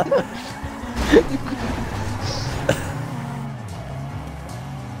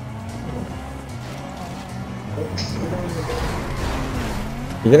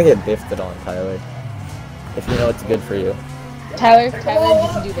 You're gonna get biffed on, Tyler. If you know it's good for you. Tyler, you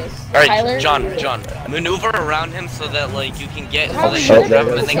can do this. All right, Tyler, John. Maneuver around him so that like you can get Tyler, like you're grab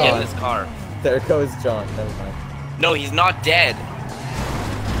him the and then get in John. his car. There goes John. Never mind. No, he's not dead.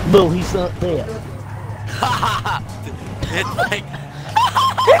 No, he's not there. It's like.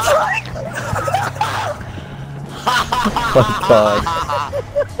 Oh god.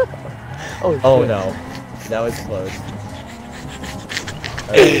 Oh shit. no. That was close.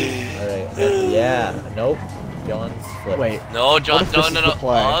 Alright. Yeah. Nope. John's flipped. Wait, No, John. What if No, this no, is no. the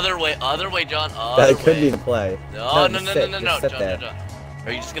play? Other way, John. That Other could way. be the play. No, no, just no, sit- no, no, just no, sit John, there. no, John.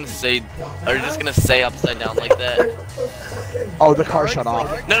 Are you just gonna say? Are you just gonna say upside down like that? oh, the car shut off.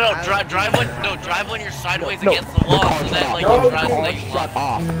 No, no, drive when you're sideways No, against the wall, so that like you drive like you shut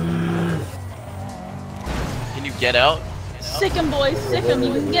off. Can you get out? sick him, boys, sick him.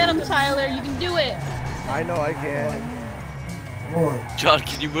 You can get him, Tyler. You can do it. I know I can. John,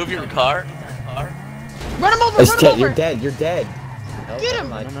 can you move your car? Run him over, It's run dead. him You're over. dead. You're dead. No, Get never him,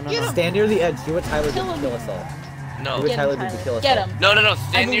 mind. get him. Stand near the edge. Do what Tyler did Kill to him. kill us all. No. Do what Get Tyler him, did to kill us Get all. him. No,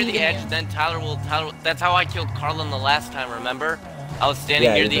 stand near believe the in edge, you. then Tyler will, that's how I killed Karlen the last time, remember? I was standing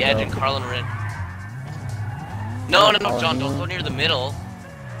Yeah, near you the know. edge and Karlen ran. No, John, don't go near the middle. Oh,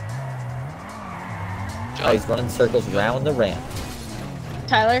 John, he's running circles around the ramp.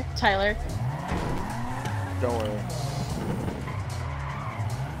 Tyler. Don't worry.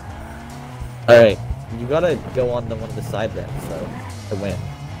 Alright. You gotta go on one of the side ramps, though, to win.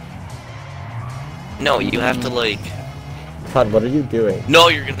 no, you have to like, Todd, what are you doing? no,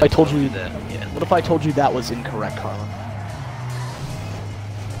 you're gonna I told you do that. Yeah. What if I told you that was incorrect, Karlen?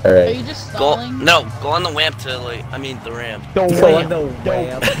 Are Alright. you just Go, stalling? no, go on the ramp to like, I mean the ramp. Don't Go on the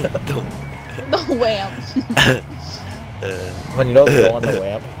ramp. The wham. When you don't go on the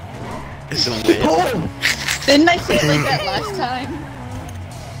ramp. The ramp. Didn't I say it like that last time?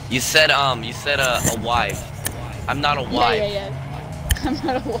 You said a wife. I'm not a wife. Yeah. I'm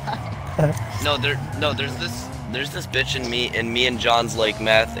not a wife. No, there's this bitch in me and John's like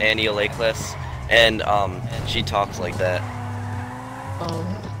math and ELA class, and she talks like that. Oh.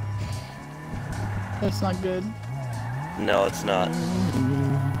 That's not good. No, it's not.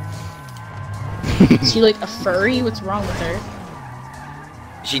 Is she like a furry? What's wrong with her?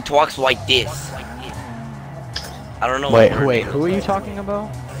 She talks like this. I don't know. Wait, what word who are you talking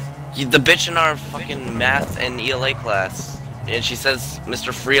about? The bitch in our fucking math and ELA class, and she says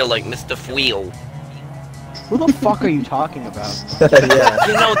Mr. Freel like Mr. Freel. Who the fuck are you talking about? Yeah.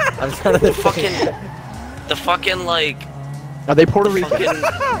 You know, I'm trying to the fucking like. Are they Puerto Rican? Fucking,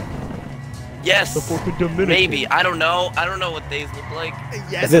 yes. The fucking Dominican. Maybe. I don't know what they look like.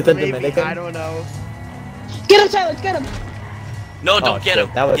 Yes, Is it the maybe, Dominican? I don't know. Get him, Tyler. Get him. No, don't get shit,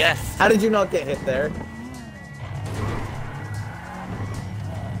 him. that was- Yes. How did you not get hit there?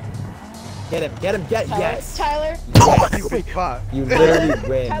 Get him, Tyler. yes! Tyler. You big fuck. You literally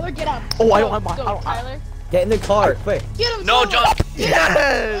win. Tyler, get up. Oh, I Go, don't have my- go, I don't- Tyler. Get in the car, quick! Get him. No, Tyler. John.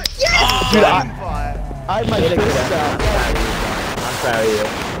 Yes! Dude, Big fuck. I have my Get it, fist get it. out. I'm proud of you.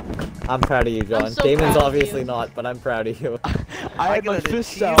 I'm proud of you, John. I'm so Damon's proud of obviously you. not, but I'm proud of you. I had my got an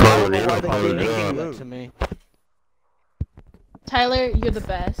fists achievement out. I don't know why they for didn't making do that moves. to me. Tyler, you're the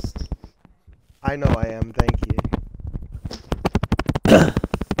best. I know I am, thank you.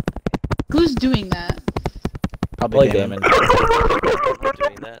 Who's doing that? Probably Damon. I'm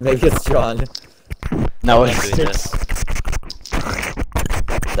doing that. Maybe it's John. No, I'm it's doing that.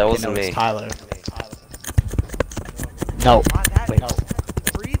 That wasn't no, me. it's Tyler. No. Wait, no.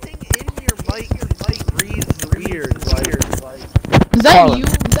 Free Is that Karlen. you?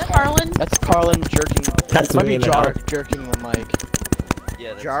 Is that Karlen? That's Karlen jerking. That's Might me be now. Jarek jerking the mic.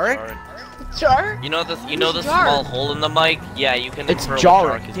 Yeah, that's Jarek? Jar? You know this? You know the Who's Jarek? small hole in the mic? Yeah, you can It's infer what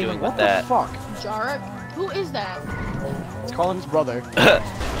Jarek. Jarek is Damon, doing what with the that. fuck? Jarek? Who is that? It's Karlen's brother.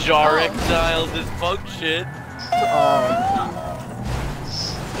 Jarek Oh. dial dysfunction.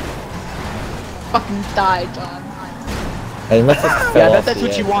 Fucking die, John. Hey, must have Yeah, I fell bet off that's the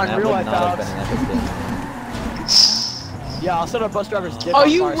what you edge, want and in real that would life, not have Alex. been an epic Yeah, I'll set up bus drivers dick Oh, on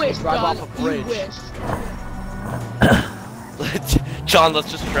you fire so wish, they drive John. off a You bridge. wish. John,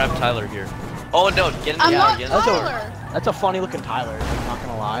 let's just trap Tyler here. Oh no, get in I'm the not again. Tyler. That's a funny looking Tyler, I'm not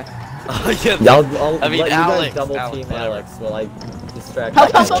gonna lie. Yeah, thing. I'll I mean, let you Alex, guys double Alex, team whatever. Alex while I distract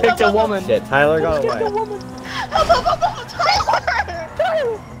Help, Tyler. help, Kicked a woman. Shit, Tyler got away.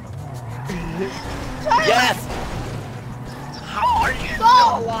 Tyler! Yes! How are you No!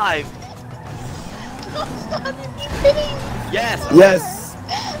 still alive? Stop it, you kidding? Yes! Yes!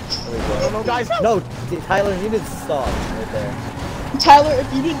 There we No, go. no, guys. No, Tyler, you did stop right there. Tyler,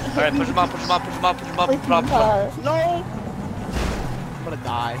 if you didn't hit Alright, me push him up, push him up, push him up, push him up, push him up, freaking push him up. car. No! I'm gonna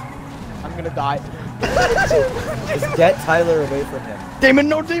die. I'm gonna die. Just get Tyler away from him. Damon,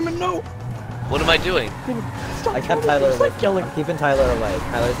 no, Damon, no! What am I doing? Stop I kept killing me, Tyler it's away. like yelling. I'm keeping Tyler away.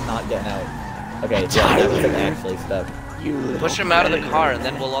 Tyler's not getting out. Okay, yeah, that was an actually step. You little Push him out of the predator. car and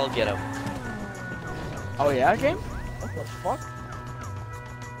then we'll all get him. Oh yeah, game? What the fuck?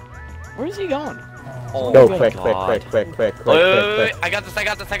 Where's he going? Oh Go my quick, God. quick. Wait, I got this, I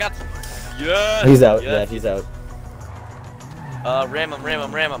got this, I got this. Yes! He's out, yes. yeah, he's out. Ram him.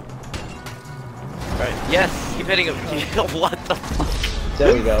 Alright, yes, keep hitting him. What the fuck?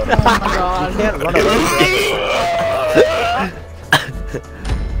 There we go. Oh my god. You can't run away from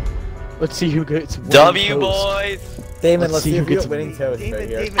Let's see who gets winning W toast. boys! Damon, Let's let's see see who if we gets get winning toast right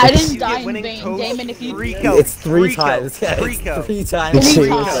here. I didn't you get die in winning vain. toast. Damon, if you- Freak out. It's three Freak out. times. Yeah, Freak out. it's three Let's times. see, Three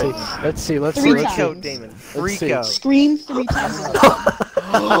let's times. see. Let's see, let's see, Three let's Freak see. out, Damon. Freak see. out. Scream 3 times.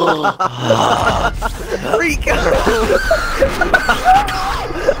 Freak out.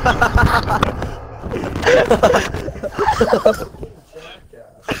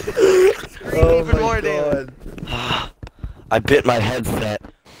 Scream Oh even my more, Damon. God. I bit my headset.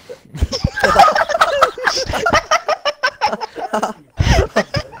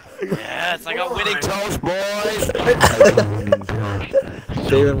 Yes, I got winning toast, boys!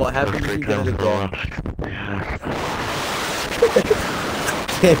 Damon, what happens if you get it again?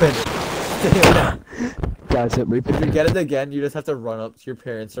 Damon, Guys, hit me. if you get it again, you just have to run up to your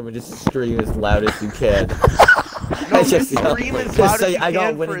parents' room and just scream as loud as you can. No, Just just yell- scream as just loud say, as you "I got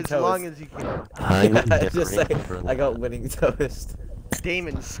can for winning as toast." long as you can. Just say, I got winning toast.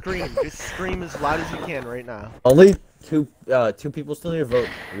 Damon, scream. Just scream as loud as you can right now. Only two people still need to vote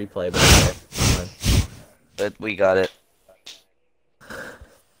replay, but okay. Fine. But we got it.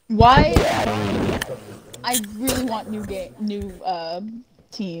 Why? I really want new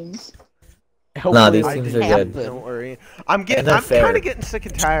teams. Nah, these I teams did are not, good. Don't worry. I'm And they're fair. kind of getting sick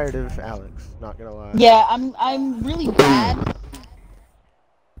and tired of Alex. Not gonna lie. Yeah, I'm really bad.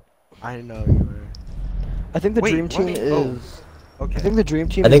 I know you are. I think the Wait, dream team what? is. Oh, okay. I think the dream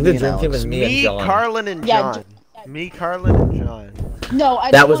team. I think is the me dream and team Alex. is me and Me, John. Karlen, and Yeah, John. Me, Karlen, and John. No,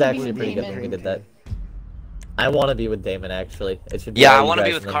 I That don't was wanna actually be pretty good Damon. when we did that. I want to be with Damon actually. It should be Yeah, I all you want to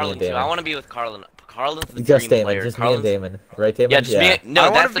be guys with and then me Karlen and too. Damon. I want to be with Karlen. Karlen's the Just dream Damon, player. just Karlen's... me and Damon, right, Damon? Yeah, just me. No, I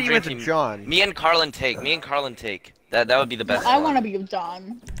that's want the to be dream with team. John. Me and Karlen take. That would be the best. I one. want to be with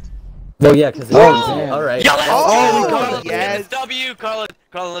John. Well, yeah, because Oh! all right. Yeah, let's Oh, go, we got Karlen. it, yes. Let's get this W, Karlen.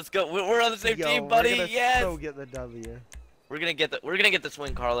 Karlen, let's go. We're on the same Yo, team, we're buddy. gonna Yes. so get the W. We're gonna get this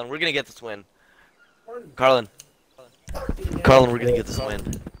win, Karlen. We're gonna get this win. Karlen, we're gonna get this win.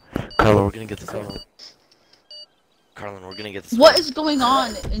 Karlen, we're gonna get this win. Karlen, we're gonna get this What win. is going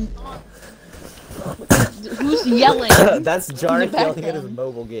on? Who's yelling? That's Jarek the yelling at his background.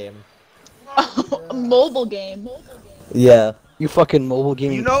 mobile game. A mobile game. Yeah. You fucking mobile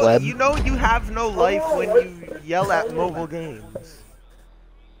gaming You know, pleb. you have no life when you yell at mobile games.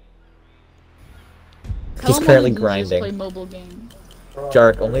 He's Tell currently him only losers grinding. Play mobile games.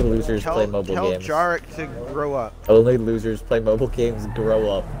 Jarek, only losers play mobile tell games. Jarek to grow up. Only losers play mobile games. Grow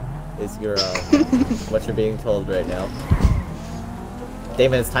up. Is your what you're being told right now.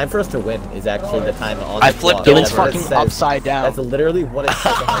 Damon, it's time for us to win. Is actually the time on the I flipped clock. it Damon's That's what it fucking says. upside down. That's literally what it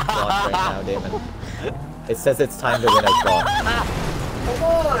says on the clock right now, Damon. It says it's time to win o'clock.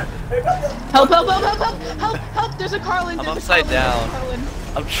 Help! There's a Karlen. I'm there's a upside Karlen, down. there's a Karlen.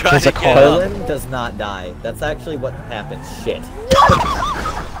 I'm trying There's to a get up. Karlen does not die. That's actually what happens. Shit.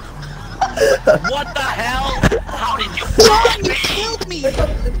 What the hell? how did you John, you killed me!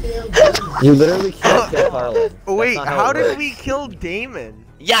 You literally can't kill Karlen. Wait, That's not how it did works. we kill Damon?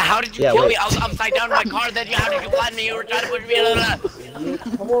 Yeah, how did you Yeah, kill wait. me? I was upside down in my car, then how did you flatten me? You were trying to push me out of the...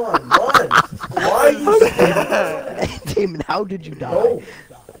 Come on, run! Why are you Damon, how did you die?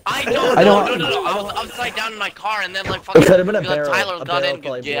 I don't I know, don't- no. I was upside down in my car, and then like fucking could've been a like, barrel. Tyler A got barrel in.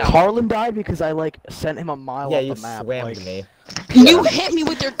 probably Yeah. Karlen died because I like sent him a mile Yeah, off you the map. swam Like, to me. You hit me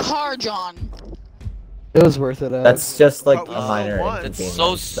with your car, John. it was worth it. That's just like But a we minor still won. It's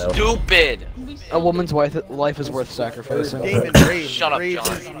so inconvenience, stupid. a woman's life is worth sacrificing. Damon, rage. Shut up, rage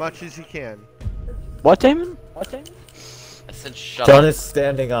John. as much as you can. What, Damon? I said shut John up. is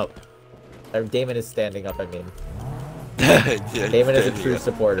standing up. Or Damon is standing up, I mean. Damon is a true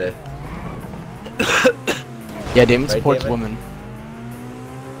supporter. Yeah, Damon Right, supports Damon? women.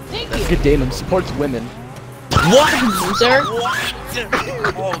 Thank That's you. good. Damon supports women. What? Loser. What?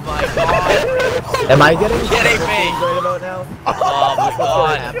 Oh my god. Am I getting Kidding me. right about now? Oh my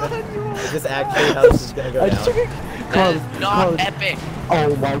god. Is this actually how this is gonna go I just took down? it. That Karlen, is not Karlen. epic.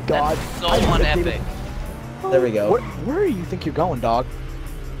 Oh my god. That's so I just took unepic. Damon. There we go. Where do you think you're going, dog?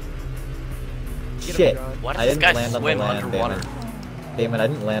 Shit. Why does I this didn't guy land on the swim land, underwater? Damon. Damon, I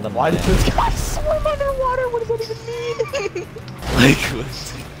didn't land on the Why land. does this guy swim underwater? What does that even mean? Like,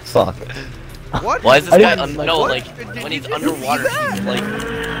 Fuck. What? why is this I guy didn't- no, what? like, Did when you he's just underwater, see he's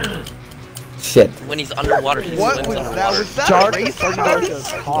like, Shit. when he's underwater, he What swims was underwater. that? Was that Jar a race car?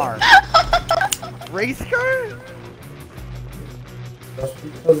 Jar's car. Race car?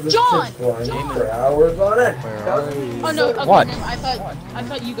 John! For hours on it. Oh no, okay, What? I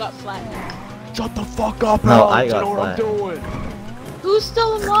thought you got flattened. Shut the fuck up, No, Alex. I got know what I'm flat. doing. Who's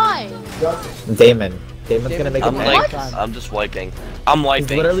still alive? Damon. Damon's gonna make a I'm pack. like, I'm just wiping. I'm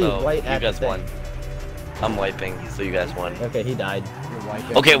wiping, literally so right you at the guys thing. won. I'm wiping, so you guys won. Okay, he died. You're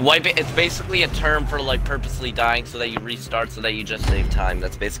wiping. Okay, wiping, it's basically a term for like purposely dying so that you restart so that you just save time.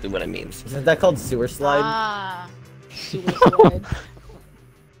 That's basically what it means. Isn't that called sewer slide? Ah. Suicide.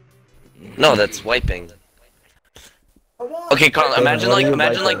 No, that's wiping. Okay, Carl, imagine what are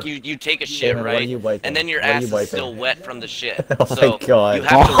like you wiping? you take a shit, Damon, what are right? you wiping? And then your What are ass you is wiping? still wet from the shit. Oh So my God. you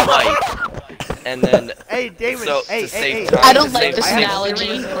have to wipe. And then Hey, Damon. so hey, to hey, save hey. time, I don't to like save this time-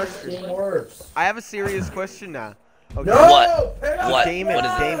 analogy. I have a serious question now. Okay. What? What? Damon, What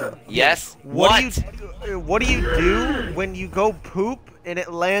is it? Damon. Yes. What do you do when you go poop and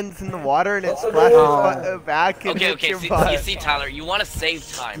it lands in the water and it splashes back and Okay, hits okay. your See, butt? you see, Tyler, you want to save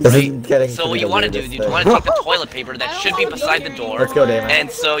time, This is right? getting So to what be you the want to do weirdest is you want thing. to take the toilet paper that should be beside the door. Let's go, Damon.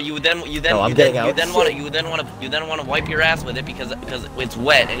 And so you then No, I'm getting out. you then want to wipe your ass with it because it's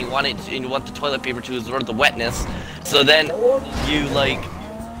wet and you want the toilet paper to absorb the wetness. So then you like.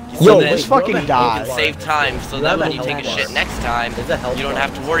 So Yo, then wait, fucking you can die. save time so You that have when a you take a health shit bar. next time, There's a health you don't bar.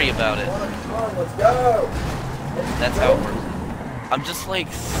 have to worry about it. Let's go. That's how it works. I'm just like,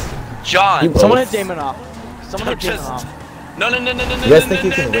 John. You Someone oaf. hit Damon off. Someone I'm hit Damon just. off. No. You guys think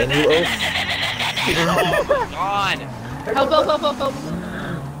you can win, you oaf? Oh God. Help.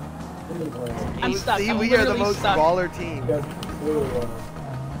 I'm stuck. See, I'm we are the literally most stuck. baller team.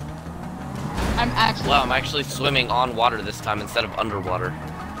 I'm actually. Wow, I'm actually swimming on water this time instead of underwater.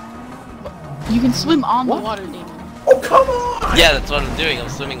 You can swim on the water, Damon. Oh, come on! Yeah, that's what I'm doing. I'm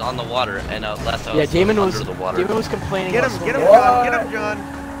swimming on the water, and last time I Yeah, was swimming Damon was under the water. Damon was complaining. Get about him, get him, swimming. John. Get him, John.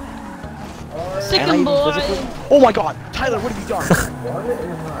 Sick And I 'em, even boy. physically- Oh my God, Tyler, what have you done?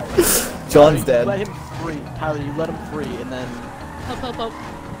 John's You dead. let him free, Tyler. You let him free, and then Help.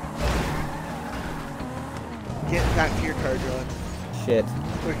 Get back to your car, John. Shit.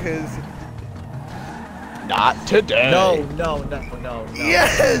 Because not today. No.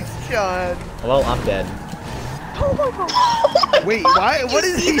 yes, John. Well, I'm dead. Wait, why? What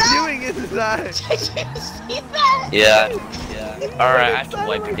you is see he that? doing inside? Did you see that? Yeah. All right, I have to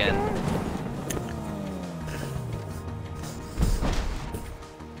wipe again.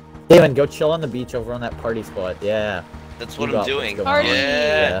 Damon, go chill on the beach over on that party spot. Yeah. That's what You I'm got doing. what's going on.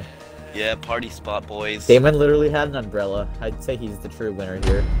 Yeah. Yeah, party spot, boys. Damon literally had an umbrella. I'd say he's the true winner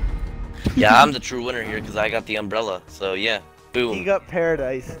here. Yeah, I'm the true winner here because I got the umbrella. So yeah, He boom. got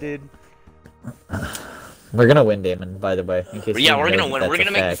paradise, dude. We're gonna win, Damon, by the way. In case Yeah, you we're didn't gonna know win. that We're that's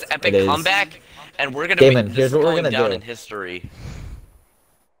gonna a make this fact. epic It is. comeback, and we're gonna Damon, make here's this what we're going gonna down do. in history.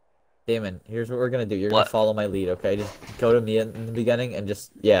 Damon, here's what we're gonna do. You're What? gonna follow my lead, okay? Just go to me in the beginning and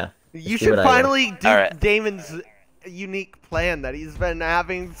just, yeah. You Just do should what I do. finally do Alright. Damon's unique plan that he's been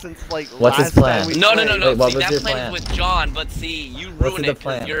having since like What's his last time plan? we No. played. Wait, what See, was that your plan plan? is with John, but see, you What's ruin the it because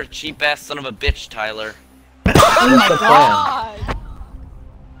plan? you're a cheap ass son of a bitch, Tyler. What's the plan? God.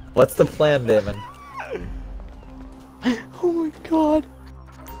 What's the plan, Damon? Oh my God.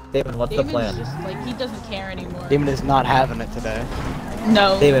 Damon, what's the Damon's plan? just like, he doesn't care anymore. Damon is not having it today.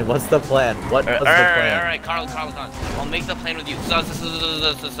 No. Damon, what's the plan? What was the plan? Alright, Carl, I'll make the plan with you. So.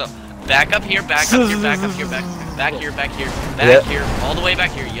 Back up here, back up here, back up here, back here, all the way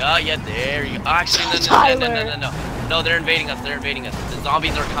back here. Yeah, there you go. Actually, no. No, they're invading us, The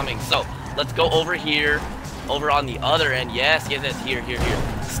zombies are coming. So, let's go over here, over on the other end. Yes, here.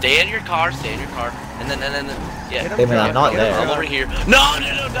 Stay in your car, and then, yeah. Damon, I'm not there. I'm over here. No,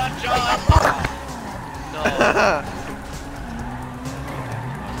 not John! No.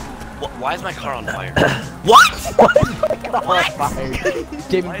 Why is my car on fire? What?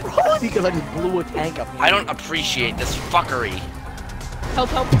 Damon, probably because I just blew a tank up. I don't appreciate this fuckery. Help.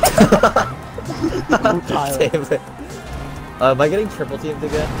 Damon. Am I getting triple teamed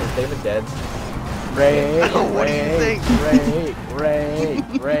again? Is Damon dead? Ray. What do you think? Ray.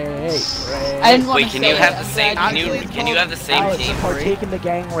 I didn't want Wait, to can say you have it, the but same? I Can you have the same Alex, team? partake in the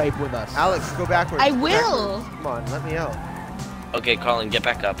gang rape with us. Alex, go backwards. I will. Come on, let me out. Okay, Karlen, get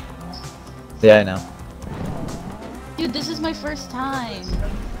back up. Yeah, I know. Dude, this is my first time.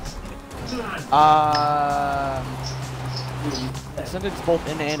 Since it's both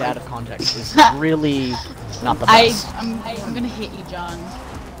in and out of context, is really not the best. I'm gonna hit you, John.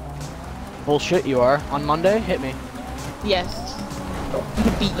 Bullshit, you are. On Monday, hit me. Yes. I'm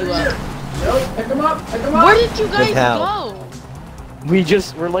gonna beat you up. Pick him up. Where did you guys go?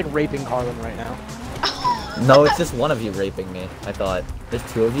 We're like raping Karlen right now. No, it's just one of you raping me. I thought. There's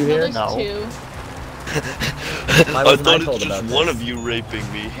two of you here? There's two. Why wasn't I told about this? one of you raping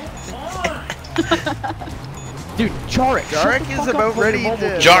me. Dude, Jarek. Jarek is about ready to.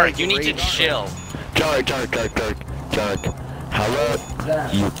 Jarek, you need to chill. Jarek. How about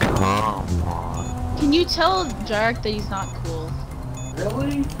you come on? Can you tell Jarek that he's not cool?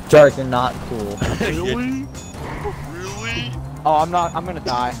 Jarek, you're not cool. Really? Oh, I'm gonna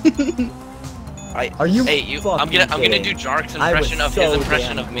die. Are you? Hey, I'm gonna do Jarek's impression of his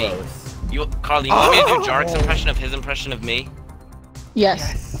impression of me. Close. Carl, you want me to do Jarek's impression of his impression of me?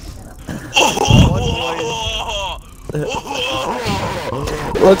 Yes.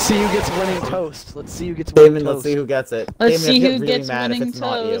 Let's see who gets winning toast. Let's see who gets Damon, winning let's toast. see who gets it. Let's Damon, see you who have to get gets really mad if winning it's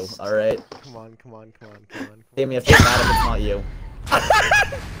not you. toast. All right. Come on. Damon, you have to get mad if it's not you.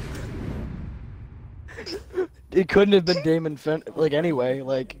 It couldn't have been Damon anyway,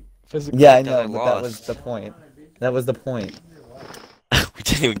 like, physically. Yeah, I know, I but that was lost. the point. That was the point. We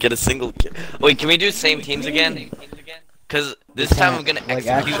didn't even get a single kill. Wait, can we do same teams again? Cause this time I'm gonna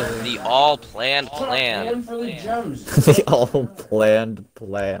execute the all planned plan. The all planned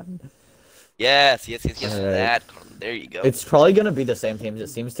plan. Yes, Alright. that. There you go. It's probably gonna be the same teams. It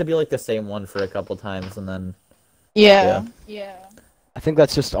seems to be like the same one for a couple times, and then. Yeah. I think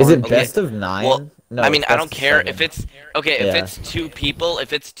that's just. Is it Okay. best of 9? Well, No, I mean, it's I best don't of care 7. if it's okay. If Yeah. it's two people,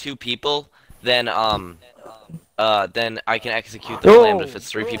 then I can execute the plan. But if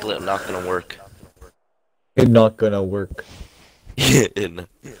it's three people, it's not gonna work. It's not gonna work. What's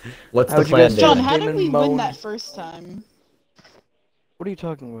the How'd you plan, guys- John, David? how did we Damon win moaned. that first time? What are you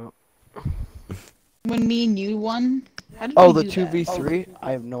talking about? When me and you won? How did Oh, we the do that? 2v3?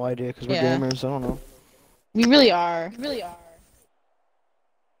 I have no idea, because we're Yeah. gamers, I don't know. We really are.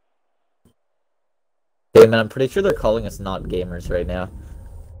 Damon, I'm pretty sure they're calling us not gamers right now.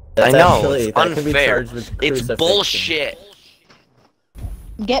 I know. That It's could be unfair. charged with It's crucifixion. bullshit.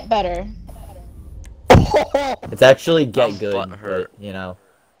 Get better. It's actually get I'm good, butthurt. but, you know.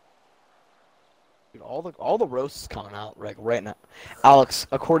 Dude, all the roasts coming out right now. Alex,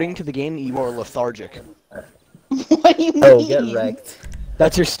 according to the game, you are lethargic. What do you mean? Oh, get wrecked.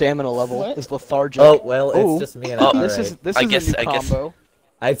 That's your stamina level, What? is lethargic. Oh, well, Ooh. it's just me and Oh, This is alright. this I is guess- a new I guess- combo.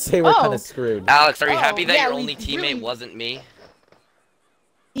 I'd say we're kind Oh. of screwed. Alex, are you Oh, happy that yeah, your we only teammate really- wasn't me?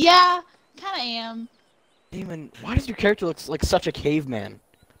 Yeah, kinda am. Damon, why does your character look like such a caveman?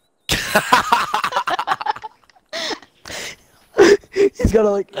 He's got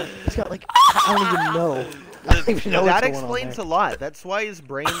like, I don't even know. I don't even know That what's going on explains there. a lot. That's why his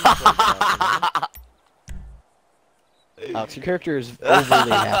brain is like that, Alex, your character is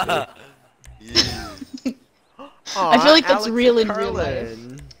overly happy. you know? I feel like that's Alex real in and real life.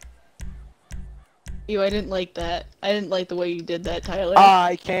 Karlen. Ew, I didn't like that. I didn't like the way you did that, Tyler.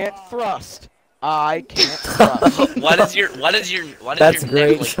 I can't thrust. I can't thrust. Why does your That's neck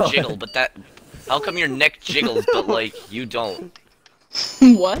great, like Sean. jiggle? But that, how come your neck jiggles but like you don't?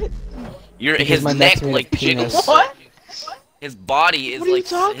 What? Because His my neck neck's made of like jiggles. penis. What? His body is What are you like his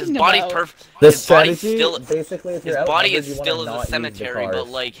talking body's about? perfect. The His body's strategy, still basically, if his you're body outnumbered, is you wanna still not in use the cemetery, cars, but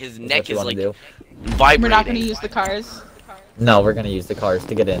like his is neck what you is wanna like do. vibrating. We're not gonna use the cars. No, we're gonna use the cars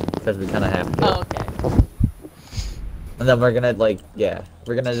to get in, because we kind of have to. Oh, okay. And then we're gonna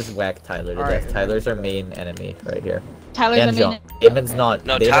we're gonna just whack Tyler to Alright. death. Tyler's our main enemy right here. Tyler's And the John. main. Damon's not.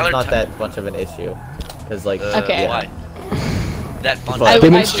 No, Damon's Tyler- not that much of an issue, cause like. Okay. Why? That fun But-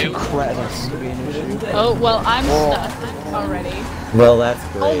 Damon's too. too credits to be an issue. Oh well, I'm stuck already. Well, that's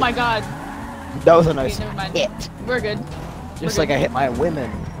great. Oh my god. That was a Okay, nice never mind. hit. We're good. Just We're like I hit my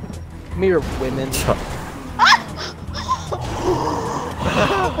women. Mere women.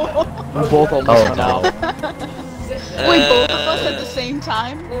 We both almost Oh went out. no. Wait, both of us at the same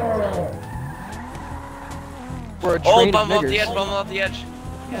time? We're a Oh, train of bump off the niggers. edge, bump off the edge.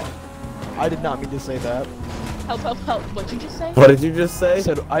 I did not mean to say that. Help, help, help. What'd you just say? What did you just I say?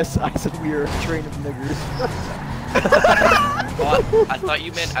 said I said we are a train of niggers. Oh, I thought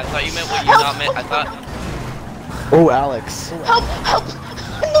you meant what you not meant. I thought. Oh, Alex. Help, help!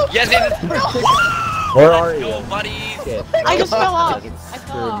 Yes, it is. Where are you? Go, buddies. Shit. I just fell off. Fucking I fell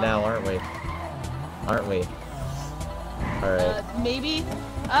screwed off. now, aren't we? Aren't we? Alright. Maybe?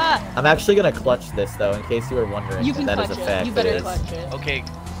 Ah! I'm actually gonna clutch this though, in case you were wondering. You can that clutch is a it. fact. You better it is. clutch it. Okay.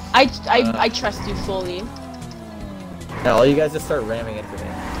 I trust you fully. Now all you guys just start ramming into me.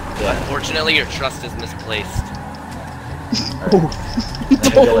 Yeah. Unfortunately, your trust is misplaced. Alright. I'm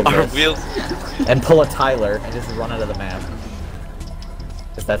gonna go like Our this. wheels. And pull a Tyler and just run out of the map.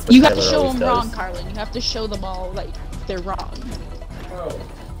 Cause that's what You Tyler have to show always them does. wrong, Karlen. You have to show them all, like, they're wrong.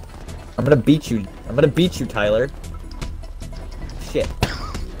 I'm gonna beat you. I'm gonna beat you, Tyler. Shit.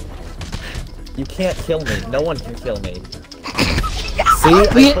 You can't kill me. No one can kill me. See? I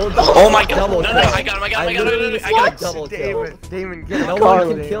told you. Oh my god. Double No, no, kill. I got him, I got him, I got him, literally I got him. said double kill. Damon, get No out.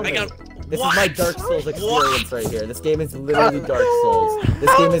 one can kill I me. got This What? is my Dark Souls experience right here. This game is literally Dark Souls.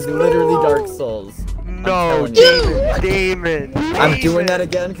 This game is literally Dark Souls. No, I'm telling Damon. I'm doing that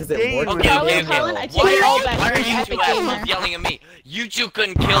again because it Damon. worked. Okay, Karlen, okay, okay. Karlen, I take Why it all are you, back. why are You're you an two epic assholes gamer. yelling at me? You two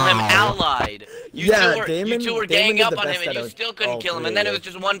couldn't kill him allied. You Yeah, two were, Damon- you two were Damon ganging did up the on him, best and out you of still couldn't all kill him. three And then it of was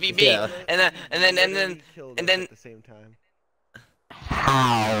you. just 1v. Yeah. And then At the same time.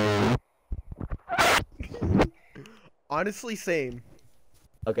 How? Honestly, same.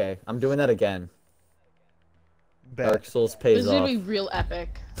 Okay, I'm doing that again. Dark Bet. Souls This pays is gonna off. be real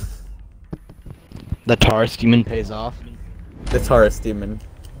epic. The Taurus demon pays off. The Taurus demon.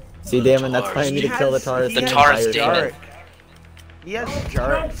 See, Damon, that's why I need to kill the Taurus. The the Taurus entire demon. time. He has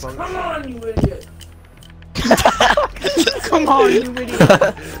Jark function. Come on, you idiot.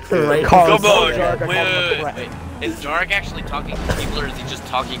 Right. Carl, Come on. Jark, I Wait, call wait, him wait, crap. wait. Is Dark actually talking to people, or is he just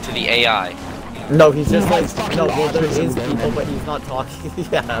talking to the AI? No, he's just like, no, well, there is people, but he's not talking.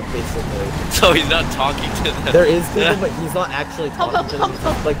 Yeah, basically. So he's not talking to them. There is people, but he's not actually talking to them.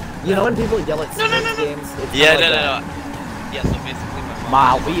 Like, you know when people yell at Snake games? It's Yeah, kinda no, like no, that. no. Yeah, so basically my mom.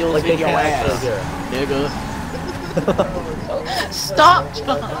 My wheels Like, they in your can't actually ass, hear it. nigga. Stop,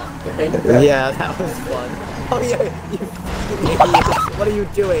 John. Yeah, that was fun. Oh yeah, you idiots. What are you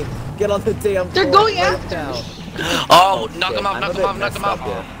doing? Get on the damn They're floor going right after now. me. Oh, knock shit, him off, I'm knock a him bit off, knock messed him up off.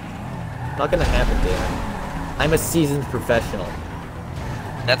 here. Not gonna happen, Damon. I'm a seasoned professional.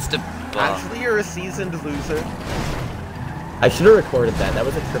 That's the. Actually, you're a seasoned loser. I should have recorded that. That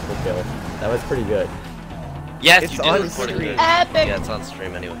was a triple kill. That was pretty good. Yes, It's you on did record it. stream. Epic. Yeah, it's on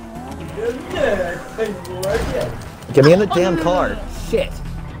stream anyway. Get me in the damn car. Shit.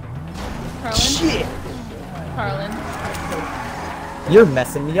 Karlen? Shit. Karlen. You're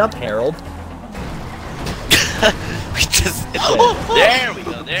messing me up, Harold. We just. There we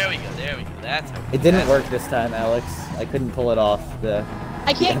go, there we go, there we go. That's how. It didn't work this time, Alex. I couldn't pull it off. The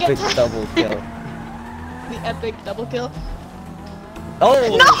I can't get epic to double kill. the epic double kill.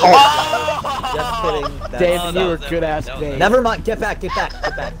 Oh! Oh! Just kidding. That's- David, you were that good ass that Dave. Never mind. Get back. Get back.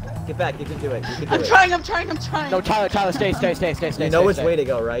 Get back. Get back. You can do it. You can do I'm it. trying, I'm trying. No, Tyler, stay. You know which way to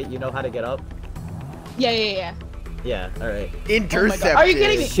go, right? You know how to get up? Yeah. Yeah. All right. Intercepted. Are you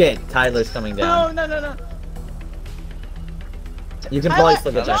kidding me? Shit. Tyler's coming down. No. You can Tyler, probably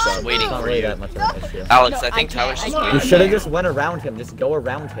still get back Tyler's up. waiting It's not for really you. that much of an issue. Alex, No, I think I Tyler's can't, just I You waiting. should have just went around him. Just go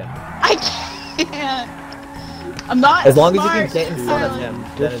around him. I can't. I'm not As long as you smart, can get in front of Tyler. him,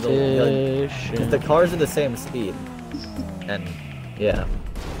 then it'll. Because the cars are the same speed. And yeah.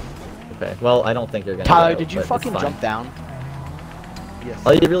 Okay. Well, I don't think you're gonna. Tyler, get out, did you but it's fucking fine. jump down? Yes.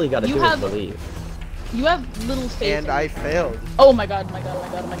 All you really gotta You do have- is believe. You have little faith. And I failed. Oh my god.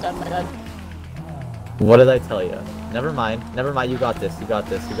 What did I tell you? Never mind. You got this. You got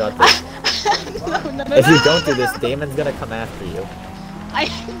this. no, If you don't do this, Damon's gonna come after you. I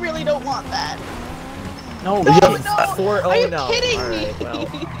really don't want that. No, No, You no. have four- Are you no. kidding Alright, me? well.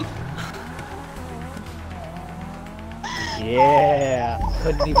 Yeah.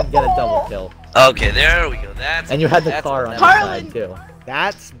 Couldn't even get a double kill. Okay, there we go. That's. And you had the that's car what on that your Karlen! side too.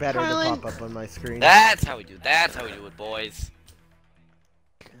 That's better Karlen. to pop up on my screen. That's how we do. That's how we do it, boys.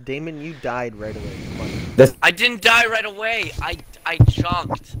 Damon, you died right away. Come on. I didn't die right away. I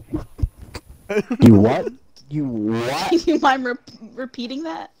chunked. You what? You what? You mind repeating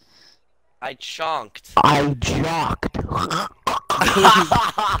that? I chunked. I jocked.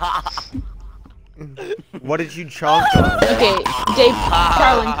 What did you chomp on? Okay, Dave,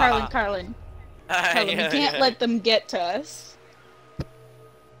 Karlen. You can't let them get to us.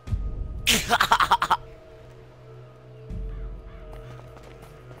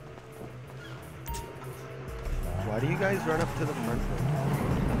 Why do you guys run up to the front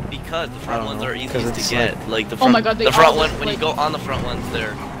one? Because the front ones are easiest to it's get. Like the Oh front, my God, they the front all one. look When you like- go on the front ones,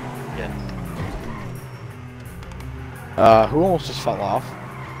 they're Who almost just fell off?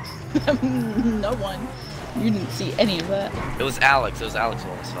 No one. You didn't see any of that. It was Alex. It was Alex who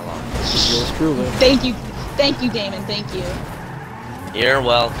almost fell off. Yours truly. Thank you, Damon. Thank you. You're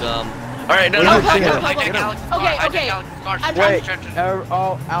welcome. All right, no, Wait, no, wait, wait, hijack wait. Alex's car. Okay, Hijack okay. Alex's car. I'm Wait, Stretch.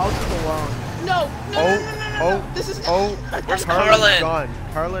 oh, Alex is alone. No. This is. Where's Karlen's Karlen? gone.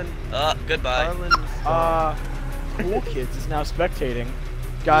 Karlen. Goodbye. Karlen's gone. Cool Kids is now spectating.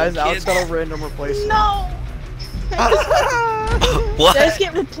 Guys, Cool Alex Kids? got a random replacement. No. What? Did I just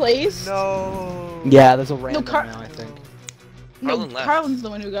get replaced? No. Yeah, there's a random Car- now, I think. No, Karlen left. Karlen's the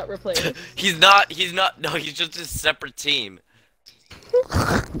one who got replaced. He's not. No, he's just a separate team.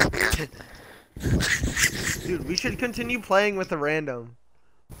 Dude, we should continue playing with the random.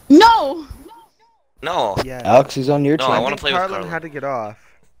 No. No. Yeah. Alex, he's on your No, team. I I wanna think play with Karlen Karlen. had to get off.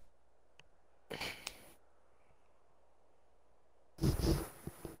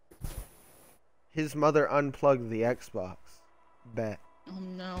 His mother unplugged the Xbox. Bet. Oh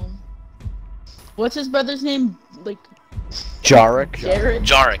no. What's his brother's name? Like Jarek. Jared.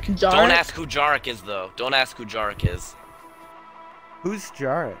 Jarek. Jarek? Don't ask who Jarek is, though. Don't ask who Jarek is. Who's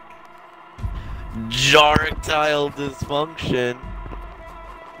Jarek? Jarectile dysfunction.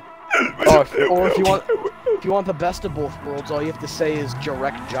 Oh, or if you want the best of both worlds, all you have to say is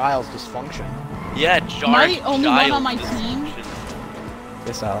Jarek Giles dysfunction. Yeah, Jarek. Am I the only one Giles on my dysfunction. team?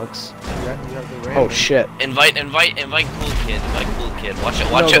 Yes, Alex. Yeah, you have the random. Oh shit. Invite cool kid. Invite cool kid. Watch it.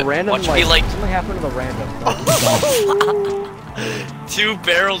 No, Watch the it. random, Watch it be like something happened to the random. 2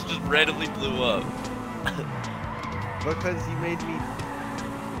 barrels just randomly blew up. Because you made me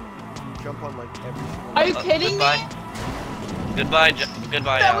jump on like every single Are you kidding me? Goodbye,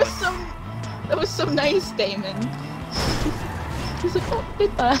 goodbye, That Alex. was so nice, Damon. He's like, oh,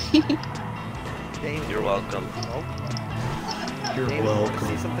 goodbye. Damon. You're welcome. Oh. You're Damon, wanna welcome.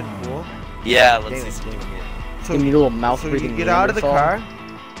 see something cool? Yeah, let's Damon, see something Damon. cool. So, Give me a little mouth so breathing. you get out of the car,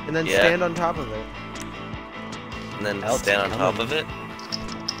 and then Yeah. stand on top of it. And then Alex, stand on come top on. of it.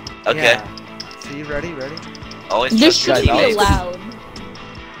 Okay. Yeah. So you ready? Ready? Always This trust your should be teammates. allowed.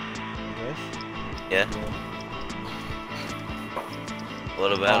 Yes. Yeah.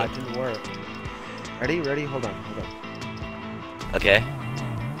 What Oh, about it didn't work. Ready? Ready? Hold on. it? Okay.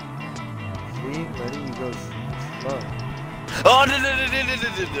 See? Ready? You go slow. Oh no!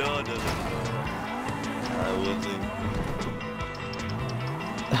 I wasn't.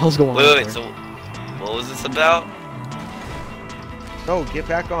 The hell's going on? Wait. here? So, what was this about? No, get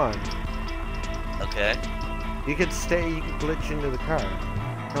back on. Okay. You could stay. You could glitch into the car.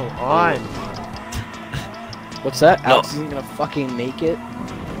 No, on. What's that? No. Alex isn't gonna fucking make it.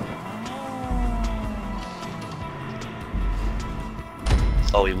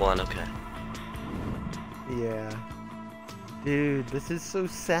 Oh, we won. Okay. Yeah. Dude, this is so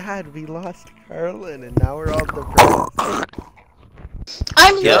sad. We lost Karlen, and now we're all depressed.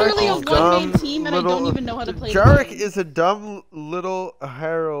 I'm Yeah, literally a one-man Dumb team, and I little- don't even know how to play. the Jarek game. is a dumb little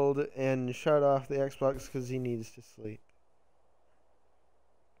herald and shut off the Xbox because he needs to sleep.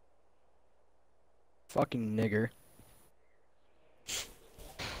 Fucking nigger.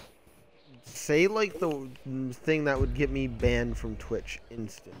 Say like the thing that would get me banned from Twitch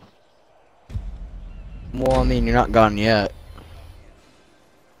instant. Well, I mean, you're not gone yet.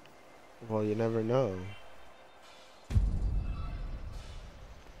 Well, you never know.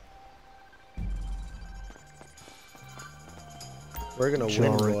 We're gonna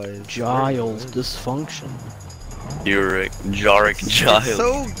win, boys. Giles dysfunction. Jarek Giles. It's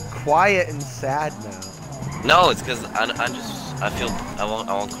so quiet and sad now. No, it's because I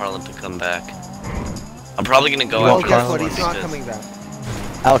want Karlen to come back. I'm probably gonna go Oh, after guess this what? one He's not because- coming back.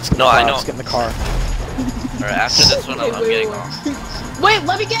 Alex, get No, in the car. I know. Let's get in the car. Alright, after this one, I'm Wait, getting wait. off. Wait,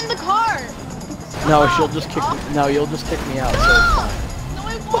 let me get in the car. No, Oh, she'll just kick. oh. No, you'll just kick me out. So it's fine. No,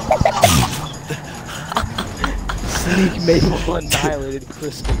 I won't. SneakMaple annihilated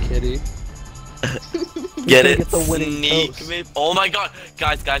CrystalKitty. Get it? Get the winning Sneak toast. Maple. Oh my god,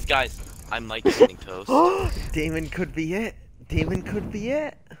 guys. I might get winning toast. Damon could be it. Damon could be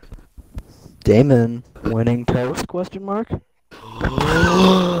it. Damon, winning toast? Question mark.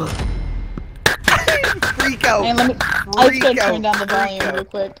 Freak out. And let me. I just gotta turn down the volume real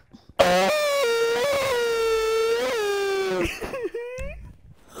quick.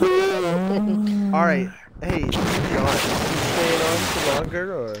 Alright, hey, John, you staying on for longer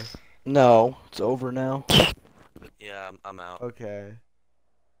or? No, it's over now. Yeah, I'm out. Okay.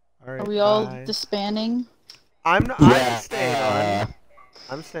 Alright. Are we all bye. disbanding? I'm staying on.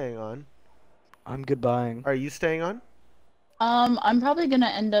 I'm staying on. I'm goodbying. Are you staying on? I'm probably gonna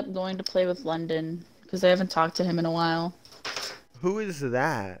end up going to play with London because I haven't talked to him in a while. Who is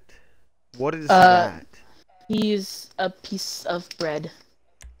that? What is that? He's a piece of bread.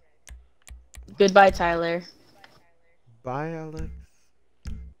 Goodbye, Tyler. Bye, Alex.